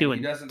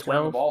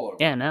 22-12.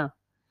 Yeah, no.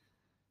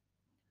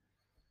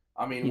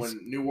 I mean,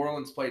 when New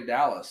Orleans played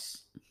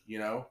Dallas,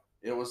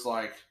 it was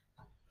like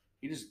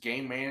he just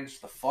game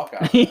managed the fuck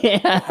out of it.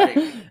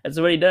 Yeah, that's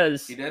what he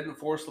does. He didn't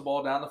force the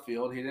ball down the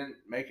field. He didn't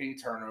make any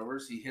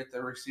turnovers. He hit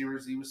the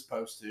receivers he was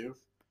supposed to.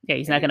 Yeah,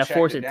 he's not going to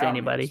force it to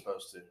anybody. He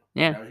was supposed to.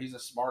 Yeah, he's a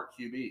smart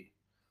QB,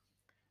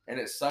 and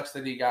it sucks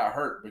that he got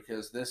hurt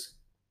because this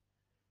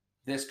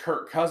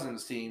Kirk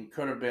Cousins team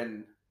could have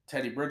been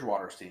Teddy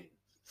Bridgewater's team.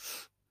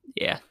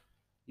 Yeah.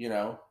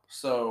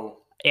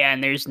 So. Yeah,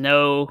 and there's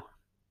no.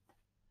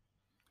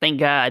 Thank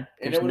God.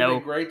 And it would have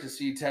been great to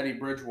see Teddy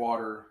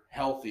Bridgewater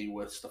healthy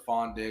with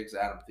Stephon Diggs,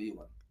 Adam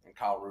Thielen, and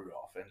Kyle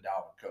Rudolph, and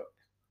Dalvin Cook.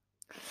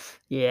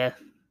 Yeah.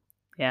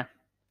 Yeah.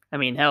 I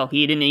mean, hell,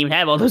 he didn't even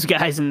have all those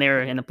guys in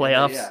there in the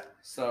playoffs. Yeah.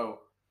 So,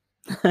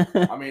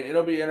 I mean,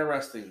 it'll be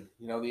interesting.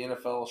 The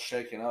NFL is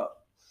shaking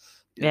up.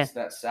 It's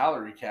that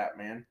salary cap,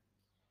 man.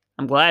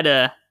 I'm glad.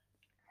 I'm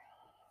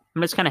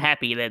just kind of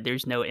happy that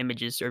there's no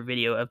images or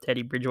video of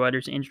Teddy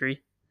Bridgewater's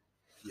injury.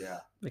 Yeah.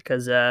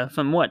 Because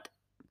from what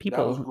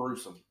people, that was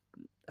gruesome.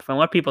 From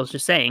what people's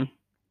just saying,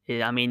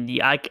 I mean,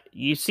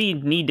 you see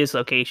knee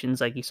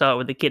dislocations like you saw it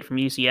with the kid from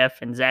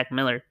UCF and Zach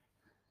Miller.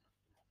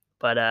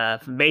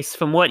 But based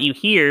from what you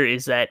hear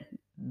is that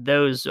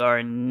those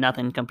are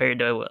nothing compared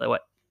to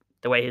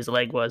the way his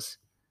leg was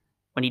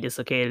when he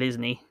dislocated his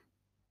knee.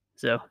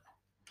 So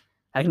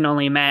I can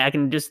only imagine. I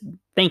can just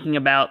think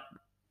about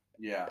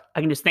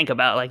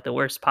like the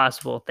worst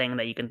possible thing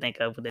that you can think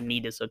of with a knee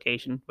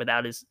dislocation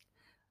without his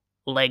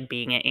leg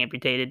being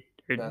amputated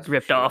or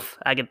ripped off.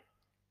 I could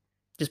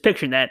just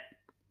picture that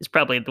is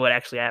probably what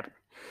actually happened.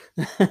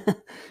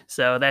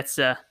 So that's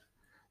and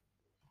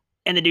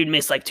the dude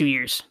missed like 2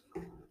 years.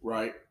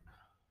 Right.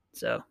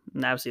 So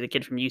obviously the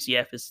kid from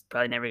UCF is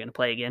probably never going to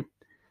play again.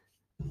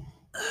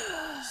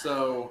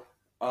 So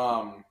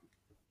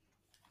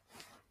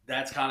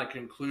that's kind of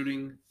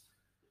concluding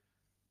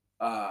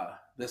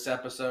this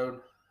episode.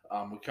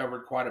 We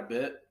covered quite a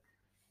bit.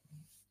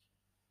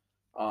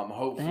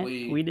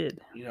 Hopefully we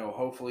did.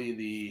 Hopefully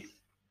the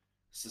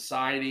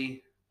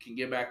society can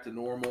get back to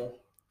normal.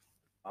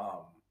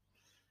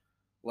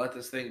 Let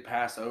this thing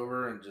pass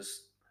over and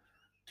just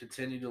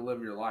continue to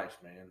live your life,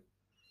 man.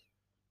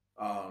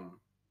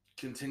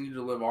 Continue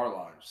to live our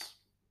lives.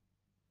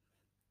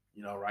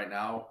 Right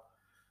now,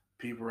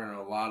 people are in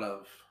a lot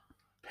of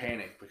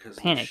panic because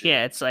of this shit.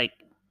 Yeah, it's like,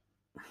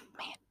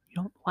 man, you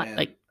don't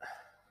want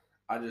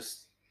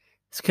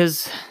It's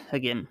because,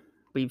 again,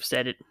 we've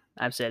said it.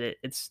 I've said it.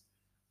 It's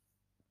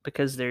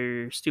because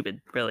they're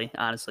stupid, really,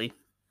 honestly.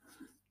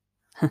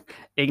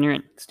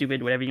 Ignorant,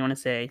 stupid, whatever you want to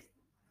say.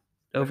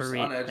 They're just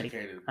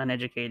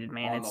Uneducated,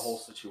 man. on the whole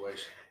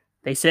situation.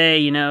 They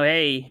say,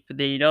 hey,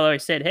 they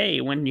always said, hey,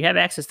 when you have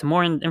access to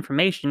more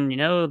information,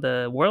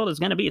 the world is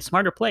going to be a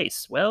smarter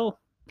place. Well,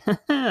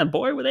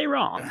 boy, were they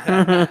wrong.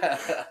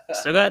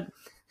 Still got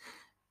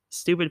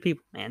stupid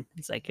people, man.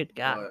 It's like, good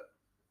God.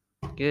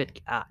 Good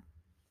God.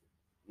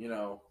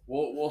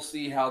 We'll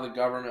see how the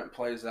government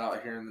plays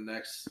out here in the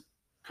next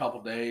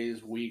couple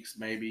days, weeks,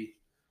 maybe.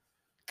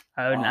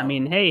 I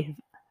mean, hey,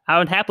 I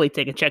would happily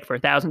take a check for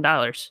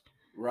 $1,000.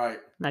 Right.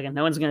 Like,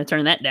 no one's going to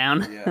turn that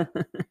down. Yeah.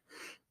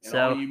 And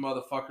all you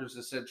motherfuckers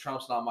that said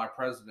Trump's not my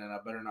president, I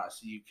better not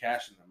see you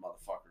cashing them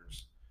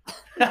motherfuckers.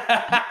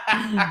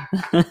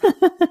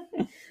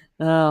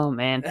 Oh,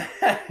 man.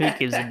 Who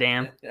gives a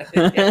damn?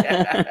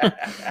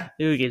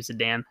 Who gives a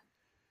damn?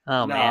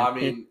 Oh, no,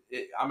 man.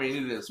 It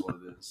is what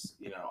it is.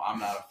 I'm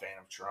not a fan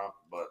of Trump,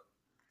 but,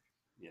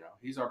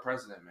 he's our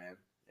president, man.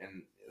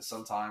 And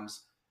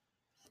sometimes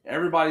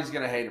everybody's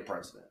going to hate a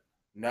president.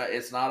 No,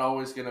 it's not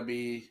always going to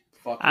be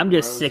fucking I'm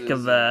just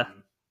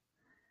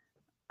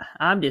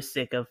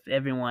sick of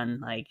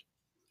everyone, like,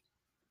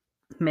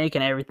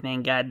 making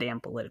everything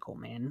goddamn political,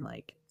 man.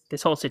 Like,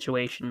 this whole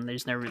situation,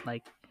 there's no,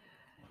 like,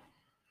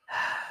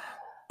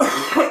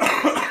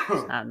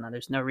 I don't know,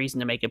 there's no reason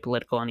to make it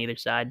political on either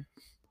side.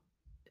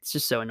 It's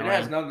just so annoying. It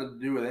has nothing to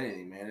do with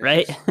anything, man.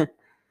 Right?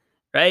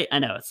 Right? I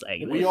know, it's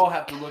like... We all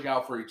have to look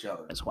out for each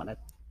other. I just want to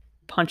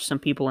punch some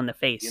people in the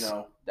face.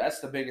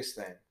 That's the biggest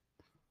thing.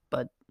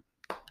 But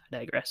I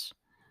digress.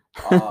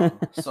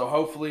 So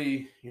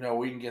hopefully,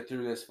 we can get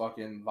through this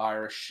fucking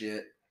virus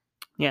shit.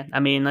 Yeah,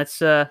 I mean,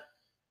 let's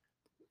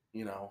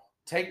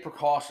take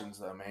precautions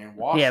though, man.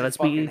 Wash your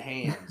fucking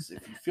hands.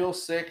 If you feel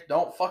sick,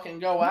 don't fucking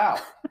go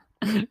out.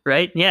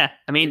 Right? Yeah.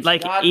 I mean,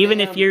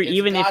 even if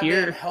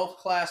you're health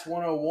class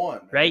 101,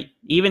 man. Right?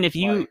 Even if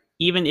you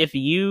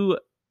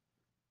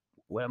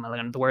what am I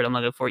looking at the word I'm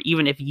looking for?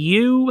 Even if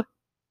you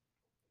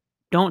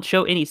don't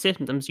show any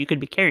symptoms, you could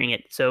be carrying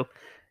it. So,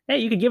 hey,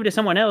 you could give it to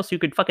someone else who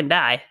could fucking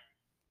die.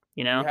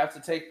 You have to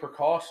take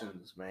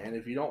precautions, man.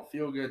 If you don't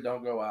feel good,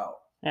 don't go out.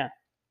 Yeah.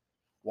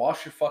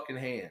 Wash your fucking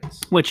hands.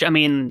 Which, I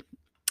mean,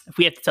 if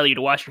we have to tell you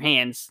to wash your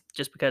hands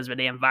just because of a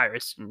damn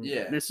virus.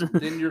 Yeah.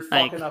 Then you're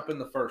fucking up in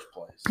the first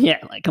place. Yeah,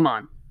 like, come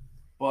on.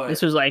 But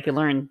this was like,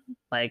 growing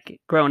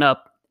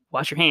up,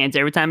 wash your hands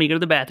every time you go to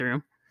the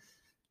bathroom.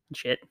 And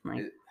shit.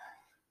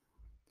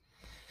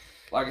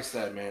 Like I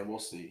said, man, we'll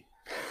see.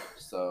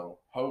 So,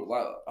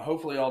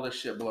 hopefully all this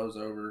shit blows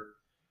over.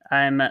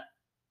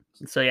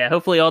 So, yeah,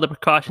 hopefully all the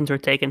precautions we're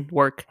taking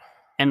work.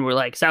 And we're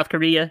like South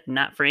Korea,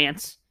 not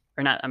France.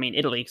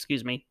 Italy,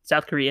 excuse me.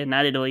 South Korea,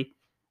 not Italy.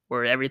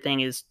 Where everything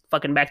is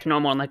fucking back to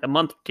normal in like a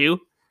month or two.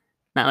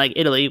 Not like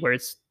Italy, where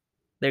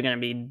they're going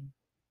to be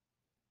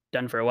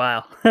done for a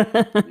while.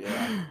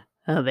 Yeah.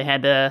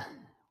 They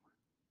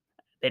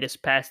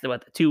just passed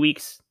the 2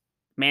 weeks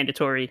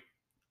mandatory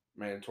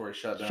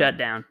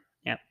shutdown.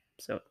 Yep.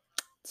 So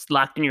it's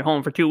locked in your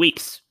home for 2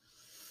 weeks.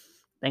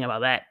 Think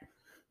about that.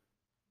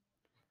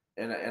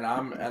 And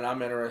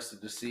I'm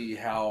interested to see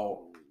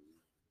how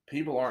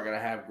people aren't going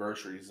to have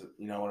groceries.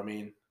 You know what I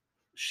mean?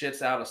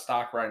 Shit's out of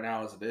stock right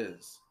now as it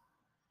is.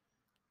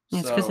 Yeah,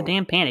 it's because of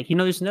damn panic.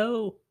 There's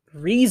no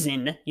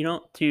reason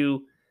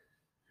to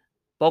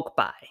bulk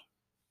buy.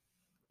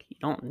 You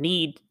don't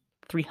need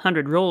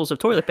 300 rolls of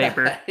toilet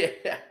paper.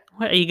 Yeah.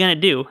 What are you gonna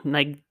do?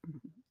 Like,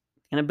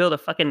 gonna build a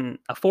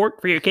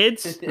fort for your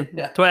kids?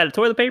 Yeah. Out of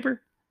toilet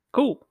paper?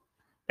 Cool.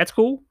 That's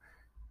cool.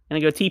 Gonna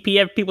go TP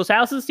at people's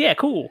houses? Yeah,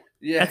 cool.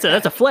 Yeah.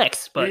 That's a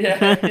flex, but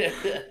yeah.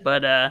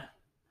 but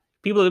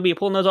people would be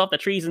pulling those off the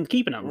trees and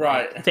keeping them,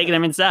 right? Taking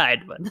them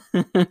inside, but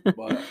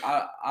but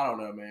I don't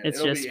know, man.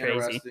 It'll just be crazy.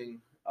 Interesting.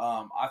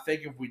 I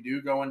think if we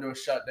do go into a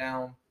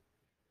shutdown,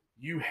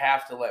 you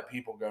have to let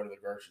people go to the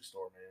grocery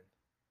store, man.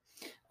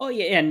 Oh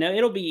yeah, no,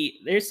 it'll be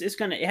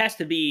it has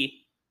to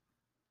be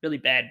really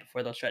bad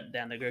before they'll shut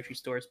down the grocery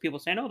stores. People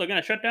saying, "Oh, they're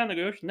gonna shut down the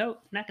grocery." No,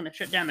 they're not gonna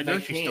shut down the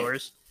grocery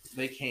stores.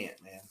 They can't,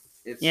 man.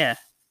 They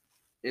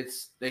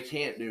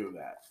can't do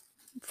that.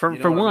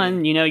 For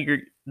one,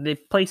 the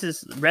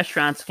places,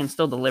 restaurants can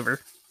still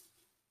deliver,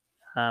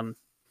 and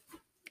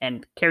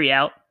carry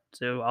out.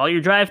 So all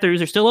your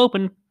drive-thrus are still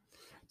open.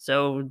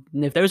 So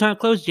if those aren't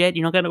closed yet,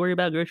 you don't got to worry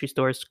about grocery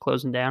stores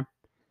closing down.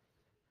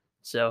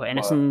 So, and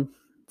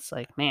it's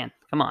like, man,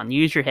 come on,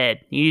 use your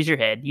head,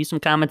 use some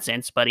common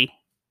sense, buddy.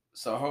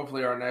 So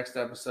hopefully our next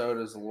episode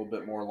is a little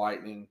bit more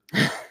lightning.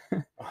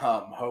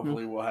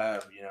 Hopefully we'll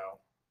have,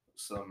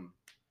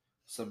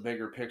 some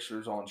bigger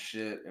pictures on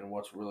shit and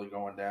what's really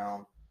going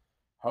down.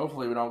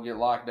 Hopefully we don't get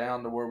locked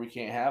down to where we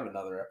can't have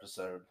another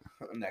episode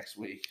next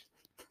week.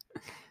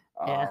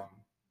 Yeah.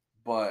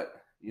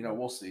 But,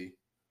 we'll see.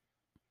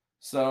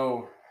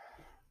 So,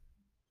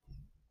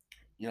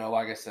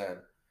 like I said,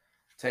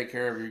 take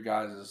care of your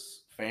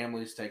guys'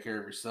 families, take care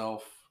of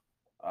yourself,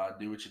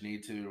 do what you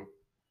need to,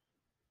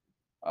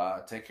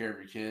 take care of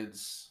your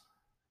kids,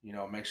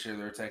 make sure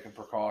they're taking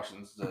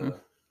precautions to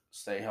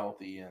stay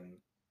healthy and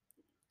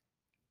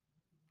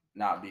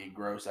not be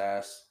gross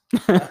ass.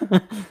 Which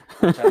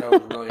I know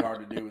is really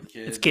hard to do with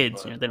kids. It's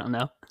kids, but, they don't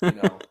know.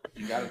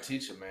 you got to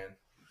teach them, man.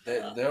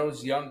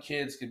 Those young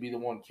kids could be the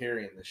one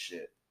carrying this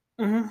shit.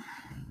 Mm-hmm.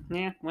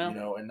 Yeah,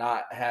 well, and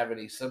not have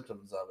any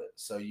symptoms of it.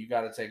 So you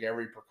got to take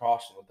every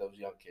precaution with those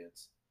young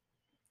kids.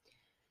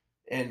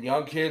 And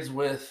young kids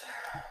with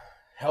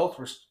health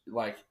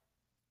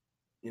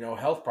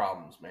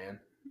problems, man.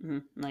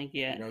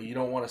 Mm-hmm. You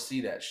don't want to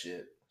see that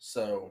shit.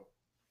 So,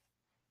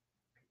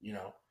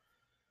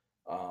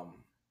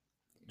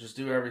 just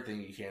do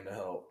everything you can to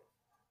help.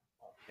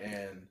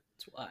 And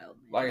it's wild,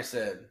 man. Like I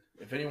said,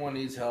 if anyone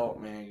needs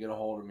help, man, get a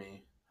hold of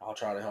me. I'll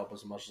try to help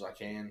as much as I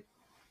can.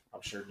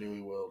 I'm sure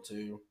Dewey will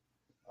too.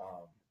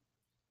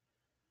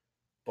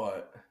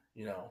 But,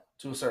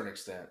 to a certain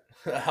extent,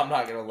 I'm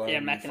not going to let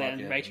I'm not going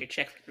to write you a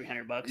check for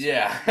 $300.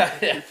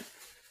 Yeah.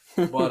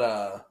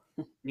 But,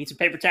 need some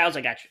paper towels?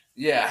 I got you.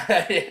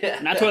 Yeah.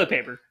 Not toilet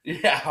paper.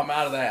 Yeah, I'm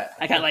out of that.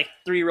 I got like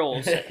 3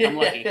 rolls. I'm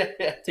lucky.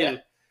 2.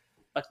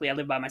 Luckily, I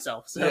live by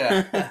myself. So.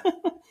 Yeah.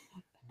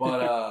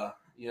 But,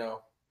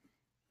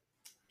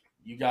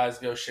 you guys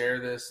go share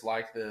this,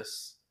 like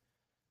this.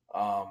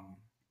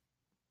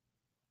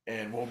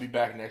 And we'll be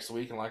back next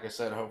week. And like I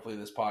said, hopefully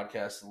this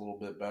podcast is a little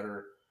bit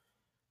better.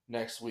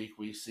 Next week,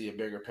 we see a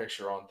bigger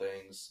picture on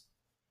things.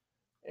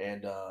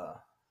 And,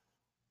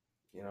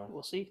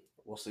 we'll see.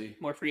 We'll see.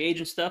 More free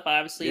agent stuff,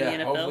 obviously, in the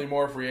NFL. Hopefully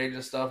more free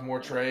agent stuff, more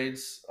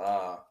trades,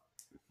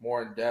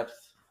 more in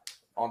depth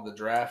on the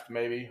draft,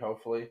 maybe,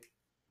 hopefully.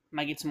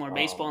 Might get some more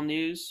baseball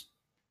news.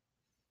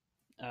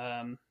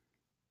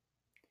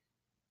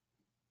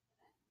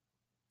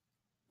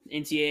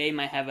 NCAA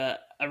might have a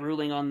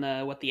ruling on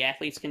what the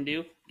athletes can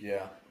do.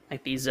 Yeah.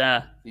 Like these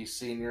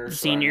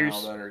seniors right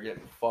now that are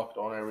getting fucked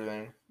on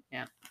everything.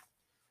 Yeah.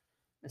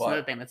 That's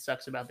another thing that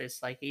sucks about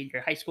this. Like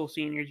your high school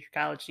seniors, your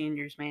college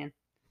seniors, man.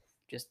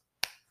 Just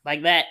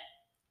like that.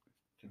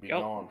 Could be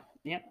gone.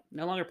 Yep.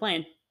 No longer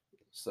playing.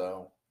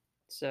 So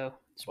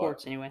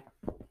sports anyway.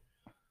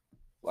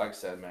 Like I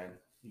said, man,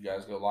 you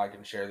guys go like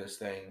and share this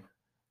thing.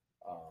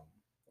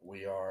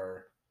 We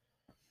are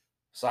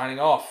signing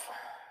off.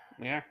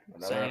 We are.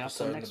 Another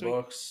episode in the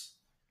books.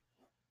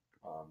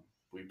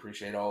 We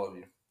appreciate all of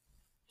you.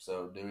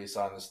 So Dewey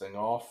sign this thing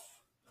off.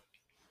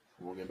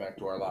 We'll get back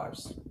to our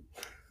lives.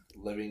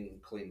 Living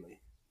cleanly.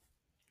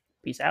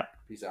 Peace out.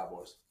 Peace out,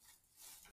 boys.